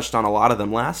that you touched on a lot of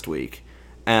them last week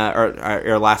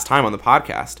or last time on the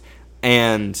podcast.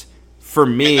 And for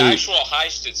me, and the actual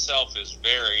heist itself is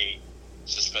very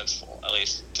suspenseful. At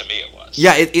least to me, it was.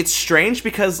 Yeah, it's strange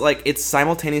because it's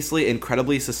simultaneously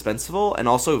incredibly suspenseful and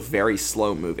also very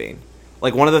slow moving.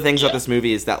 One of the things about this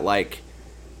movie is that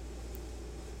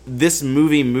this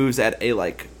movie moves at a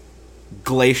like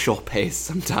glacial pace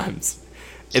sometimes.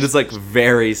 It is like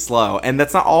very slow, and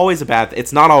that's not always a bad.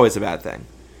 It's not always a bad thing.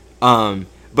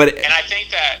 But and I think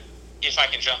that if I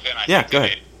can jump in, I think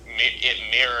that it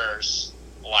mirrors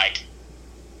like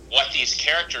what these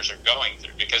characters are going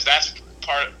through, because that's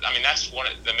that's one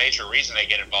of the major reason they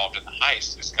get involved in the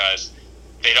heist is because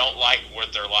they don't like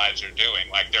what their lives are doing.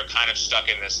 Like they're kind of stuck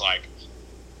in this like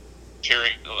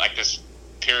period, like this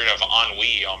period of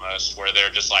ennui almost, where they're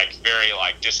just like very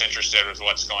like disinterested with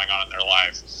what's going on in their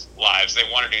lives. They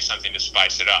want to do something to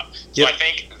spice it up. So I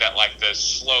think that like the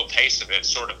slow pace of it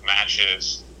sort of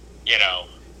matches,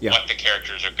 what the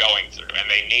characters are going through, and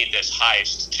they need this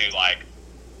heist to like,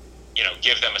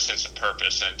 give them a sense of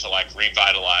purpose and to like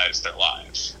revitalize their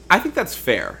lives. I think that's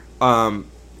fair.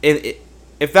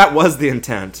 If that was the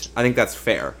intent, I think that's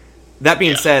fair. That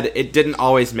being said, it didn't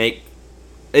always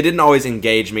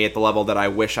engage me at the level that I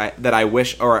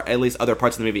wish, or at least other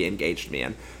parts of the movie engaged me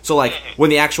in. So, like, when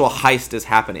the actual heist is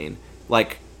happening,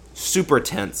 like, super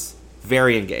tense,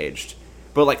 very engaged.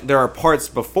 But, like, there are parts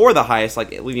before the heist,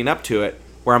 like, leading up to it,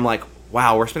 where I'm like,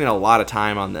 wow, we're spending a lot of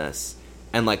time on this,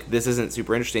 and, like, this isn't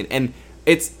super interesting. And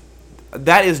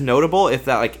that is notable if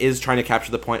that, like, is trying to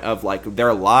capture the point of, like,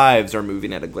 their lives are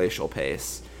moving at a glacial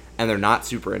pace, and they're not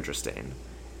super interesting.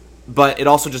 But it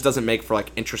also just doesn't make for,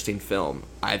 like, interesting film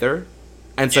either.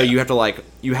 And so you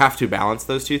have to balance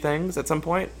those two things at some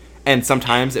point. And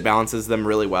sometimes it balances them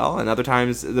really well, and other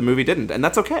times the movie didn't. And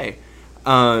that's okay.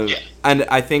 And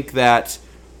I think that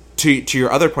to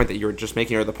your other point that you were just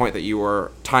making, or the point that you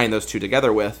were tying those two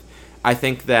together with, I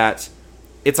think that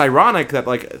it's ironic that,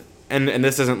 like, and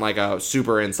this isn't, like, a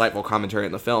super insightful commentary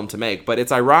in the film to make, but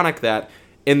it's ironic that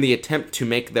in the attempt to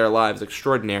make their lives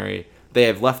extraordinary, they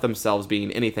have left themselves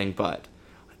being anything but.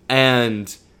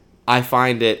 And I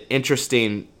find it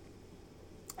interesting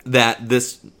that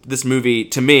this movie,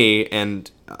 to me,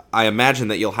 and I imagine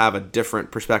that you'll have a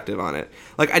different perspective on it.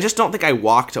 Like, I just don't think I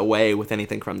walked away with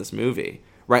anything from this movie,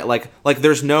 right? Like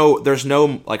there's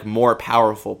no like more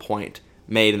powerful point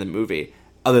made in the movie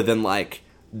other than like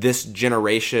this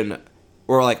generation,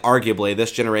 or like arguably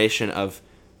this generation of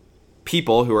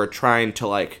people who are trying to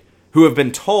like, who have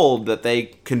been told that they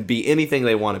can be anything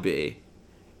they want to be,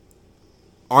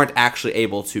 aren't actually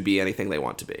able to be anything they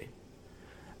want to be.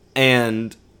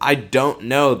 And I don't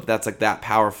know that that's like that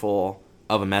powerful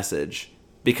of a message,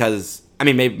 because I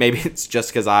mean maybe it's just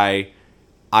because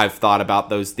I've thought about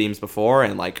those themes before,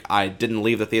 and like I didn't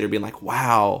leave the theater being like,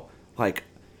 wow, like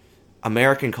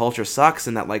American culture sucks,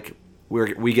 and that like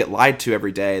we get lied to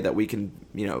every day, that we can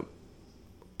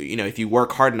if you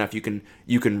work hard enough you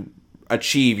can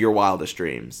achieve your wildest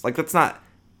dreams. Like it's not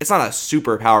a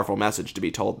super powerful message to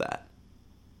be told that.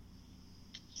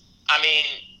 I mean,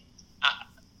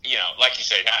 like you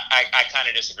said, I kind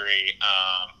of disagree.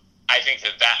 I think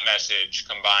that message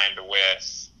combined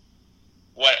with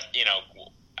what,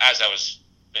 as I was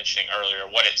mentioning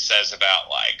earlier, what it says about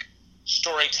like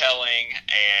storytelling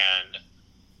and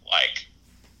like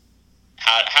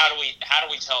how do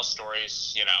we tell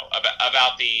stories,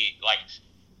 about the like,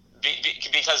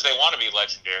 because they want to be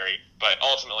legendary, but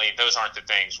ultimately those aren't the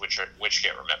things which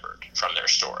get remembered from their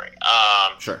story.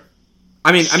 Sure.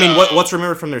 I mean, what's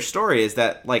remembered from their story is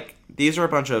that like these are a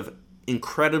bunch of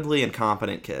incredibly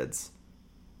incompetent kids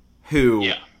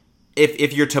who,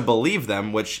 if you're to believe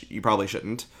them, which you probably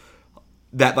shouldn't,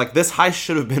 that like this heist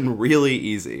should have been really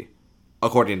easy,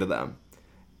 according to them,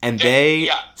 and they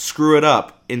screw it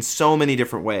up in so many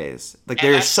different ways. Like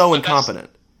they're so incompetent.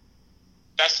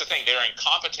 That's the thing. They're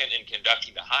incompetent in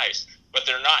conducting the heist, but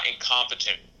they're not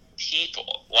incompetent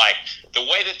people. Like the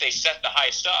way that they set the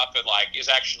heist up, it like is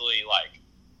actually like,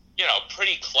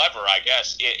 pretty clever, I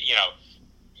guess.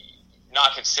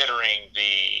 Not considering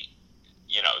the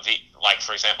like,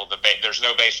 for example, there's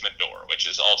no basement door, which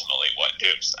is ultimately what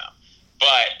dooms them.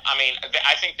 But I mean,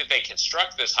 I think that they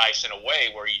construct this heist in a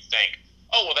way where you think,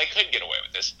 oh well, they could get away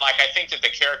with this. Like I think that the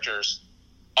characters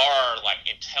are like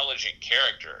intelligent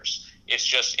characters. It's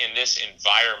just in this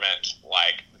environment,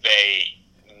 like they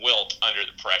wilt under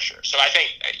the pressure. So I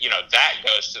think, that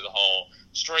goes to the whole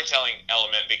storytelling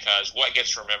element, because what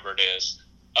gets remembered is,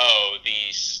 oh,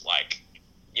 these like,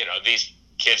 these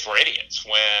kids were idiots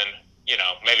when,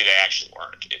 maybe they actually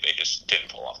weren't. They just didn't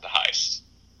pull off the heist.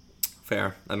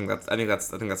 Fair. I think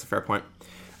that's a fair point.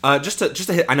 Just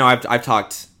to hit, I know I've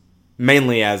talked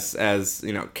mainly as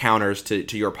counters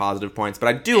to your positive points, but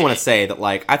I do want to say that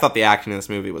like I thought the acting in this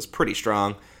movie was pretty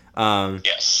strong.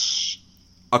 Yes.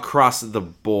 Across the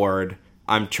board.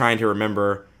 I'm trying to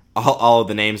remember all of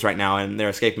the names right now, and they're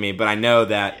escaping me, but I know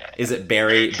that is it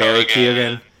Barry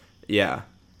Keoghan? Yeah.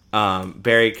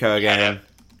 Barry Keoghan.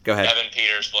 Go ahead. Evan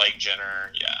Peters, Blake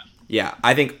Jenner, yeah. Yeah,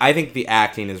 I think the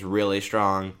acting is really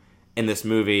strong in this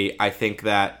movie. I think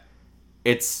that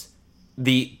it's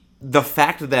the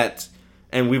fact that,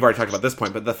 and we've already talked about this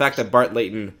point, but the fact that Bart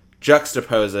Layton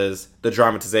juxtaposes the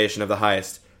dramatization of the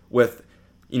heist with,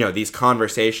 these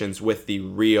conversations with the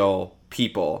real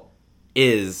people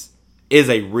is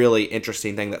a really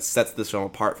interesting thing that sets this film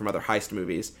apart from other heist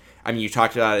movies. I mean, you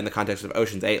talked about it in the context of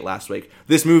Ocean's 8 last week.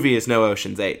 This movie is no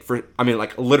Ocean's 8.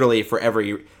 Literally for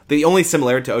every... The only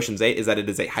similarity to Ocean's 8 is that it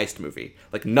is a heist movie.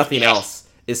 Like, nothing else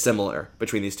is similar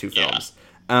between these two films.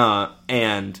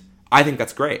 And I think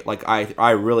that's great. Like,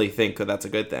 I really think that that's a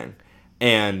good thing.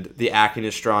 And the acting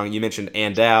is strong. You mentioned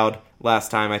Ann Dowd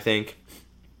last time, I think.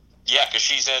 Yeah, because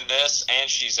she's in this, and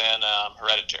she's in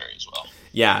Hereditary as well.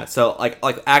 Yeah, so, like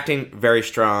acting, very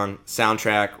strong.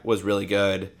 Soundtrack was really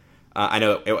good. I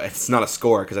know it's not a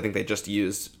score because I think they just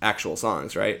used actual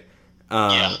songs, right?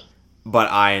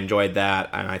 But I enjoyed that,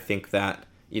 and I think that,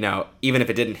 even if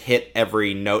it didn't hit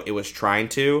every note it was trying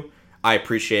to, I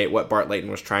appreciate what Bart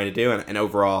Layton was trying to do, and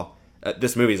overall,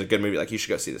 this movie is a good movie. Like, you should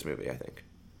go see this movie, I think.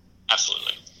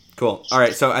 Absolutely. Cool. All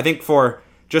right, so I think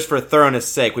just for thoroughness'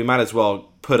 sake, we might as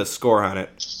well put a score on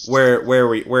it. Where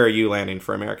are you landing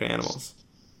for American Animals?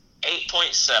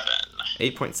 8.7.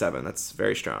 8.7. That's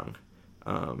very strong.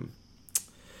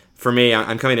 For me,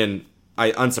 I'm coming in,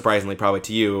 unsurprisingly probably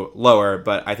to you, lower,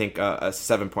 but I think a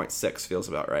 7.6 feels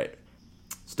about right.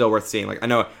 Still worth seeing. Like, I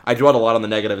know I dwelled a lot on the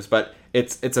negatives, but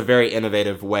it's a very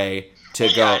innovative way to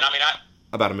go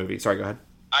about a movie. Sorry, go ahead.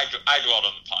 I dwelled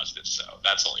on the positives, so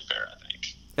that's only fair, I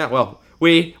think. Yeah, well,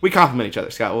 we compliment each other,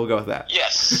 Scott. We'll go with that.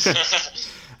 Yes.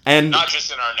 And not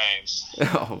just in our names.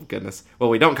 Oh, goodness.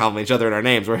 Well, we don't compliment each other in our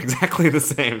names. We're exactly the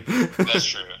same. That's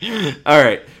true. Yeah. All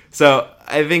right. So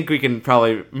I think we can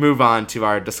probably move on to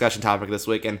our discussion topic this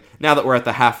week. And now that we're at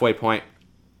the halfway point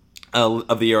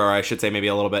of the year, or I should say maybe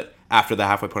a little bit after the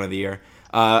halfway point of the year,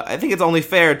 I think it's only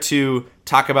fair to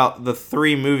talk about the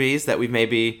 3 movies that we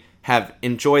maybe have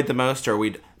enjoyed the most or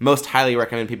we'd most highly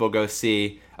recommend people go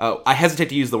see. I hesitate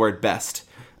to use the word best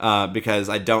because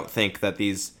I don't think that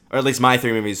these, or at least my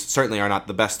 3 movies, certainly are not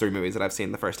the best 3 movies that I've seen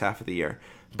in the first half of the year.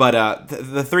 But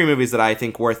the 3 movies that I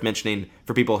think worth mentioning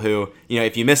for people who,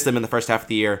 if you missed them in the first half of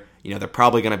the year, they're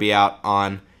probably going to be out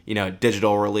on,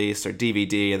 digital release or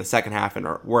DVD in the second half and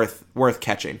are worth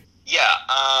catching. Yeah.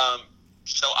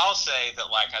 So I'll say that,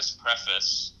 like, as a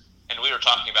preface, and we were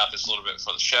talking about this a little bit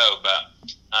before the show, but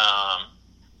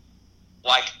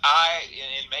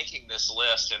in making this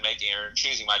list and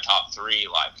choosing my top 3,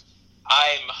 like,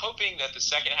 I'm hoping that the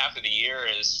second half of the year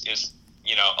is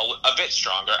a bit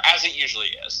stronger, as it usually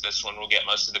is. This one will get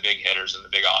most of the big hitters and the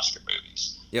big Oscar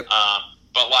movies. Yep.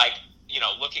 But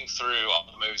looking through all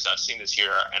the movies I've seen this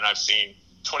year, and I've seen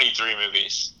 23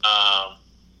 movies,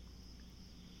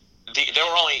 there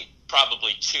were only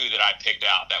probably 2 that I picked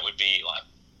out that would be like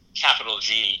capital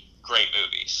G great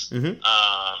movies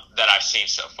that I've seen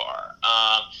so far,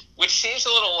 which seems a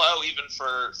little low even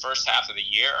for first half of the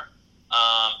year.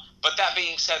 But that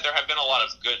being said, there have been a lot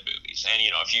of good movies. And,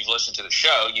 if you've listened to the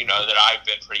show, you know that I've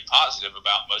been pretty positive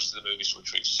about most of the movies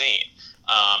which we've seen.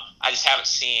 I just haven't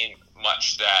seen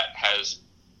much that has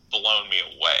blown me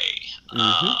away.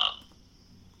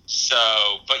 So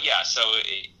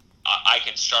I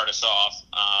can start us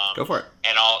off. Go for it.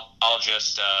 And I'll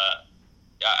just...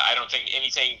 I don't think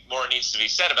anything more needs to be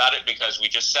said about it because we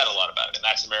just said a lot about it, and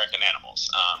that's American Animals.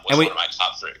 Was one of my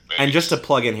top 3 movies. And just to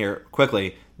plug in here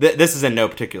quickly, this is in no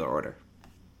particular order.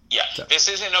 Yeah, so. This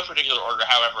is in no particular order.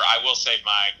 However, I will save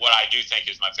what I do think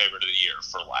is my favorite of the year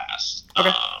for last.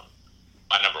 Okay.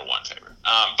 My number 1 favorite.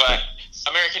 But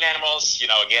American Animals,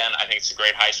 again, I think it's a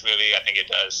great heist movie. I think it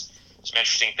does some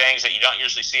interesting things that you don't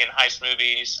usually see in heist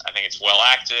movies. I think it's well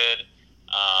acted.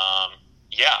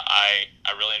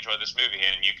 I really enjoyed this movie,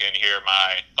 and you can hear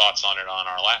my thoughts on it on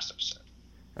our last episode.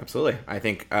 Absolutely. I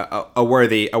think a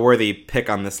worthy pick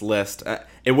on this list.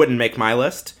 It wouldn't make my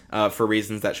list for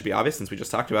reasons that should be obvious since we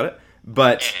just talked about it,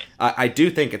 but I do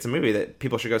think it's a movie that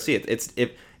people should go see.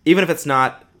 Even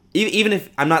if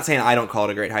I'm not saying I don't call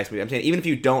it a great heist movie, I'm saying even if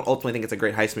you don't ultimately think it's a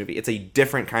great heist movie, it's a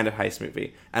different kind of heist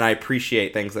movie, and I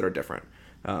appreciate things that are different.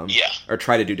 Or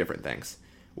try to do different things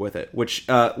with it, which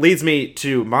leads me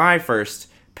to my first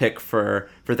pick for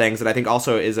things that I think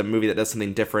also is a movie that does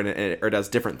something different or does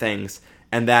different things,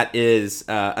 and that is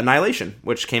Annihilation,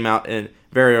 which came out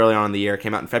very early on in the year.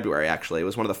 Came out in February, actually. It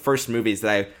was one of the first movies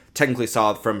that I technically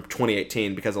saw from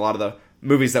 2018, because a lot of the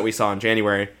movies that we saw in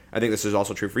January, I think this is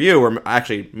also true for you, were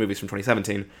actually movies from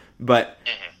 2017. But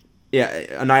yeah,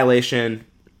 Annihilation,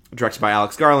 directed by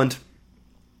Alex Garland.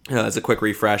 As a quick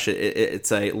refresh,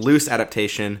 it's a loose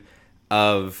adaptation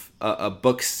of a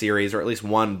book series, or at least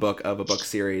one book of a book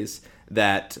series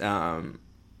that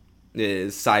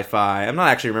is sci-fi. I'm not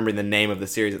actually remembering the name of the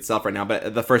series itself right now,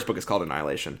 but the first book is called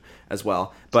Annihilation as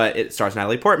well. But it stars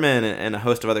Natalie Portman and a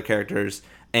host of other characters.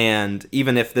 And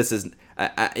even if this is,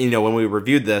 when we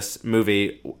reviewed this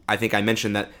movie, I think I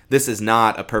mentioned that this is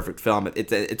not a perfect film.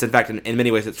 It's in fact, in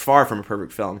many ways, it's far from a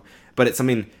perfect film. But it's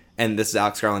something, and this is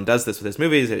Alex Garland does this with his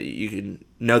movies. You can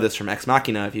know this from Ex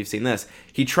Machina if you've seen this.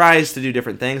 He tries to do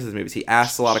different things in his movies. He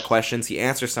asks a lot of questions. He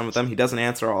answers some of them. He doesn't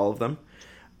answer all of them.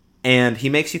 And he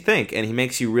makes you think, and he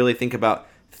makes you really think about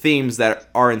themes that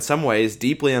are in some ways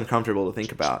deeply uncomfortable to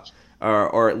think about,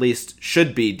 or at least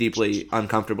should be deeply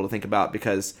uncomfortable to think about,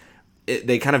 because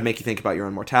they kind of make you think about your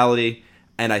own mortality.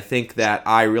 And I think that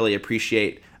I really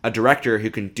appreciate a director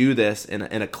who can do this in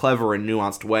a clever and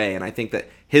nuanced way. And I think that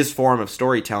his form of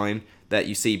storytelling that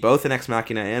you see both in Ex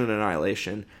Machina and in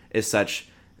Annihilation is such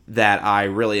that I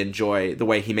really enjoy the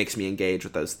way he makes me engage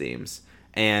with those themes.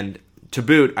 And to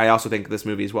boot, I also think this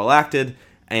movie is well acted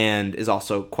and is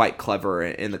also quite clever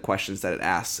in the questions that it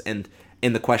asks and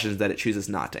in the questions that it chooses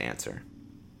not to answer.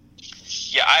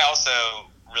 Yeah, I also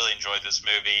really enjoyed this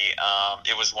movie.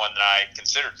 It was one that I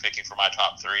considered picking for my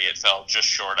top three. It fell just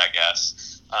short, I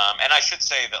guess. And I should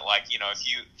say that,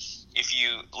 if you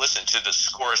listen to the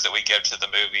scores that we give to the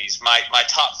movies, my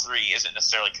top three isn't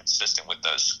necessarily consistent with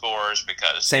those scores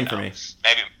because same for me.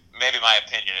 Maybe my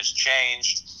opinion has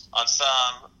changed on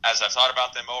some as I've thought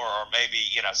about them more, or maybe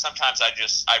sometimes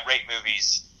I rate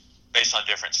movies based on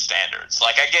different standards.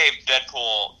 Like I gave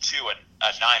Deadpool 2 a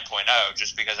 9.0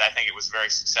 just because I think it was very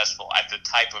successful at the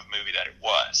type of movie that it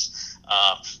was.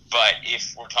 But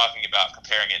if we're talking about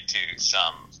comparing it to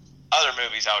some other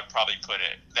movies, I would probably put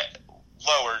it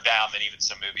lower down than even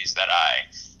some movies that I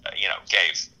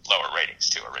gave lower ratings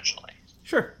to originally.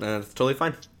 Sure, that's totally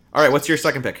fine. All right, what's your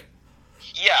second pick?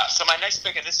 Yeah, so my next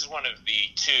pick, and this is one of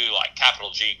the two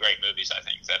capital G great movies I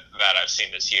think that I've seen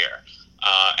this year,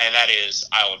 and that is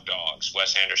Isle of Dogs,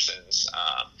 Wes Anderson's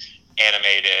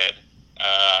animated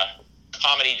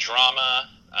comedy drama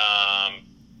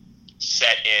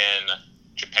set in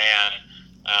Japan.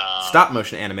 Stop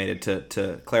motion animated,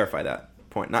 to clarify that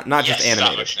point, not just animated.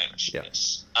 Stop motion animation.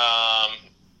 Yes.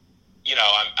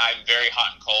 I'm very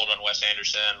hot and cold on Wes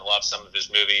Anderson. Love some of his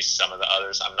movies. Some of the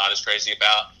others I'm not as crazy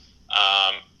about.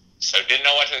 So didn't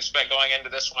know what to expect going into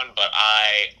this one, but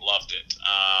I loved it.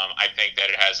 I think that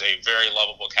it has a very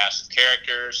lovable cast of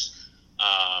characters,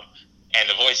 and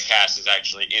the voice cast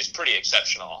is pretty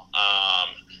exceptional.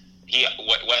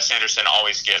 Wes Anderson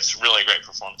always gets really great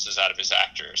performances out of his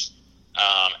actors,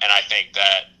 and I think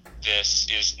that this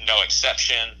is no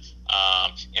exception.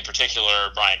 In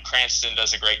particular, Bryan Cranston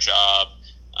does a great job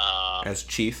as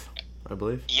Chief, I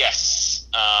believe. Yes,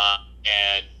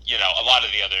 and a lot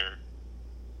of the other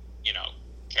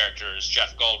characters,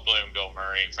 Jeff Goldblum, Bill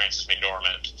Murray, Frances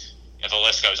McDormand, the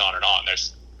list goes on and on.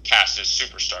 There's cast is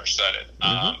superstar studded.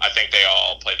 I think they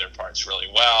all play their parts really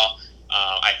well.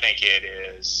 I think it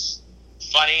is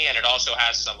funny, and it also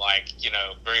has some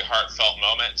very heartfelt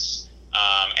moments,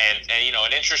 and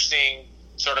an interesting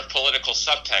sort of political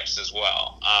subtext as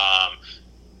well,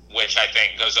 which I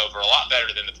think goes over a lot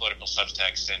better than the political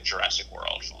subtext in Jurassic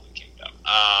World: Fallen Kingdom.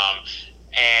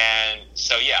 And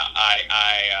so, yeah,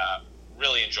 I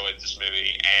really enjoyed this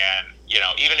movie. And,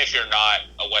 even if you're not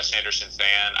a Wes Anderson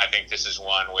fan, I think this is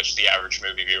one which the average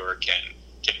movie viewer can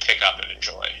pick up and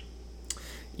enjoy.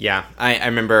 Yeah, I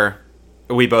remember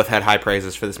we both had high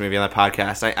praises for this movie on the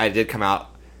podcast. I did come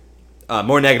out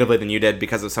more negatively than you did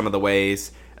because of some of the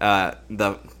ways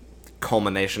the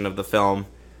culmination of the film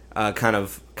kind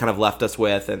of left us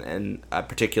with, and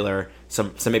particular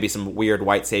some maybe some weird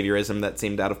white saviorism that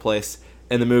seemed out of place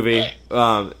in the movie.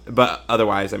 But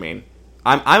otherwise, I mean,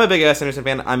 I'm a big Wes Anderson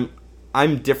fan.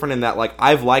 I'm different in that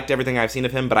I've liked everything I've seen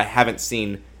of him, but I haven't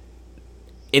seen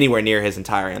anywhere near his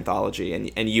entire anthology,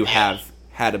 and you have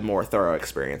had a more thorough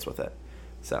experience with it.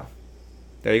 So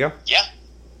there you go. Yeah.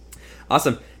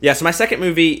 Awesome. Yeah. So my second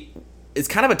movie is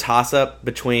kind of a toss-up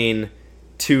between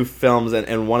two films,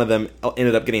 and one of them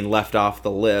ended up getting left off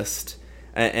the list.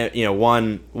 And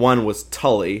one was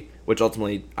Tully, which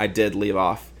ultimately I did leave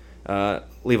off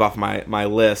my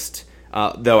list.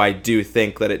 Though I do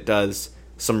think that it does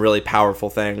some really powerful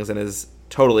things and is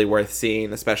totally worth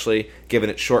seeing, especially given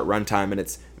its short runtime and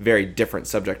its very different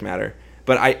subject matter.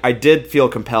 But I did feel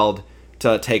compelled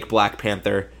to take Black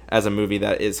Panther as a movie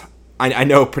that is... I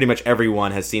know pretty much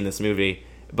everyone has seen this movie,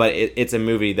 but it's a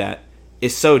movie that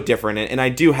is so different. And I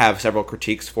do have several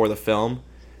critiques for the film,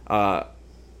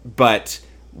 but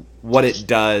what it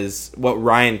does, what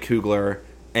Ryan Coogler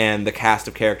and the cast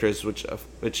of characters,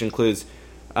 which includes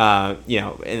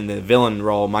In the villain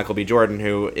role, Michael B. Jordan,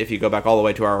 who, if you go back all the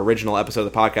way to our original episode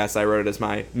of the podcast, I wrote it as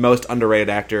my most underrated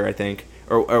actor, I think,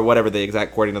 or whatever the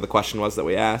exact wording of the question was that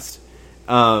we asked,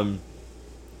 in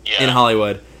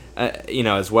Hollywood,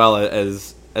 as well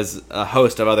as a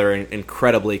host of other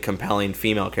incredibly compelling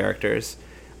female characters.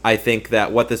 I think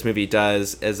that what this movie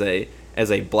does as a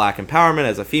black empowerment,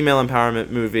 as a female empowerment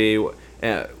movie,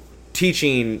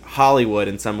 teaching Hollywood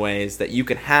in some ways that you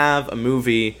can have a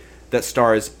movie that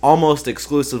stars almost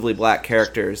exclusively black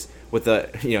characters, with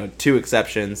two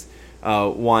exceptions,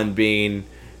 one being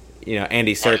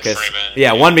Andy Serkis.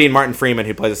 One being Martin Freeman,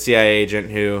 who plays a CIA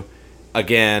agent who,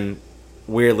 again,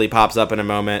 weirdly pops up in a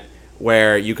moment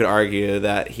where you could argue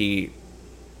that he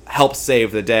helps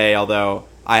save the day, although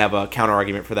I have a counter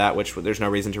argument for that, which there's no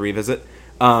reason to revisit.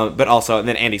 But also, and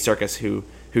then Andy Serkis,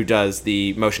 who does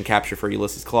the motion capture for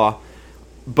Ulysses Claw.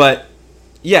 But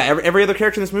yeah, every other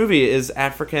character in this movie is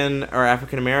African or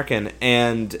African American,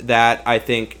 and that, I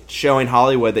think, showing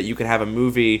Hollywood that you could have a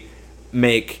movie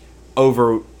make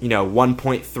over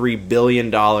 $1.3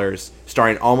 billion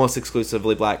starring almost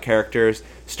exclusively black characters,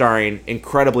 starring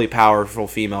incredibly powerful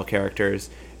female characters,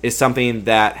 is something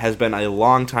that has been a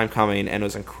long time coming and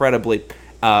was incredibly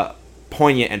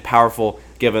poignant and powerful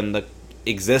given the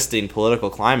existing political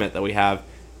climate that we have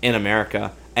in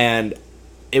America. And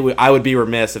I would be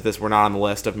remiss if this were not on the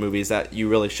list of movies that you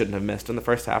really shouldn't have missed in the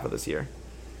first half of this year.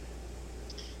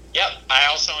 Yep, I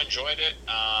also enjoyed it.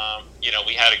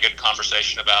 We had a good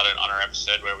conversation about it on our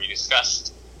episode where we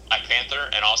discussed Black Panther,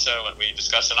 and also we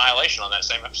discussed Annihilation on that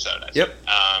same episode. Yep.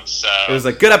 So it was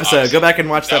a good episode. Go back and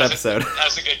watch that episode. That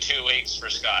was a good 2 weeks for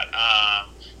Scott.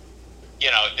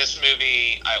 This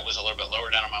movie was a little bit lower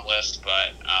down on my list,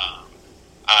 but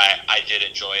I did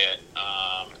enjoy it.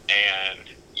 And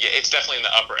yeah, it's definitely in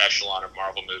the upper echelon of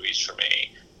Marvel movies for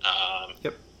me.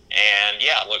 Yep. And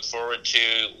yeah, look forward to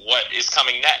what is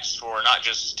coming next for not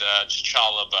just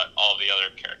T'Challa, but all the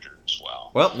other characters as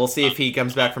well. Well, we'll see if he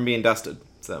comes back from being dusted.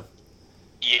 So.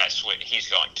 Yes, he's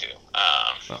going to.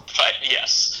 But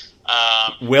yes.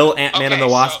 Will Ant-Man and the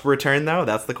Wasp return, though?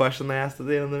 That's the question they asked at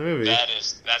the end of the movie.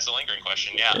 That's a lingering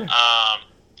question, yeah. Sure.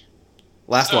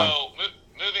 Last one.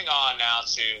 Moving on now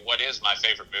to what is my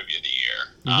favorite movie of the year.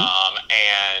 Mm-hmm.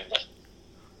 And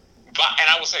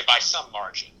I will say by some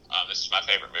margin, this is my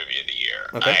favorite movie of the year.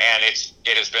 Okay. And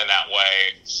it has been that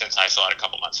way since I saw it a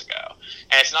couple months ago.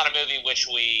 And it's not a movie which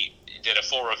we did a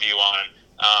full review on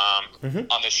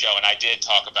this show, and I did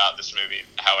talk about this movie,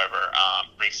 however,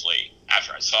 briefly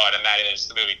after I saw it, and that is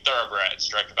the movie Thoroughbreds,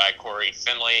 directed by Corey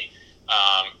Finley.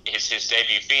 It's his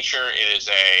debut feature. It is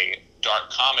a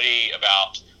dark comedy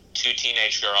about two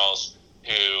teenage girls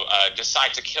who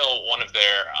decide to kill one of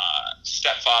their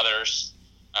stepfathers.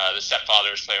 The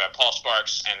stepfather is played by Paul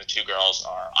Sparks, and the two girls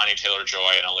are Anya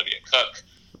Taylor-Joy and Olivia Cooke.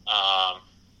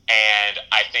 And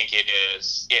I think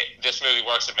this movie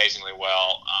works amazingly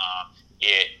well.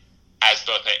 It as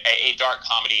both a dark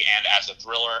comedy and as a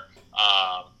thriller.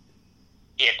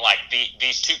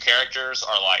 These two characters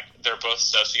are they're both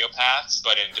sociopaths,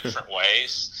 but in different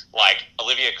ways. Like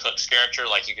Olivia Cooke's character,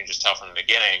 you can just tell from the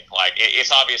beginning,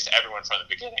 it's obvious to everyone from the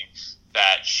beginning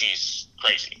that she's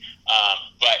crazy.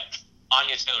 But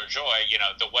Anya Taylor-Joy,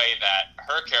 the way that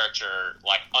her character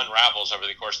unravels over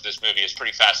the course of this movie is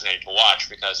pretty fascinating to watch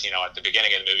because, at the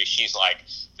beginning of the movie, she's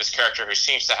this character who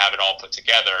seems to have it all put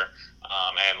together,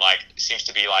 and seems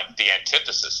to be the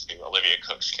antithesis to Olivia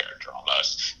Cooke's character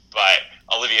almost. But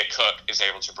Olivia Cooke is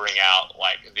able to bring out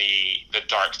the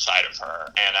dark side of her,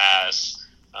 and as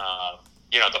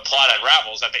the plot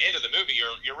unravels at the end of the movie,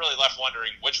 you're really left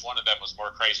wondering which one of them was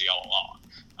more crazy all along.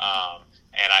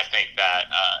 And I think that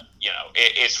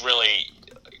it's really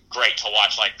great to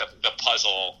watch the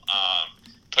puzzle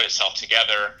put itself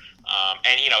together.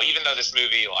 And even though this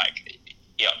movie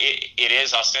it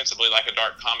is ostensibly a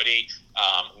dark comedy,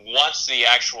 once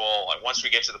we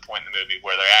get to the point in the movie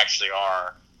where they actually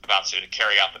are about to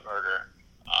carry out the murder,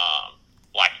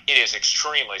 it is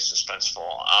extremely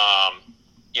suspenseful.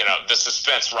 The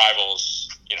suspense rivals,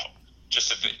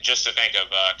 just to think of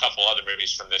a couple other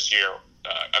movies from this year,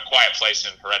 A Quiet Place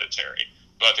and Hereditary,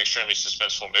 both extremely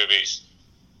suspenseful movies.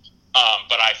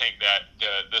 But I think that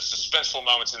the suspenseful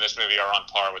moments in this movie are on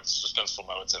par with the suspenseful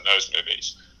moments in those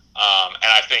movies.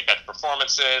 And I think that the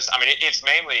performances, it's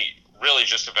mainly really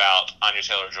just about Anya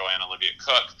Taylor-Joy and Olivia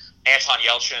Cooke. Anton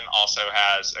Yelchin also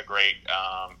has a great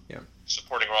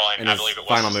supporting role in I believe it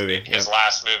was his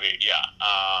last movie.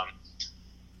 Yeah.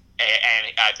 And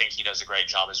I think he does a great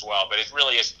job as well. But it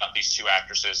really is about these two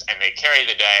actresses, and they carry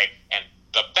the day. And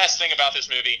the best thing about this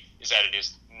movie is that it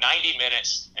is 90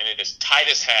 minutes, and it is tight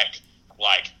as heck.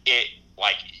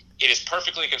 it is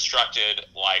perfectly constructed,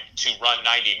 like, to run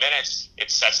 90 minutes.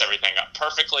 It sets everything up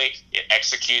perfectly. It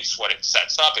executes what it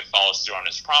sets up. It follows through on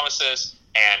its promises,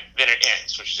 and then it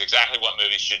ends, which is exactly what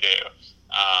movies should do.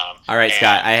 All right,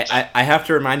 Scott, I have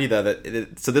to remind you, though,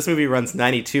 that so this movie runs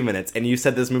 92 minutes, and you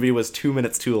said this movie was 2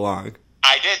 minutes too long.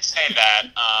 I did say that.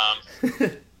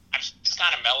 I've just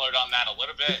kind of mellowed on that a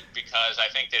little bit, because I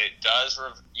think that it does,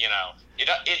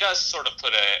 it does sort of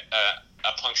put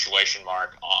a punctuation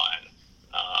mark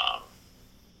on,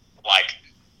 like,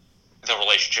 the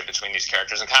relationship between these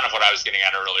characters, and kind of what I was getting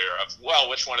at earlier of, well,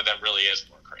 which one of them really is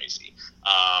more crazy.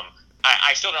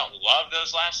 I still don't love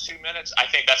those last 2 minutes. I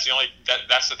think that's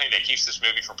that's the thing that keeps this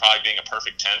movie from probably being a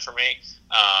perfect 10 for me.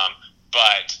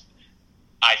 But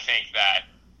I think that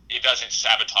it doesn't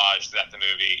sabotage that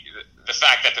the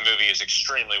fact that the movie is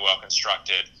extremely well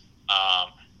constructed,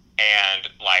 and,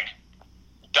 like,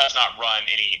 does not run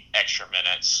any extra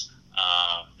minutes.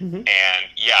 And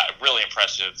yeah, really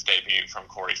impressive debut from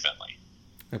Corey Finley.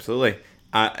 Absolutely.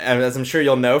 As I'm sure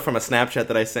you'll know from a Snapchat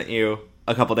that I sent you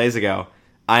a couple days ago,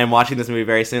 I am watching this movie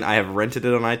very soon. I have rented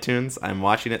it on iTunes. I'm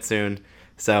watching it soon,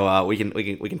 so we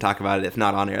can talk about it, if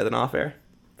not on air, then off air,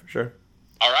 for sure.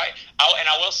 All right. And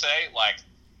I will say, like,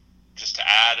 just to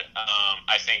add,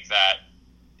 I think that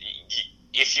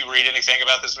if you read anything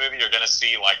about this movie, you're going to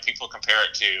see, like, people compare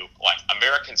it to, like,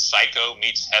 American Psycho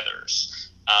meets Heathers.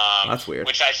 That's weird.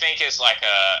 Which I think is, like,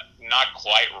 not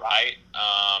quite right.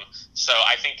 So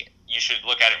I think you should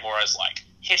look at it more as, like,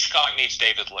 Hitchcock meets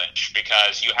David Lynch,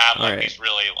 because you have, like, these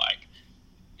really, like,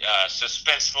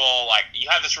 suspenseful, like, you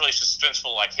have this really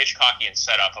suspenseful, like, Hitchcockian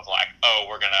setup of, like, oh,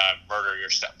 we're going to murder your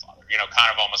stepfather.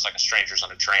 Kind of almost like a Strangers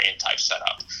on a Train type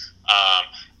setup.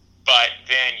 But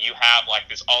then you have, like,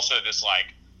 this like,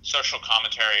 social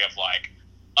commentary of, like,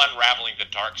 unraveling the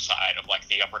dark side of, like,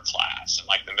 the upper class and,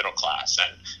 like, the middle class,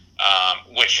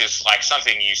 and which is, like,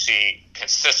 something you see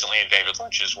consistently in David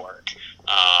Lynch's work,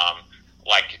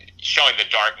 like, showing the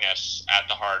darkness at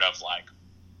the heart of, like,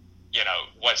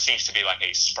 what seems to be, like,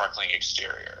 a sparkling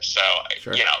exterior. So,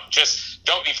 sure. Just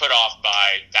don't be put off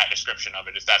by that description of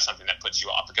it if that's something that puts you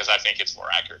off, because I think it's more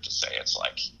accurate to say it's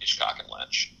like Hitchcock and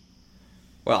Lynch.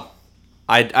 Well,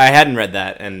 I hadn't read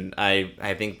that, and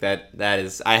I think that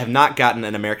is, I have not gotten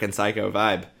an American Psycho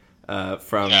vibe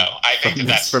from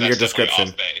your description.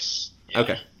 Off base. Yeah.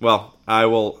 Okay, well, I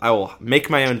will make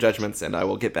my own judgments, and I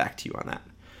will get back to you on that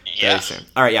very soon.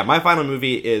 All right, yeah, my final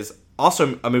movie is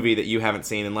also a movie that you haven't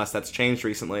seen, unless that's changed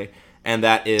recently, and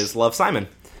that is Love, Simon.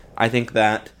 I think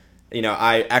that,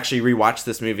 I actually rewatched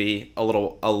this movie a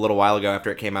little while ago after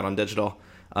it came out on digital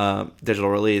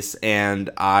release, and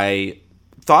I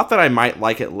thought that I might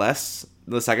like it less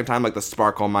the second time, like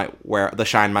the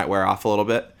shine might wear off a little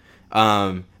bit,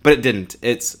 but it didn't.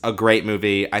 It's a great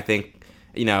movie. I think,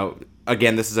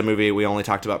 again, this is a movie we only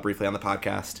talked about briefly on the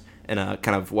podcast in a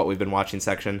kind of what we've been watching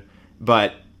section,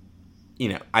 but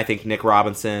I think Nick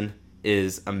Robinson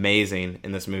is amazing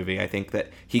in this movie. I think that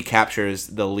he captures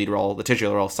the lead role, the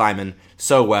titular role, Simon,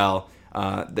 so well,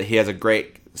 that he has a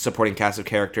great supporting cast of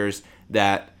characters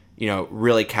that,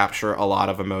 really capture a lot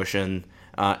of emotion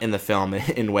in the film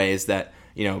in ways that,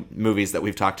 movies that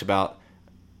we've talked about,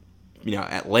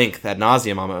 at length, ad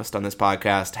nauseum almost on this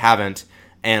podcast haven't.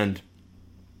 And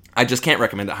I just can't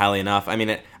recommend it highly enough. I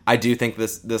mean, I do think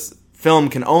this film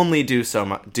can only do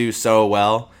so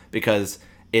well because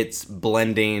it's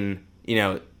blending,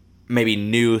 maybe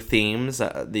new themes,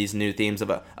 these new themes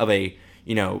of a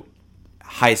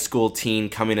high school teen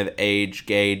coming of age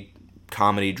gay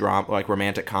comedy drama, like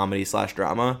romantic comedy /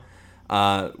 drama,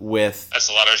 with, that's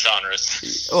a lot of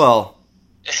genres. Well,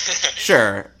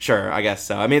 sure, I guess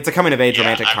so. I mean, it's a coming of age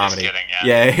romantic comedy. Just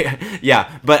kidding,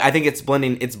 yeah. But I think it's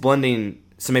blending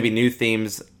some maybe new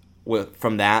themes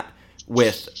from that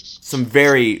with some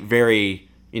very, very,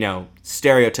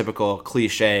 stereotypical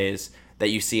cliches that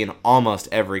you see in almost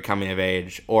every coming of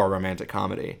age or romantic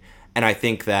comedy. And I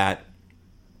think that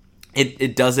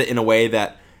it does it in a way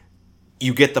that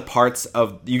you get the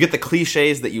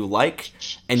cliches that you like,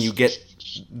 and you get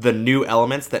the new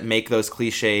elements that make those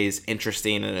cliches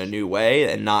interesting in a new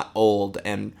way and not old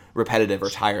and repetitive or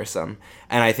tiresome.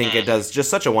 And I think it does just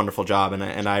such a wonderful job,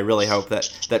 and I really hope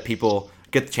that people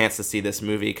get the chance to see this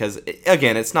movie, because,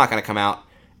 again, it's not going to come out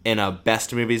in a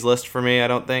best movies list for me, I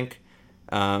don't think.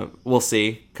 We'll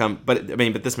see. But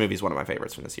this movie is one of my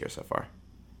favorites from this year so far.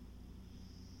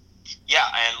 Yeah,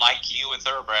 and like you with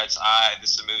Thoroughbreds,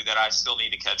 this is a movie that I still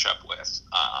need to catch up with.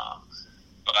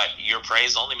 But your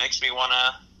praise only makes me want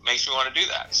to makes me want to do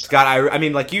that. So. Scott, I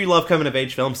mean, like, you love coming of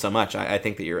age films so much. I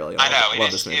think that you really I know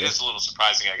love this movie. It is a little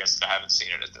surprising, I guess, that I haven't seen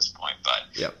it at this point, but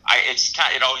yep.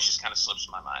 it always just kind of slips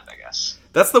my mind, I guess.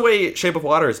 That's the way Shape of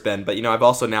Water has been, but I've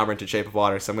also now rented Shape of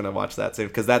Water, so I'm gonna watch that soon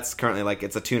because that's currently like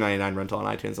it's a $2.99 rental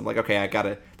on iTunes. I'm like,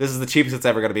 okay, this is the cheapest it's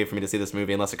ever gonna be for me to see this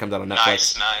movie unless it comes out on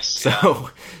Netflix. Nice.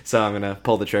 So I'm gonna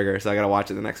pull the trigger. So I gotta watch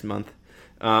it the next month.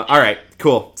 All right,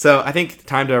 cool. So I think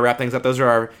time to wrap things up. Those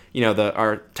are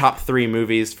our top 3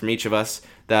 movies from each of us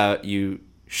that you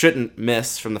shouldn't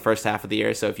miss from the first half of the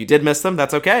year. So if you did miss them,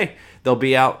 that's okay. They'll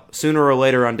be out sooner or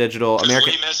later on digital. We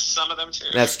missed some of them too.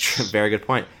 That's true. Very good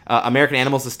point. American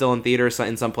Animals is still in theaters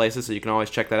in some places, so you can always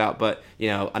check that out. But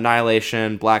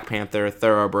Annihilation, Black Panther,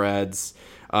 Thoroughbreds,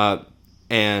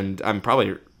 and I'm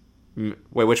probably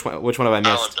which one have I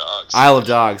missed? Isle of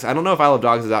Dogs. I don't know if Isle of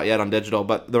Dogs is out yet on digital,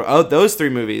 but those 3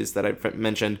 movies that I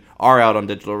mentioned are out on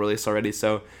digital release already.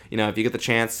 So if you get the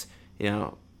chance,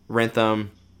 rent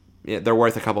them. Yeah, they're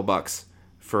worth a couple bucks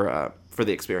for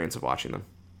the experience of watching them.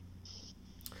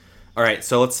 All right,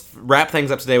 so let's wrap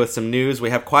things up today with some news. We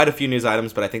have quite a few news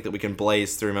items, but I think that we can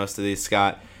blaze through most of these,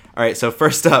 Scott. All right, so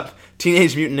first up,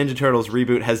 Teenage Mutant Ninja Turtles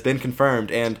reboot has been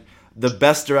confirmed, and the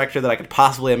best director that I could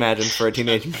possibly imagine for a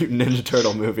Teenage Mutant Ninja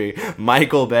Turtle movie,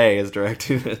 Michael Bay, is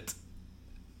directing it.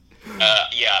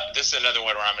 Yeah, this is another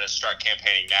one where I'm going to start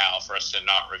campaigning now for us to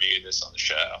not review this on the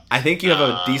show. I think you have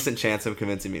a decent chance of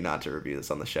convincing me not to review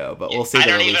this on the show, but we'll see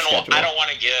the release schedule. I don't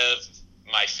want to give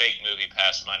my fake movie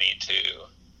pass money to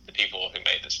the people who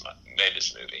made this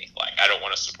movie. Like, I don't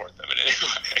want to support them in any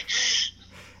way.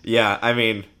 Yeah, I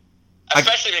mean...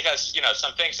 Especially because,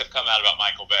 some things have come out about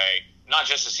Michael Bay. Not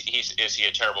just is he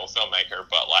a terrible filmmaker,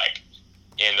 but, like,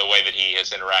 in the way that he has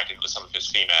interacted with some of his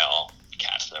female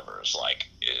cast members, like,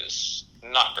 is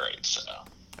not great, so...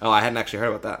 Oh, I hadn't actually heard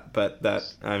about that, but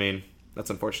that's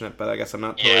unfortunate, but I guess I'm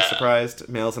not totally surprised.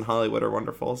 Males in Hollywood are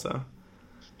wonderful, so...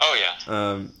 Oh,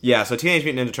 yeah. So Teenage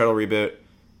Mutant Ninja Turtle reboot,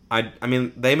 I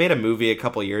mean, they made a movie a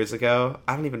couple years ago.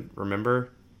 I don't even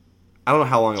remember. I don't know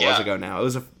how long it was ago now. It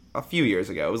was a few years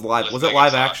ago. It was live. Was it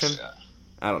live action? Yeah.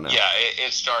 I don't know. Yeah,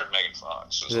 it starred Megan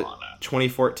Fox. Was on that.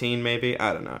 2014 maybe?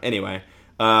 I don't know. Anyway,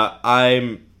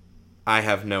 I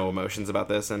have no emotions about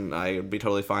this, and I would be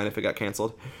totally fine if it got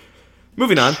canceled.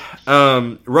 Moving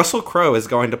on. Russell Crowe is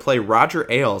going to play Roger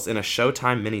Ailes in a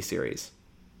Showtime miniseries.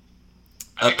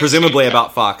 Presumably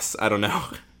about Fox. I don't know.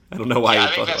 I don't know why. Yeah,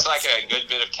 I think that's like a good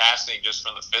bit of casting just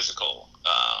from the physical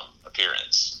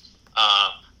appearance.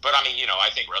 But I mean, I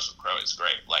think Russell Crowe is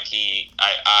great. Like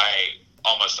I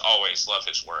almost always love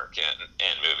his work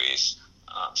in movies.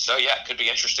 So yeah, it could be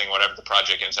interesting whatever the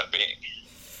project ends up being.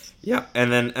 Yeah,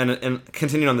 and then and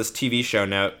continuing on this TV show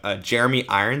note, Jeremy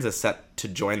Irons is set to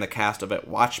join the cast of a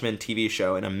Watchmen TV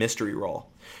show in a mystery role.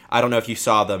 I don't know if you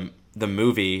saw the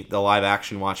movie, the live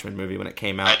action Watchmen movie when it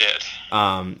came out. I did.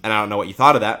 And I don't know what you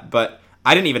thought of that, but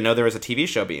I didn't even know there was a TV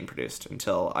show being produced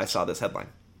until I saw this headline.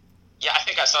 Yeah, I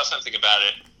think I saw something about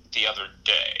it the other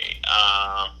day.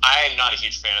 I'm not a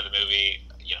huge fan of the movie.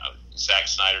 Zack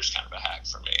Snyder's kind of a hack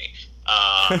for me.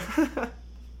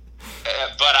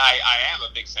 But I am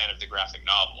a big fan of the graphic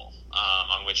novel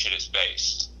on which it is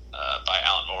based by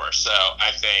Alan Moore. So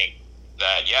I think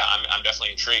that, I'm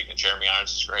definitely intrigued, and Jeremy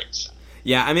Irons is great. So.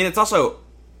 Yeah, I mean, it's also...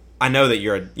 I know that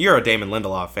you're a Damon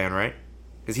Lindelof fan, right?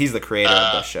 Because he's the creator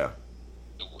of this show.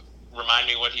 Remind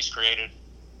me what he's created.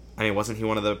 I mean, wasn't he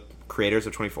one of the creators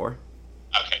of 24?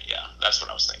 Okay, yeah, that's what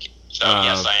I was thinking. So,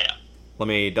 yes, I am. Let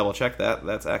me double-check that.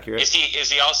 That's accurate. Is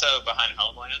he also behind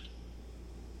Homeland?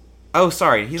 Oh,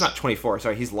 sorry. He's not 24.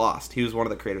 Sorry, he's Lost. He was one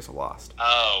of the creators of Lost.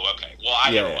 Oh, okay. Well,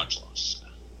 I never watched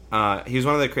Lost. He was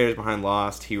one of the creators behind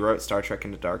Lost. He wrote Star Trek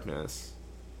Into Darkness.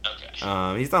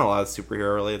 Okay. He's done a lot of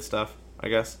superhero-related stuff, I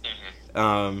guess.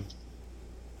 Mm-hmm.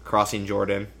 Crossing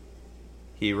Jordan.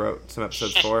 He wrote some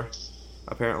episodes for,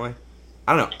 apparently.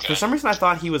 I don't know. Okay. For some reason, I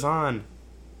thought he was on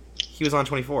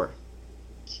 24.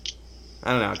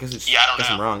 I don't know. I guess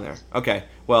I'm wrong there. Okay.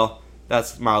 Well,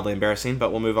 that's mildly embarrassing,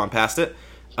 but we'll move on past it.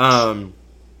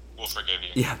 We'll forgive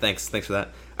you. Yeah, thanks for that.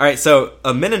 All right, so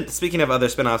speaking of other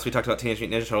spinoffs, we talked about Teenage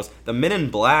Mutant Ninja Turtles. The Men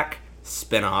in Black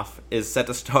spinoff is set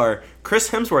to star Chris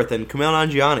Hemsworth and Kumail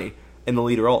Nanjiani in the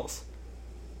lead roles.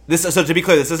 So to be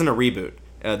clear, this isn't a reboot.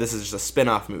 This is just a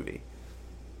spinoff movie.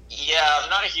 Yeah, I'm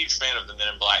not a huge fan of the Men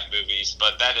in Black movies,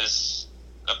 but that is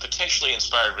a potentially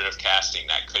inspired bit of casting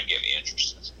that could get me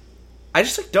interested. I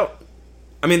just don't.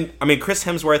 I mean, Chris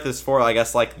Hemsworth is for, I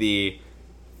guess, like the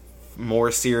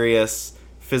more serious,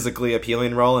 physically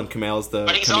appealing role, and Kumail's the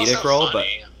comedic role.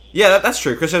 Funny. But yeah, that's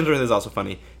true. Chris Hemsworth is also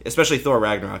funny, especially Thor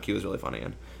Ragnarok. He was really funny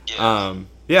in.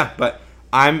 Yeah. But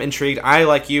I'm intrigued. I,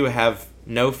 like you, have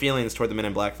no feelings toward the Men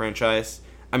in Black franchise.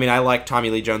 I mean, I like Tommy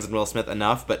Lee Jones and Will Smith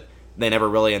enough, but they never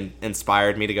really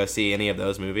inspired me to go see any of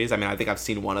those movies. I mean, I think I've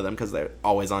seen one of them because they're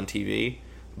always on TV,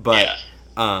 but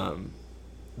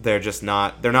they're just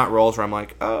not. They're not roles where I'm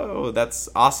like, oh, that's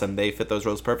awesome. They fit those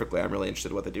roles perfectly. I'm really interested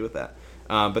in what they do with that.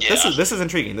 But this is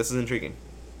intriguing. This is intriguing.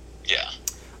 Yeah.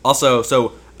 Also,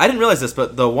 so I didn't realize this,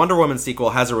 but the Wonder Woman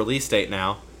sequel has a release date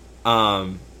now.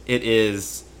 It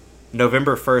is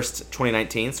November 1st,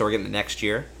 2019, so we're getting it next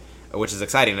year, which is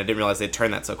exciting. I didn't realize they'd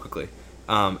turn that so quickly.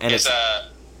 Go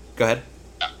ahead.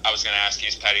 I was going to ask you,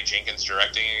 is Patty Jenkins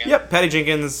directing again? Yep, Patty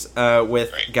Jenkins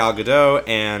with Gal Gadot,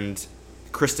 and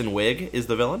Kristen Wiig is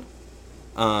the villain.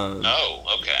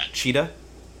 Okay. Cheetah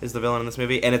is the villain in this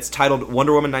movie, and it's titled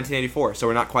Wonder Woman 1984, so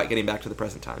we're not quite getting back to the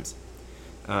present times.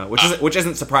 Which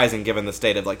isn't surprising given the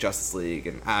state of like Justice League,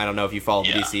 and I don't know if you follow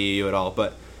the DCEU at all,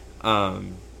 but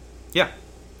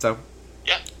so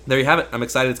there you have it. I'm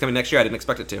excited it's coming next year. I didn't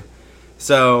expect it to.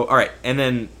 So all right, and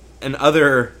then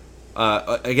another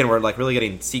again, we're like really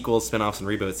getting sequels, spin-offs, and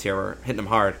reboots here. We're hitting them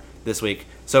hard this week.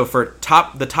 So for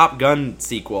the Top Gun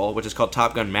sequel, which is called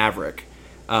Top Gun Maverick,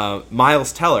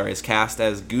 Miles Teller is cast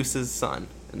as Goose's son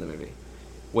in the movie,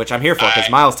 which I'm here for because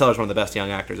Miles Teller is one of the best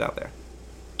young actors out there.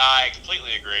 I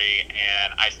completely agree,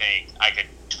 and I think I could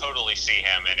totally see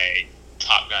him in a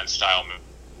Top Gun style movie.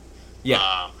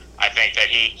 Yeah. I think that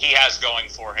he has going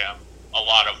for him a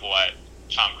lot of what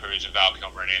Tom Cruise and Val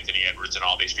Kilmer and Anthony Edwards and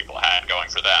all these people had going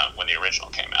for them when the original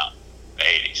came out in the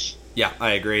 80s. Yeah,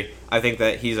 I agree. I think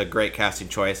that he's a great casting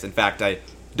choice. In fact, I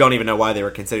don't even know why they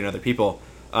were considering other people.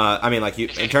 I mean, like,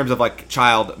 in terms of, like,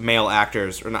 child male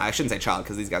actors, or not, I shouldn't say child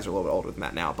because these guys are a little bit older than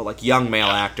that now, but, like, young male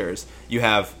actors, you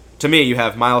have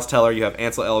Miles Teller, you have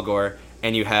Ansel Elgort,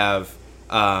 and you have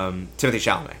Timothée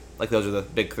Chalamet. Like, those are the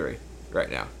big three right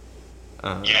now.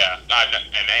 And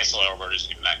Ansel Elgort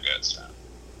isn't even that good, so.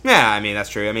 Yeah, I mean, that's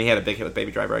true. I mean, he had a big hit with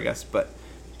Baby Driver, I guess, but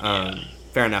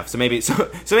fair enough. So maybe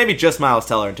just Miles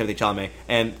Teller and Timothée Chalamet.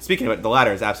 And speaking of it, the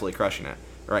latter is absolutely crushing it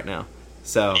right now.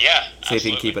 So see if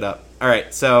you can keep it up. All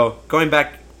right, so going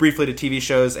back briefly to TV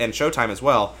shows and Showtime as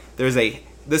well,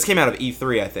 this came out of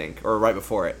E3, I think, or right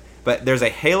before it, but there's a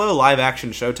Halo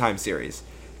live-action Showtime series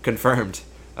confirmed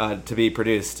to be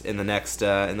produced in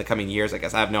the coming years, I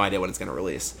guess. I have no idea when it's going to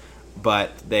release,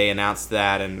 but they announced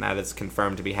that, and that is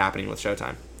confirmed to be happening with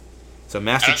Showtime. So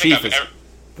Master Chief is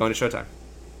going to Showtime.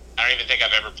 I don't even think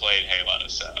I've ever played Halo,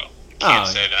 so I can't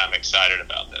say that I'm excited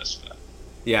about this. But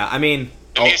yeah, I mean,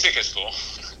 the music is cool.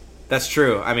 That's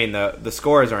true. I mean, the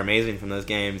scores are amazing from those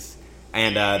games,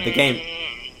 and the game,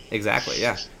 exactly,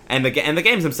 yeah, and the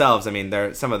games themselves. I mean,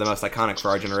 they're some of the most iconic for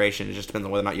our generation. It just depends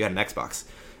on whether or not you had an Xbox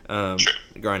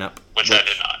growing up, which I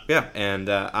did not. Yeah, and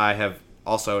I have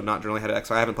also not generally had an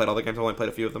Xbox. I haven't played all the games. I've only played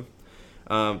a few of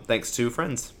them, thanks to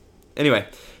friends. Anyway,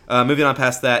 moving on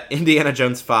past that, Indiana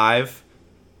Jones 5.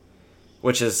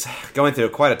 Which is going through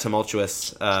quite a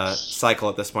tumultuous cycle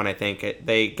at this point, I think.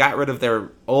 They got rid of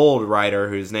their old writer,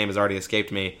 whose name has already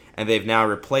escaped me, and they've now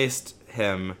replaced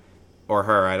him, or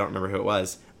her, I don't remember who it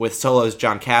was, with Solo's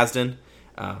John Kasdan.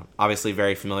 Obviously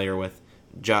very familiar with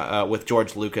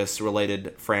George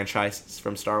Lucas-related franchises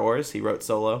from Star Wars. He wrote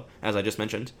Solo, as I just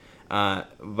mentioned.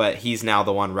 But he's now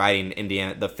the one writing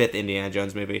the fifth Indiana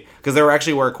Jones movie. Because there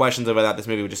actually were questions of whether this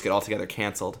movie would just get altogether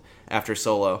canceled after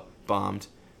Solo bombed.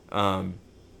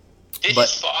 Did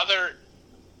his father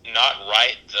not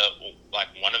write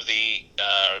one of the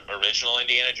original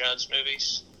Indiana Jones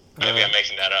movies? Maybe I'm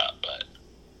making that up, but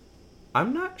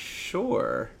I'm not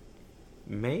sure.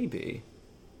 Maybe.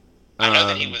 I know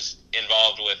that he was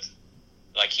involved with,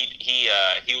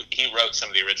 he wrote some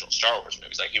of the original Star Wars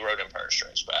movies. Like he wrote Empire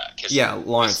Strikes Back.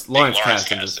 Lawrence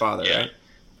Kasdan's his father, right?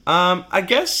 I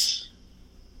guess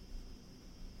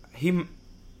he.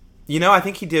 I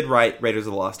think he did write Raiders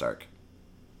of the Lost Ark.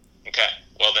 Okay.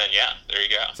 Well, then, yeah. There you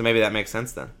go. So maybe that makes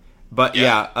sense then. But,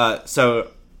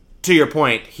 so to your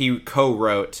point, he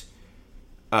co-wrote...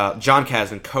 John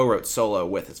Kasdan co-wrote Solo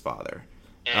with his father.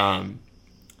 Mm-hmm.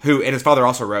 And his father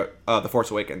also wrote The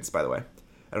Force Awakens, by the way.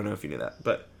 I don't know if you knew that,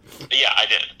 but... Yeah, I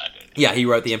did. Yeah, he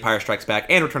wrote The Empire Strikes Back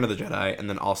and Return of the Jedi, and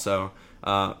then also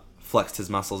flexed his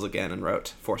muscles again and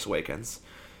wrote Force Awakens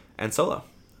and Solo.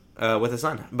 With his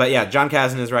son. But yeah, John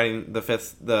Kasdan is writing the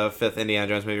fifth Indiana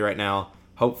Jones movie right now.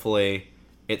 Hopefully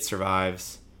it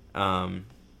survives. It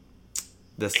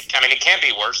can't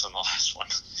be worse than the last one.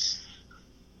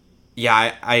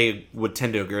 Yeah, I would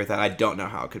tend to agree with that. I don't know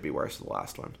how it could be worse than the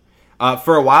last one.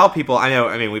 For a while, we've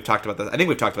talked about this. I think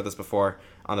we've talked about this before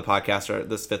on the podcast, or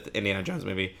this fifth Indiana Jones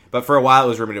movie. But for a while, it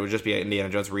was rumored it would just be an Indiana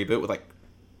Jones reboot with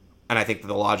and I think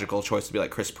the logical choice would be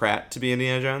Chris Pratt to be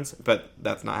Indiana Jones, but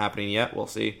that's not happening yet. We'll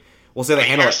see. We'll see how they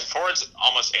handle it. Ford's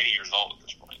almost 80 years old at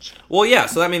this point. Well, yeah.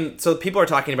 So I mean, so people are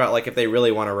talking about like if they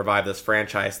really want to revive this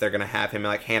franchise, they're going to have him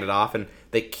like hand it off, and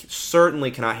they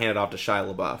certainly cannot hand it off to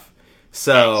Shia LaBeouf.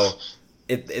 So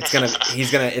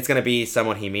it's gonna be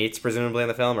someone he meets presumably in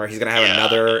the film, or he's gonna have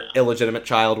another illegitimate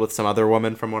child with some other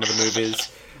woman from one of the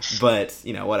movies. But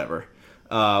whatever.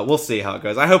 We'll see how it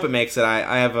goes. I hope it makes it.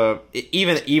 I have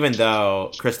even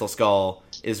though Crystal Skull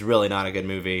is really not a good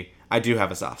movie, I do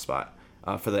have a soft spot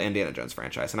for the Indiana Jones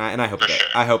franchise, and I hope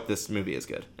I hope this movie is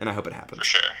good, and I hope it happens. For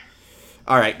sure.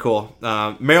 All right, cool.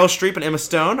 Meryl Streep and Emma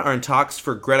Stone are in talks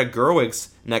for Greta Gerwig's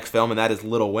next film, and that is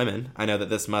Little Women. I know that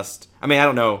this must... I mean, I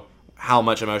don't know how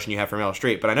much emotion you have for Meryl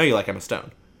Streep, but I know you like Emma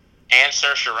Stone. And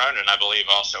Saoirse Ronan, I believe,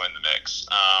 also in the mix.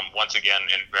 Once again,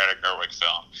 in Greta Gerwig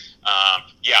film.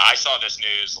 I saw this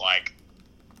news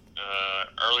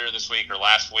earlier this week or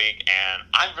last week, and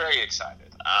I'm very excited.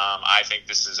 I think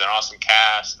this is an awesome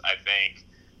cast. I think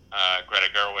Greta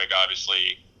Gerwig,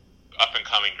 obviously,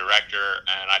 up-and-coming director,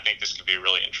 and I think this could be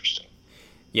really interesting.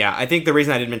 Yeah, I think the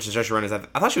reason I didn't mention Saoirse Ronan is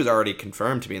I thought she was already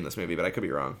confirmed to be in this movie, but I could be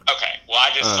wrong. Okay, well, I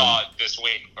just saw it this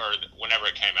week, or whenever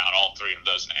it came out, all three of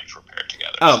those names were paired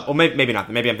together. Oh, well, maybe not.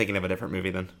 Maybe I'm thinking of a different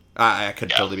movie then. I could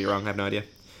totally be wrong. I have no idea.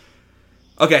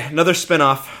 Okay, another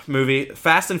spin-off movie.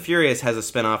 Fast and Furious has a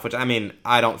spin-off, which, I mean,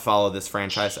 I don't follow this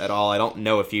franchise at all. I don't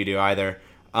know if you do either.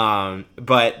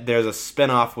 But there's a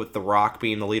spin-off with The Rock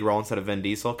being the lead role instead of Vin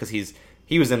Diesel, because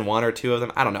he was in one or two of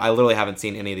them. I don't know. I literally haven't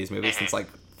seen any of these movies since,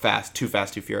 Too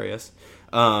Fast, Too Furious.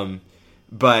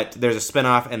 But there's a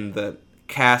spin-off, and the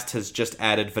cast has just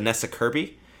added Vanessa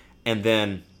Kirby, and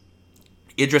then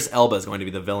Idris Elba is going to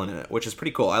be the villain in it, which is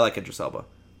pretty cool. I like Idris Elba.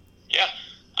 Yeah.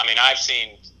 I mean, I've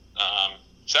seen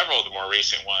several of the more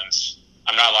recent ones.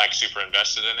 I'm not, super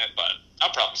invested in it, but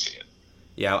I'll probably see it.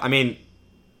 Yeah, I mean,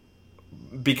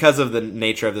 because of the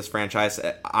nature of this franchise,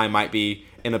 I might be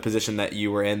in a position that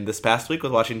you were in this past week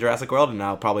with watching Jurassic World, and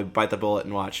I'll probably bite the bullet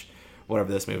and watch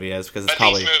whatever this movie is, because it's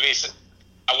probably... These movies,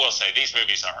 I will say, these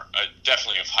movies are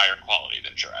definitely of higher quality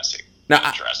than Jurassic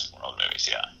World movies,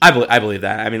 yeah. I believe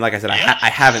that. I mean, like I said, I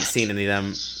haven't seen any of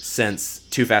them since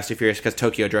Too Fast, Too Furious, because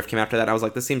Tokyo Drift came after that. I was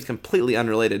like, this seems completely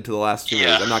unrelated to the last two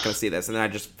movies. I'm not going to see this. And then I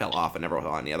just fell off and never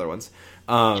saw any other ones.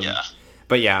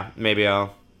 But yeah, maybe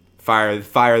I'll fire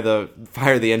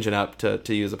the engine up,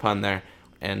 to use a pun there,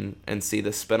 and see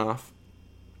this spinoff,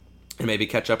 and maybe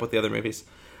catch up with the other movies.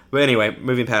 But anyway,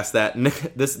 moving past that,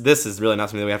 this is really not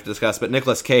something that we have to discuss, but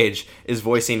Nicolas Cage is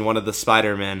voicing one of the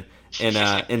Spider-Men in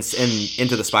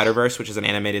Into the Spider-Verse, which is an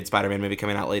animated Spider-Man movie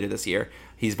coming out later this year.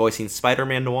 He's voicing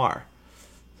Spider-Man Noir.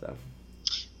 So.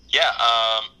 Yeah,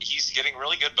 he's getting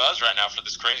really good buzz right now for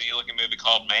this crazy-looking movie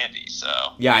called Mandy. So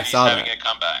yeah, I saw that. He's having a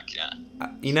comeback.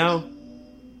 Yeah.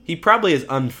 He probably is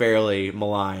unfairly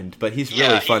maligned, but he's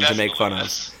really fun to make fun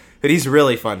of. But he's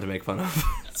really fun to make fun of.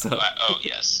 So.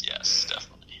 Yes,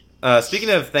 definitely. Speaking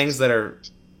of things that are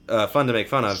fun to make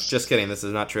fun of, just kidding, this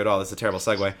is not true at all. This is a terrible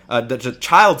segue. The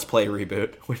Child's Play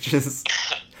reboot, which is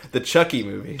the Chucky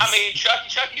movies. I mean,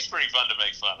 Chucky's pretty fun to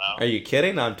make fun of. Are you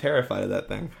kidding? I'm terrified of that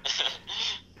thing.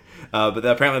 But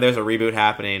apparently there's a reboot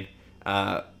happening.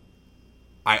 I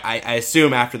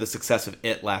assume after the success of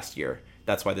It last year,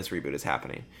 that's why this reboot is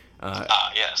happening.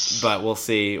 Yes. But we'll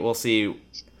see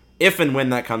if and when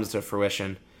that comes to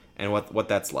fruition, and what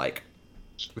that's like,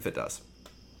 if it does.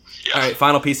 Yeah. All right,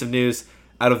 final piece of news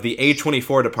out of the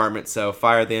A24 department, so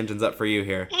fire the engines up for you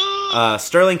here.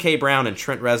 Sterling K. Brown and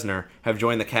Trent Reznor have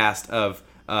joined the cast of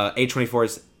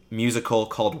A24's musical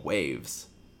called Waves.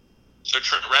 So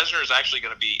Trent Reznor is actually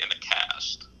going to be in the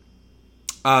cast.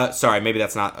 Sorry, maybe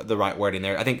that's not the right wording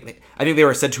there. I think they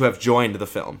were said to have joined the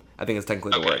film. I think it's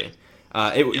technically the wording.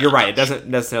 You're right. It doesn't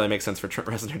necessarily make sense for Trent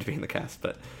Reznor to be in the cast,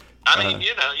 but I mean,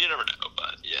 you never know.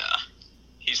 But yeah,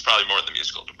 he's probably more in the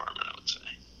musical department, I would say.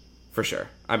 For sure.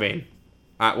 I mean,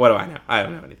 what do I know? I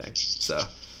don't know anything. So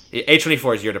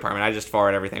A24 is your department. I just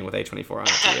forward everything with A24 on it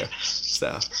to you.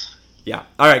 So. Yeah.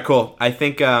 All right, cool. I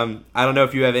think, I don't know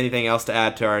if you have anything else to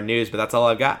add to our news, but that's all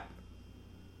I've got.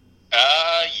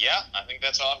 Yeah, I think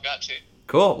that's all I've got, too.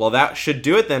 Cool. Well, that should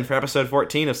do it then for episode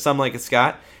 14 of Some Like It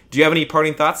Scott. Do you have any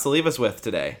parting thoughts to leave us with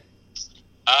today?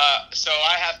 So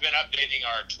I have been updating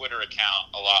our Twitter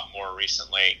account a lot more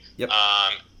recently. Yep.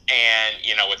 And,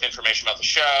 with information about the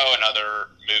show and other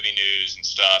movie news and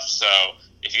stuff. So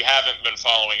if you haven't been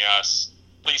following us,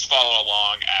 please follow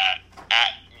along at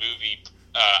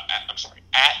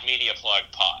Media Plug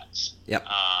Pods. Yep.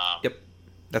 Yep.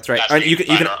 That's right.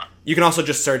 You can also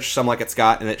just search Some Like It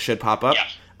Scott and it should pop up.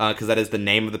 Yeah. Because that is the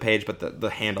name of the page, but the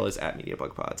handle is at Media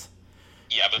Plug Pods.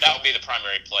 Yeah, but that would be the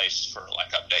primary place for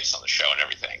updates on the show and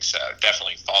everything. So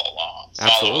definitely follow along.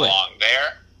 Absolutely. Follow along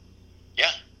there.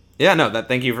 Yeah. Yeah. No.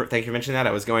 Thank you for mentioning that.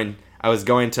 I I was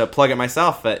going to plug it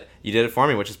myself, but you did it for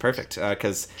me, which is perfect,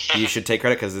 because you should take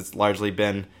credit, because it's largely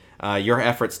been your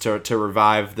efforts to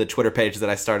revive the Twitter page that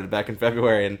I started back in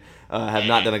February and have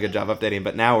not done a good job updating.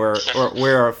 But now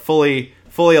we're fully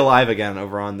alive again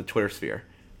over on the Twitter sphere.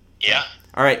 Yeah.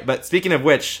 All right, but speaking of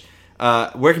which,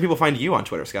 where can people find you on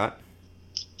Twitter, Scott?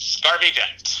 Scarvy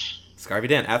Dent. Scarvy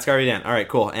Dent, at Scarvy Dent. All right,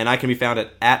 cool. And I can be found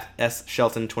at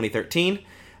 @SShelton2013.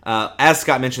 As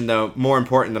Scott mentioned, though, more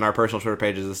important than our personal Twitter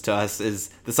pages to us is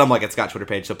the Some Like It Scott Twitter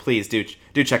page. So please do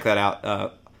check that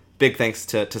out. Big thanks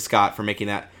to Scott for making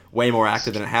that way more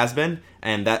active than it has been.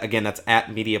 And that, again, that's at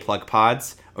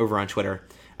MediaPlugPods over on Twitter.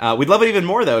 We'd love it even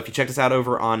more, though, if you checked us out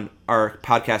over on our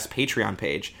podcast Patreon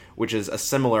page, which is a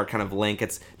similar kind of link.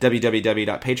 It's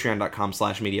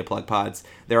www.patreon.com/MediaPlugPods.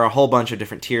 There are a whole bunch of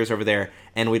different tiers over there,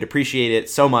 and we'd appreciate it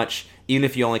so much, even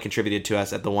if you only contributed to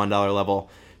us at the $1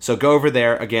 level. So go over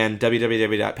there, again,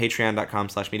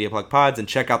 www.patreon.com/MediaPlugPods, and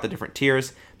check out the different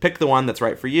tiers. Pick the one that's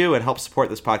right for you and help support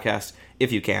this podcast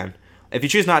if you can. If you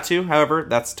choose not to, however,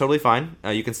 that's totally fine.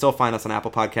 You can still find us on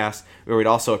Apple Podcasts, where we'd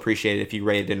also appreciate it if you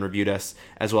rated and reviewed us,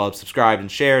 as well as subscribed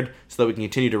and shared, so that we can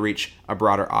continue to reach a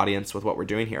broader audience with what we're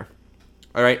doing here.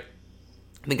 All right,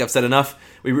 I think I've said enough.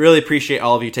 We really appreciate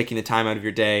all of you taking the time out of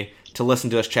your day to listen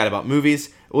to us chat about movies.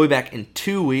 We'll be back in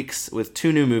 2 weeks with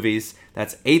 2 new movies.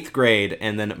 That's 8th Grade,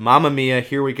 and then Mamma Mia,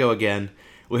 Here We Go Again.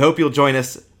 We hope you'll join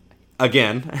us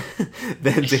again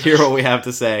then to hear what we have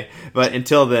to say. But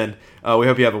until then, we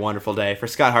hope you have a wonderful day. For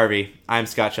Scott Harvey, I'm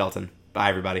Scott Shelton. Bye,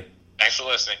 everybody. Thanks for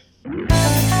listening.